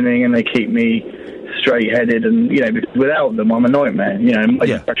functioning and they keep me straight-headed, and, because without them, I'm a nightmare. My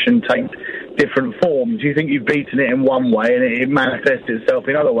depression different forms. You think you've beaten it in one way, and it manifests itself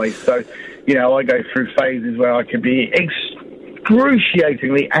in other ways. So, you know, I go through phases where I can be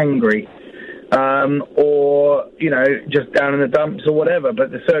excruciatingly angry, or, you know, just down in the dumps or whatever.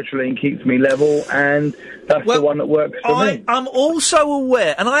 But the sertraline keeps me level, and that's the one that works for me. I'm also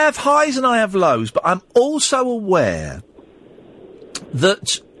aware, and I have highs and I have lows, but I'm also aware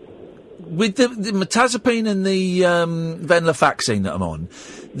that with the mirtazapine and the venlafaxine that I'm on,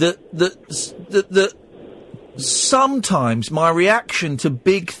 that sometimes my reaction to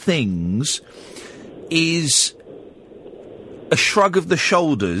big things is a shrug of the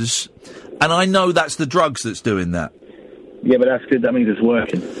shoulders, and I know that's the drugs that's doing that. Yeah, but that's good. That means it's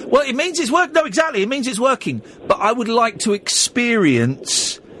working. Well, it means it's working. No, exactly. It means it's working. But I would like to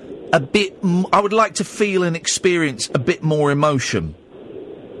experience a bit... I would like to feel and experience a bit more emotion.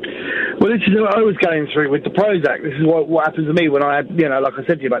 Well, this is what I was going through with the Prozac. This is what happened to me when I had, you know, like I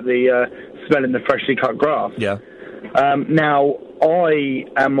said to you about the smelling the freshly cut grass. Yeah. Now,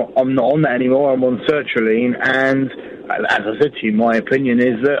 I'm not on that anymore. I'm on sertraline, and as I said to you, my opinion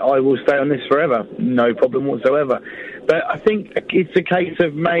is that I will stay on this forever. No problem whatsoever. But I think it's a case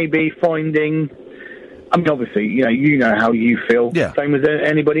of maybe finding... I mean, obviously, you know how you feel. Yeah. Same as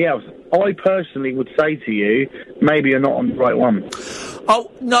anybody else. I personally would say to you, maybe you're not on the right one. Oh,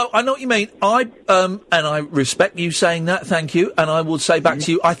 no, I know what you mean. And I respect you saying that, thank you, and I will say back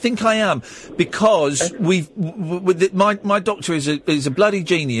to you, I think I am, because my doctor is a bloody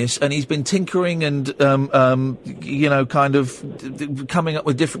genius, and he's been tinkering and, kind of coming up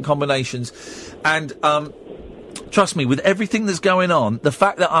with different combinations, and, trust me, with everything that's going on, the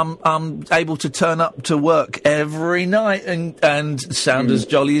fact that I'm able to turn up to work every night and sound as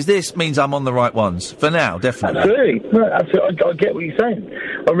jolly as this means I'm on the right ones. For now, definitely. Absolutely. No, absolutely. I get what you're saying.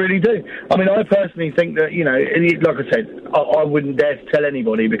 I really do. I mean, I personally think that, like I said, I wouldn't dare to tell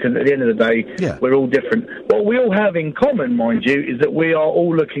anybody, because at the end of the day, we're all different. What we all have in common, mind you, is that we are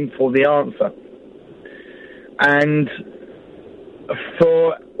all looking for the answer. And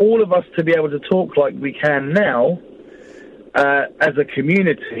for all of us to be able to talk like we can now, as a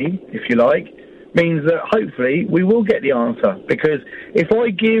community, if you like, means that hopefully we will get the answer. Because if I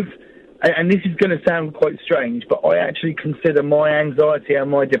give, and this is going to sound quite strange, but I actually consider my anxiety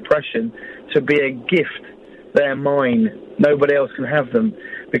and my depression to be a gift. They're mine. Nobody else can have them.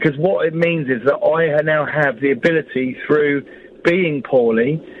 Because what it means is that I now have the ability, through being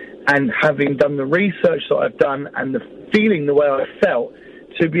poorly and having done the research that I've done and the feeling the way I felt,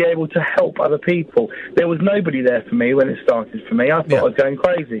 to be able to help other people. There was nobody there for me when it started for me. I thought I was going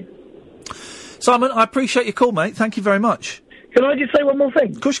crazy. Simon, I appreciate your call, mate. Thank you very much. Can I just say one more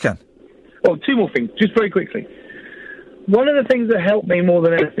thing? Of course you can. Oh, two more things, just very quickly. One of the things that helped me more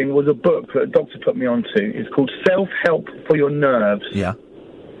than anything was a book that a doctor put me onto. It's called Self-Help for Your Nerves. Yeah.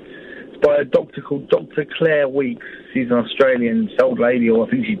 It's by a doctor called Dr. Claire Weeks. She's an Australian old lady, or I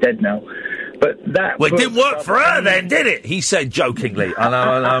think she's dead now. But that... Well, it didn't work for her then, did it? He said jokingly. I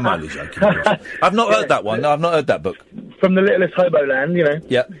know, I'm only joking. I've not heard that one. No, I've not heard that book. From the littlest hobo land,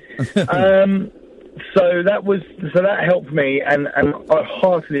 Yeah. So that helped me, and I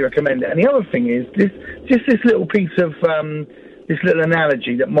heartily recommend it. And the other thing is this little piece of this little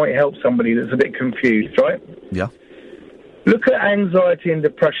analogy that might help somebody that's a bit confused, right? Yeah. Look at anxiety and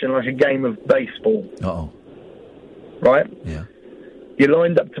depression like a game of baseball. Uh-oh. Right? Yeah. You're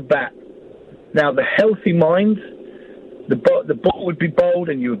lined up to bat. Now, the healthy mind, the ball would be bowled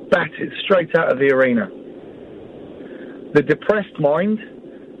and you would bat it straight out of the arena. The depressed mind,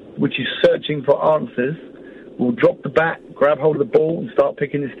 which is searching for answers, will drop the bat, grab hold of the ball, and start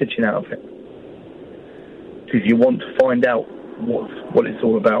picking the stitching out of it. Because you want to find out what it's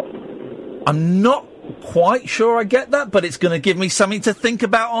all about. I'm not quite sure I get that, but it's going to give me something to think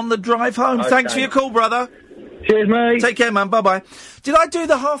about on the drive home. Okay. Thanks for your call, brother. Cheers, mate. Take care, man. Bye-bye. Did I do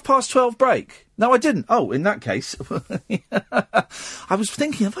the 12:30 break? No, I didn't. Oh, in that case. I was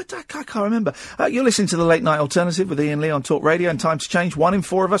thinking, I can't remember. You're listening to the Late Night Alternative with Iain Lee on Talk Radio, and time to change. 1 in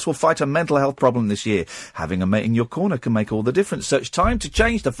 4 of us will fight a mental health problem this year. Having a mate in your corner can make all the difference. Search Time to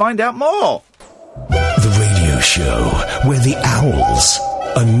Change to find out more. The radio show where the owls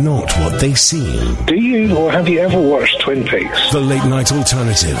are not what they seem. Do you or have you ever watched Twin Peaks? The Late Night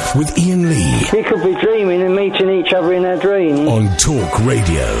Alternative with Iain Lee. We could be dreaming and meeting each other in our dreams. On Talk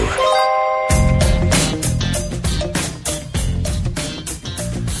Radio.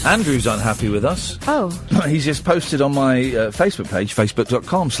 Andrew's unhappy with us. Oh. He's just posted on my Facebook page,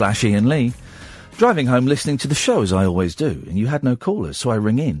 facebook.com/Iain Lee. Driving home listening to the show as I always do, and you had no callers, so I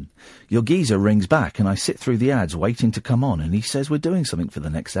ring in. Your geezer rings back, and I sit through the ads waiting to come on, and he says we're doing something for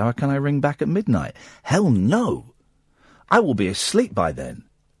the next hour. Can I ring back at midnight? Hell no! I will be asleep by then.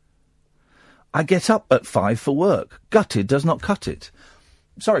 I get up at 5 for work. Gutted does not cut it.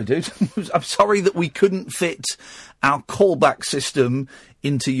 Sorry, dude. I'm sorry that we couldn't fit our callback system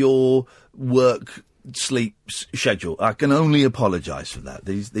into your work-sleep schedule. I can only apologise for that.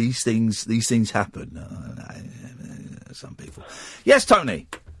 These things happen. Some people. Yes, Tony.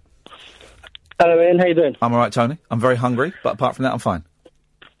 Hello, Ian. How you doing? I'm all right, Tony. I'm very hungry, but apart from that, I'm fine.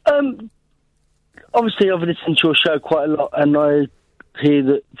 Obviously, I've listened to your show quite a lot, and I hear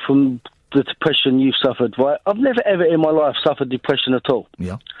that from the depression you've suffered, right? I've never, ever in my life suffered depression at all.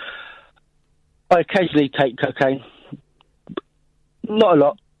 Yeah. I occasionally take cocaine. Not a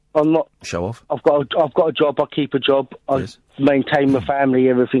lot. I'm not... Show off. I've got a job. I keep a job. I maintain my family,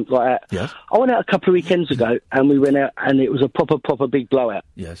 everything like that. Yes. I went out a couple of weekends ago, and we went out, and it was a proper big blowout.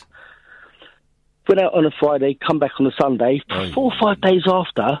 Yes. Went out on a Friday, come back on a Sunday. 4 or 5 days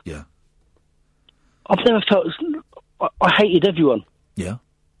after... Yeah. I've never felt... I hated everyone. Yeah.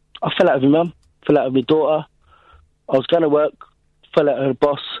 I fell out with my mum, fell out with my daughter. I was going to work, fell out with the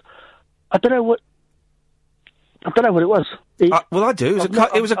boss. I don't know what it was. Well, I do.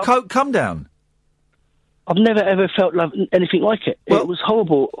 It was a coke come down. I've never ever felt anything like it. It was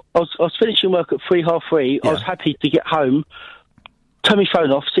horrible. I was finishing work at 3:30. Yeah. I was happy to get home, turn my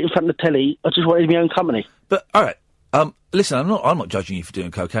phone off, sit in front of the telly. I just wanted my own company. But all right, listen, I'm not judging you for doing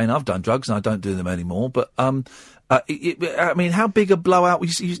cocaine. I've done drugs and I don't do them anymore. But I mean, how big a blowout?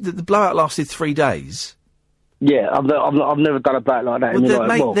 The blowout lasted 3 days. Yeah, I've never done a blowout like that.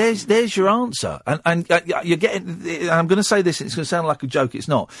 Well, mate, there's your answer. And you're getting. I'm going to say this. It's going to sound like a joke. It's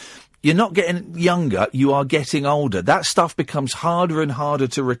not. You're not getting younger. You are getting older. That stuff becomes harder and harder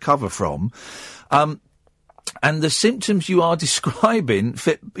to recover from. And the symptoms you are describing,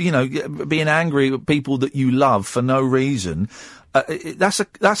 being angry at people that you love for no reason, that's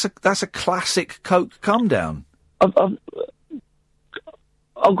a classic coke come down. I'll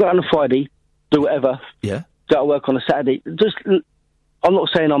go out on a Friday, do whatever. Yeah. Go to work on a Saturday. I'm not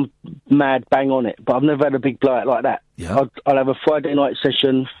saying I'm mad, bang on it, but I've never had a big blowout like that. Yeah. I'll have a Friday night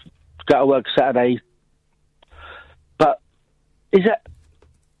session, go to work Saturday. But is that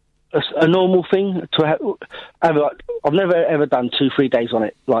a normal thing to have? I've never ever done 2-3 days on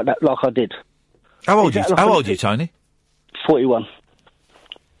it like that, like I did. How old are you, Tony? 41.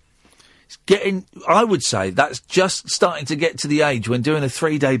 I would say that's just starting to get to the age when doing a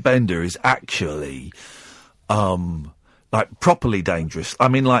 3-day bender is actually, properly dangerous. I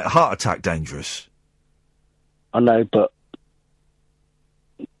mean, like heart attack dangerous. I know, but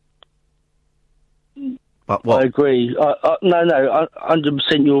what? I agree. No,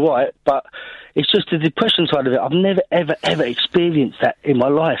 100% you're right, but it's just the depression side of it. I've never, ever experienced that in my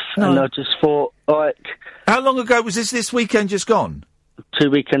life. No. And I just thought, How long ago was this weekend just gone?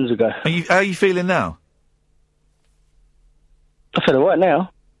 2 weekends ago. How are you feeling now? I feel all right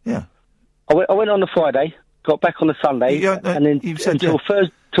now. Yeah. I went on the Friday, got back on the Sunday, and then until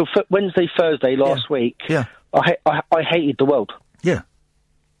Wednesday, Thursday last week, I hated the world. Yeah.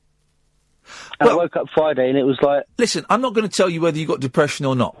 And I woke up Friday and it was like... Listen, I'm not going to tell you whether you got depression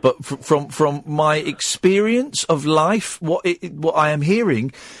or not, but from my experience of life, what I am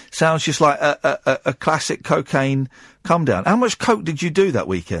hearing sounds just like a classic cocaine come down. How much coke did you do that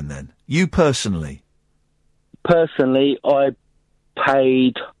weekend then? You personally? Personally, I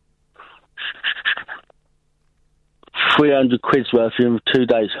paid 300 quid's worth in 2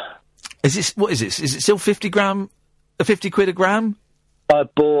 days. What is it? Is it still 50 quid a gram? I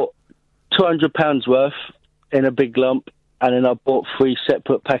bought £200 worth in a big lump, and then I bought 3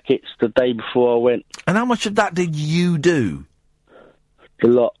 separate packets the day before I went. And how much of that did you do? A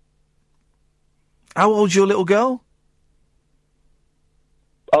lot. How old's your little girl?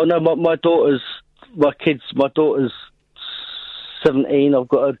 Oh no, my daughter's 17. I've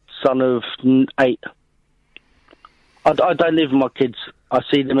got a son of 8. I don't live with my kids. I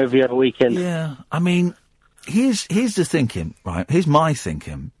see them every other weekend. Yeah, I mean, here's the thinking, right? Here's my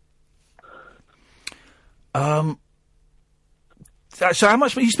thinking. So how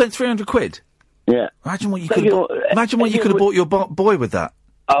much? You spent 300 quid? Yeah. Imagine what you could have bought your boy with that.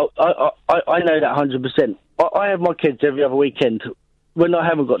 Oh, I know that 100%. I have my kids every other weekend. When I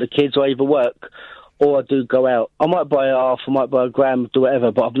haven't got the kids, I either work or I do go out. I might buy a half, I might buy a gram, do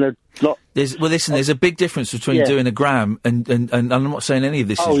whatever, but I've not... There's a big difference between doing a gram and I'm not saying any of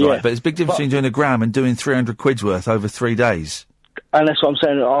this is right, but there's a big difference between doing a gram and doing 300 quid's worth over 3 days. And that's what I'm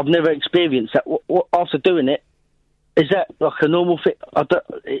saying. I've never experienced that. After doing it, is that like a normal thing?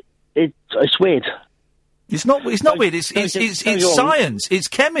 It's weird. It's not weird. It's science. It's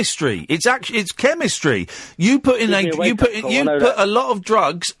chemistry. It's chemistry. You put a lot of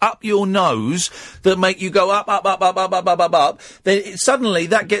drugs up your nose that make you go up. Then suddenly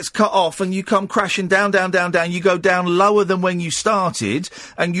that gets cut off and you come crashing down. You go down lower than when you started,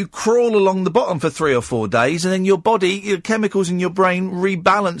 and you crawl along the bottom for 3 or 4 days, and then your chemicals in your brain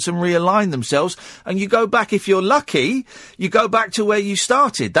rebalance and realign themselves, and you go back. If you're lucky, you go back to where you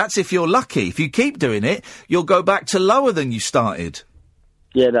started. That's if you're lucky. If you keep doing it, you'll go back to lower than you started.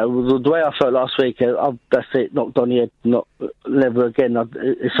 Yeah, no, the way I felt last week, that's it, knocked on the head, never again.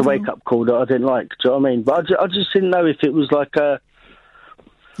 It's a wake-up call that I didn't like, do you know what I mean? But I just didn't know if it was like a...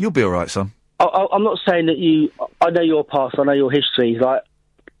 You'll be all right, son. I'm not saying that I know your past, I know your history, like,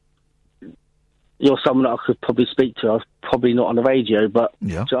 you're someone that I could probably speak to. I was probably not on the radio, but...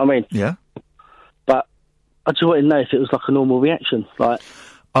 Yeah. Do you know what I mean? Yeah. But I just wanted to know if it was like a normal reaction, like...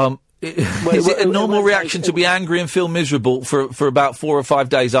 Is it a normal reaction to be angry and feel miserable for about 4 or 5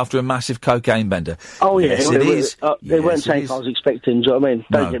 days after a massive cocaine bender? Oh, yeah. Yes, it is. They weren't saying I was expecting, do you know what I mean?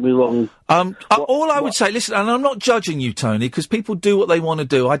 Don't get me wrong. All I would say, listen, and I'm not judging you, Tony, because people do what they want to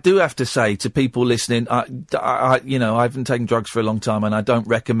do. I do have to say to people listening, I haven't taken drugs for a long time and I don't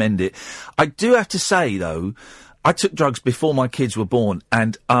recommend it. I do have to say, though, I took drugs before my kids were born,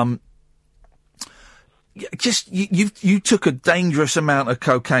 and you took a dangerous amount of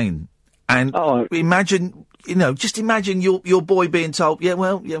cocaine, and imagine your boy being told,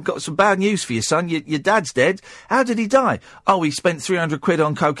 I've got some bad news for you, son. Your dad's dead. How did he die? Oh, he spent 300 quid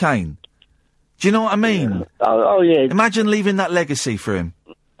on cocaine. Do you know what I mean? Yeah. Oh, yeah. Imagine leaving that legacy for him.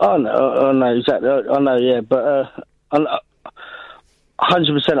 I know exactly. I know, yeah, but 100%.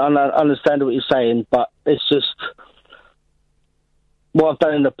 I understand what you're saying, but it's just what I've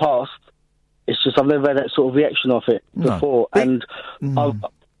done in the past. It's just I've never had that sort of reaction off it before, and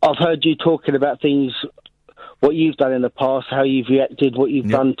I've heard you talking about things, what you've done in the past, how you've reacted, what you've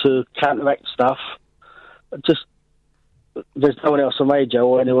done to counteract stuff. Just there's no one else on radio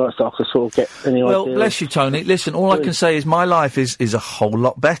or anyone else that I could sort of get any idea. Well, bless you, Tony. Listen, all I can say is my life is a whole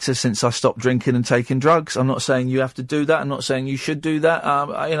lot better since I stopped drinking and taking drugs. I'm not saying you have to do that. I'm not saying you should do that.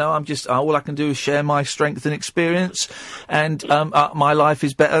 I'm just all I can do is share my strength and experience, and my life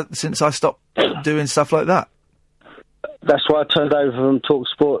is better since I stopped doing stuff like that. That's why I turned over from Talk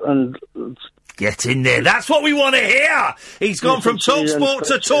Sport and... Get in there. That's what we want to hear. He's gone from Talk Sport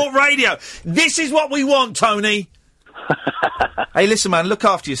to Talk Radio. This is what we want, Tony. Hey, listen, man, look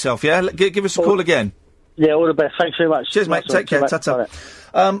after yourself, yeah? Give us a call again. Yeah, all the best. Thanks very much. Cheers, mate. Take care. Ta-ta.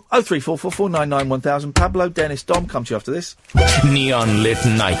 0344449911000. Pablo, Dennis, Dom, come to you after this. Neon lit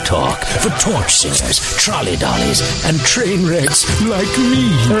night talk for torch singers, trolley dollies, and train wrecks like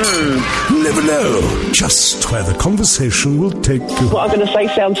me. Never know just where the conversation will take you. What I'm going to say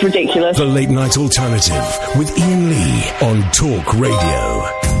sounds ridiculous. The Late Night Alternative with Iain Lee on Talk Radio.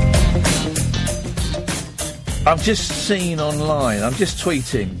 I've just seen online, I'm just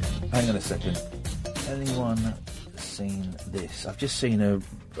tweeting. Hang on a second. Anyone seen this? I've just seen a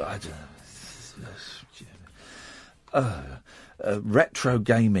retro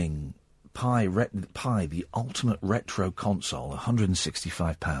gaming Pi, the ultimate retro console,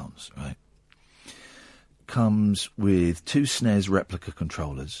 £165, right? Comes with 2 SNES replica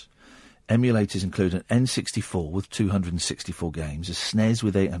controllers. Emulators include an N64 with 264 games, a SNES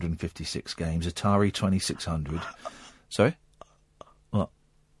with 856 games, Atari 2600. Sorry? What?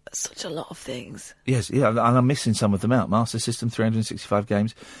 That's such a lot of things. Yes, yeah, and I'm missing some of them out. Master System, 365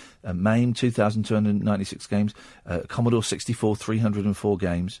 games, MAME, 2,296 games, Commodore 64, 304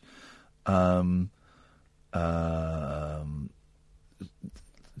 games. So,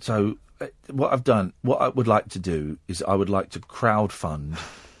 what I've done, what I would like to do is I would like to crowdfund...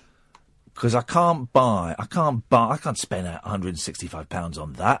 Because I can't spend out £165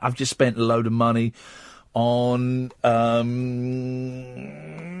 on that. I've just spent a load of money on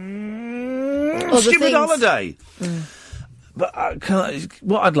stupid holiday. But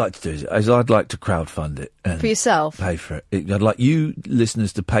what I'd like to do is I'd like to crowdfund it. And for yourself? Pay for it. I'd like you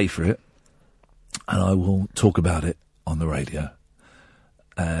listeners to pay for it, and I will talk about it on the radio.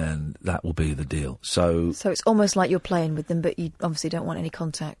 And that will be the deal. So it's almost like you're playing with them, but you obviously don't want any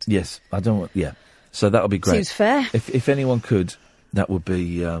contact. Yes, I don't want... Yeah. So that would be great. Seems fair. If anyone could, that would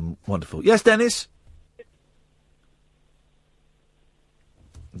be wonderful. Yes, Dennis?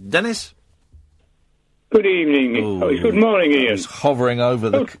 Dennis? Good evening. Good morning, Ian. I was hovering over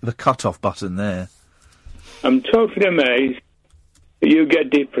the cut-off button there. I'm totally amazed that you get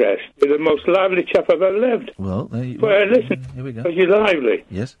depressed. You're the most lively chap I've ever lived. Well, there you go. Well, listen, here we go. Because you're lively.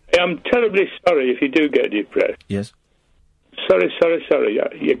 Yes. I'm terribly sorry if you do get depressed. Yes. sorry.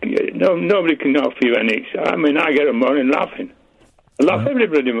 Nobody can offer you any. I mean, I get a morning laughing. I laugh every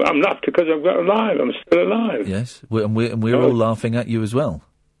bloody morning. I'm laughing because I'm alive. I'm still alive. Yes, we're all laughing at you as well.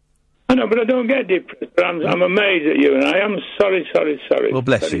 I know, but I don't get depressed. But I'm amazed at you, and I am sorry. Well,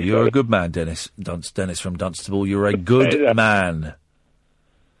 bless you. You're a good man, Dennis from Dunstable. You're a good man.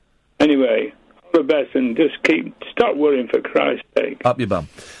 Anyway, all the best, and just stop worrying, for Christ's sake. Up your bum.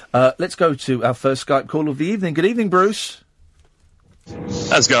 Let's go to our first Skype call of the evening. Good evening, Bruce.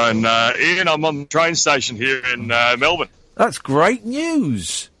 How's it going, Ian? I'm on the train station here in Melbourne. That's great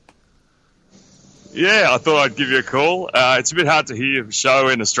news. Yeah, I thought I'd give you a call. It's a bit hard to hear the show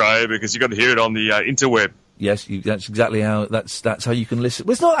in Australia because you've got to hear it on the interweb. Yes, that's exactly how. That's how you can listen.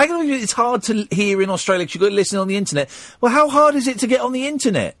 Well, it's not. It's hard to hear in Australia because you've got to listen on the internet. Well, how hard is it to get on the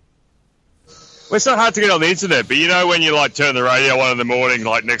internet? Well, it's not hard to get on the internet, but you know when you turn the radio on in the morning,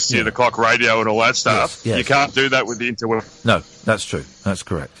 next to the clock radio and all that stuff. Yes. You can't do that with the interweb. No, that's true. That's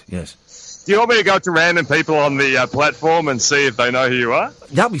correct. Yes. Do you want me to go to random people on the platform and see if they know who you are?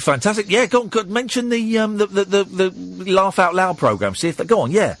 That'd be fantastic. Yeah, go on. Mention the Laugh Out Loud program. See if they go on.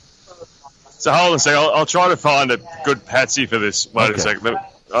 Yeah. So hold on a second. I'll try to find a good patsy for this. Wait a second.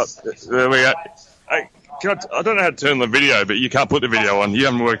 There we go. Hey, I don't know how to turn the video, but you can't put the video on. You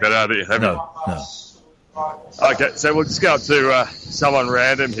haven't worked that out yet, have you? No. Okay, so we'll just go up to someone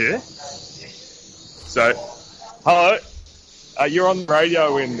random here. So, hello. You're on the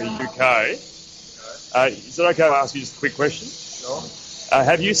radio in the UK. Is it okay to ask you just a quick question? Sure.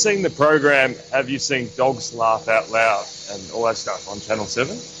 Have you seen the program, Have You Seen Dogs Laugh Out Loud and all that stuff on Channel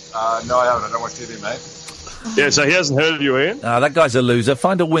 7? No, I haven't. I don't watch TV, mate. Yeah, so he hasn't heard of you, Ian? That guy's a loser.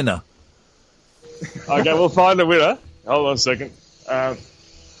 Find a winner. Okay, we'll find a winner. Hold on a second.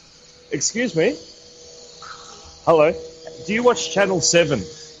 Excuse me? Hello? Do you watch Channel 7?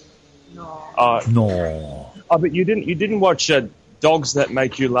 No. No. Oh, but you didn't watch Dogs That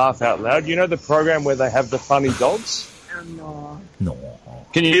Make You Laugh Out Loud? You know the program where they have the funny dogs? No.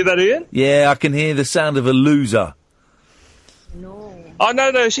 Can you hear that, Ian? Yeah, I can hear the sound of a loser. Oh,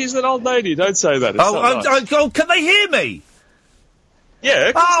 no, she's an old lady. Don't say that. It's can they hear me? Yeah,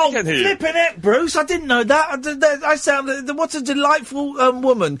 of course they can hear you. Flippin' heck, Bruce, I didn't know that. I sound... What a delightful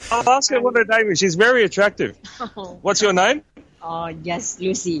woman. I'll ask her what her name is. She's very attractive. What's your name? Yes,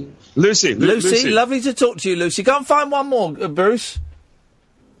 Lucy. Lucy, lovely to talk to you, Lucy. Go and find one more, Bruce.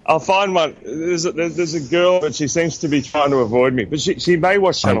 I'll find one. There's a girl, but she seems to be trying to avoid me. But she may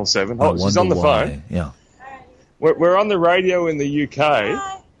watch Channel 7. She's on the phone. Yeah. We're on the radio in the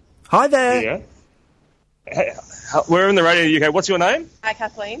UK. Hi there. Yeah. We're in the radio in the UK. What's your name? Hi,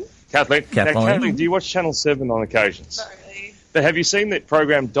 Kathleen. Kathleen. Now, Kathleen, do you watch Channel 7 on occasions? Not really. But have you seen that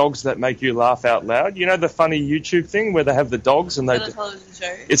program Dogs That Make You Laugh Out Loud? You know the funny YouTube thing where they have the dogs and they... It's a television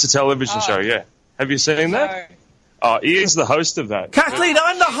show. It's a television show, yeah. Have you seen that? Oh, Ian's the host of that. Kathleen,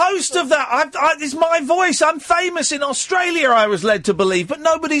 I'm the host of that. It's my voice. I'm famous in Australia, I was led to believe, but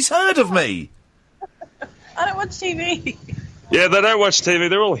nobody's heard of me. I don't watch TV. Yeah, they don't watch TV.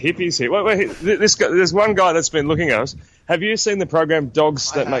 They're all hippies here. Wait, there's one guy that's been looking at us. Have you seen the program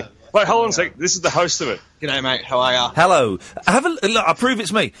Dogs That Make... Wait, hold on a sec. This is the host of it. G'day, mate. How are ya? Hello. Look, I prove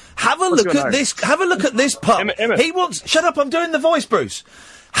it's me. Have a look at this. Have a look at this pup. Emma. He wants... Shut up, I'm doing the voice, Bruce.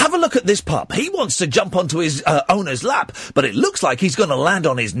 Have a look at this pup. He wants to jump onto his owner's lap, but it looks like he's going to land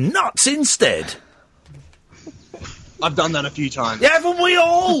on his nuts instead. I've done that a few times. Yeah, haven't we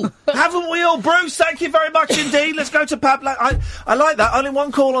all? Haven't we all? Bruce, thank you very much indeed. Let's go to Pablo. I like that. Only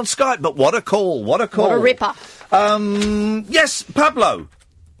one call on Skype, but what a call. What a call. What a ripper. Yes, Pablo.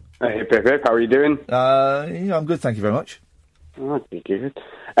 Hey, Pip, how are you doing? Yeah, I'm good, thank you very much. Oh, good.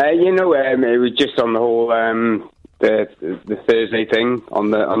 It was just on the whole the Thursday thing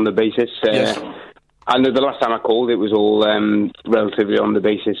on the basis. Yes. I know the last time I called, it was all relatively on the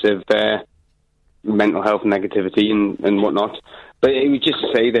basis of mental health negativity and whatnot. But it was just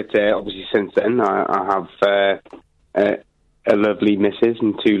to say that obviously since then I have a lovely missus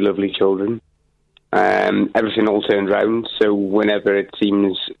and two lovely children. Everything all turned round, so whenever it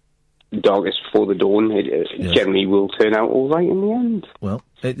seems darkest before the dawn, it generally will turn out all right in the end. Well,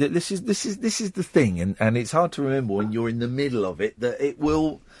 this is the thing, and it's hard to remember when you're in the middle of it that it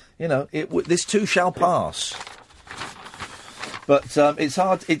will, this too shall pass. But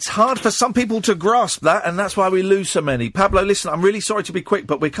it's hard for some people to grasp that, and that's why we lose so many. Pablo, listen, I'm really sorry to be quick,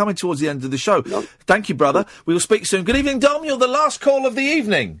 but we're coming towards the end of the show. No. Thank you, brother. We will speak soon. Good evening, Dom. You're the last call of the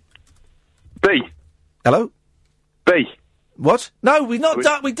evening. B. Hello? B. What? No, we've not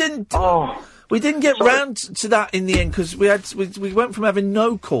done. We didn't. Oh, we didn't get round to that in the end because we went from having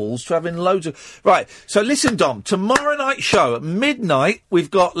no calls to having loads of. Right. So listen, Dom. Tomorrow night show at midnight,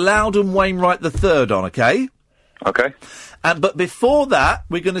 we've got Loudon Wainwright III on. Okay. Okay. But before that,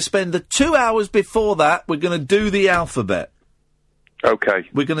 we're going to spend the 2 hours before that, we're going to do the alphabet. Okay.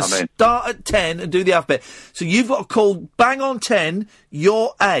 We're going to start at 10 and do the alphabet. So you've got to call bang on 10,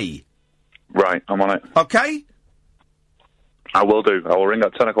 you're A. Right, I'm on it. Okay? I will do. I will ring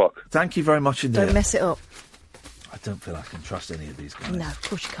at 10 o'clock. Thank you very much indeed. Don't mess it up. I don't feel I can trust any of these guys. No, of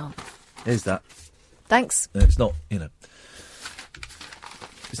course you can't. Here's that. Thanks. It's not, it's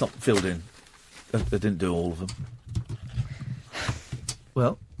not filled in. I didn't do all of them.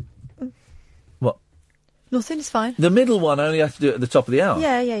 Well, what? Nothing, it's fine. The middle one I only have to do it at the top of the hour.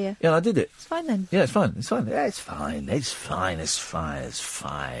 Yeah. Yeah, I did it. It's fine then. Yeah, it's fine. Yeah, it's fine.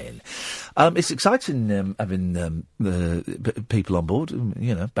 It's exciting having the people on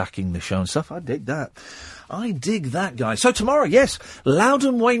board, backing the show and stuff. I dig that, guys. So tomorrow, yes,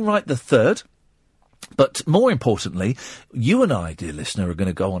 Loudon Wainwright III. But more importantly, you and I, dear listener, are going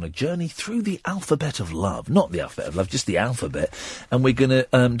to go on a journey through the alphabet of love. Not the alphabet of love, just the alphabet. And we're going to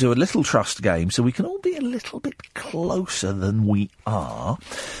do a little trust game so we can all be a little bit closer than we are.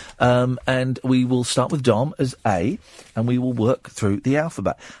 And we will start with Dom as A, and we will work through the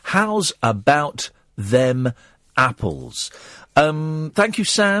alphabet. How's about them apples? Thank you,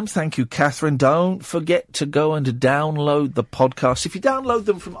 Sam. Thank you, Catherine. Don't forget to go and download the podcast. If you download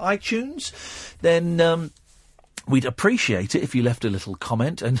them from iTunes, then we'd appreciate it if you left a little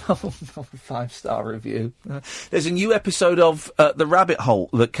comment and a 5-star review. There's a new episode of The Rabbit Hole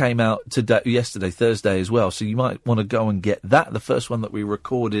that came out yesterday, Thursday as well, so you might want to go and get that, the first one that we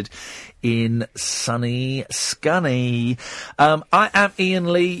recorded in sunny Scunny. I am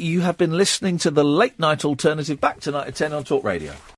Iain Lee. You have been listening to The Late Night Alternative. Back tonight at 10 on Talk Radio.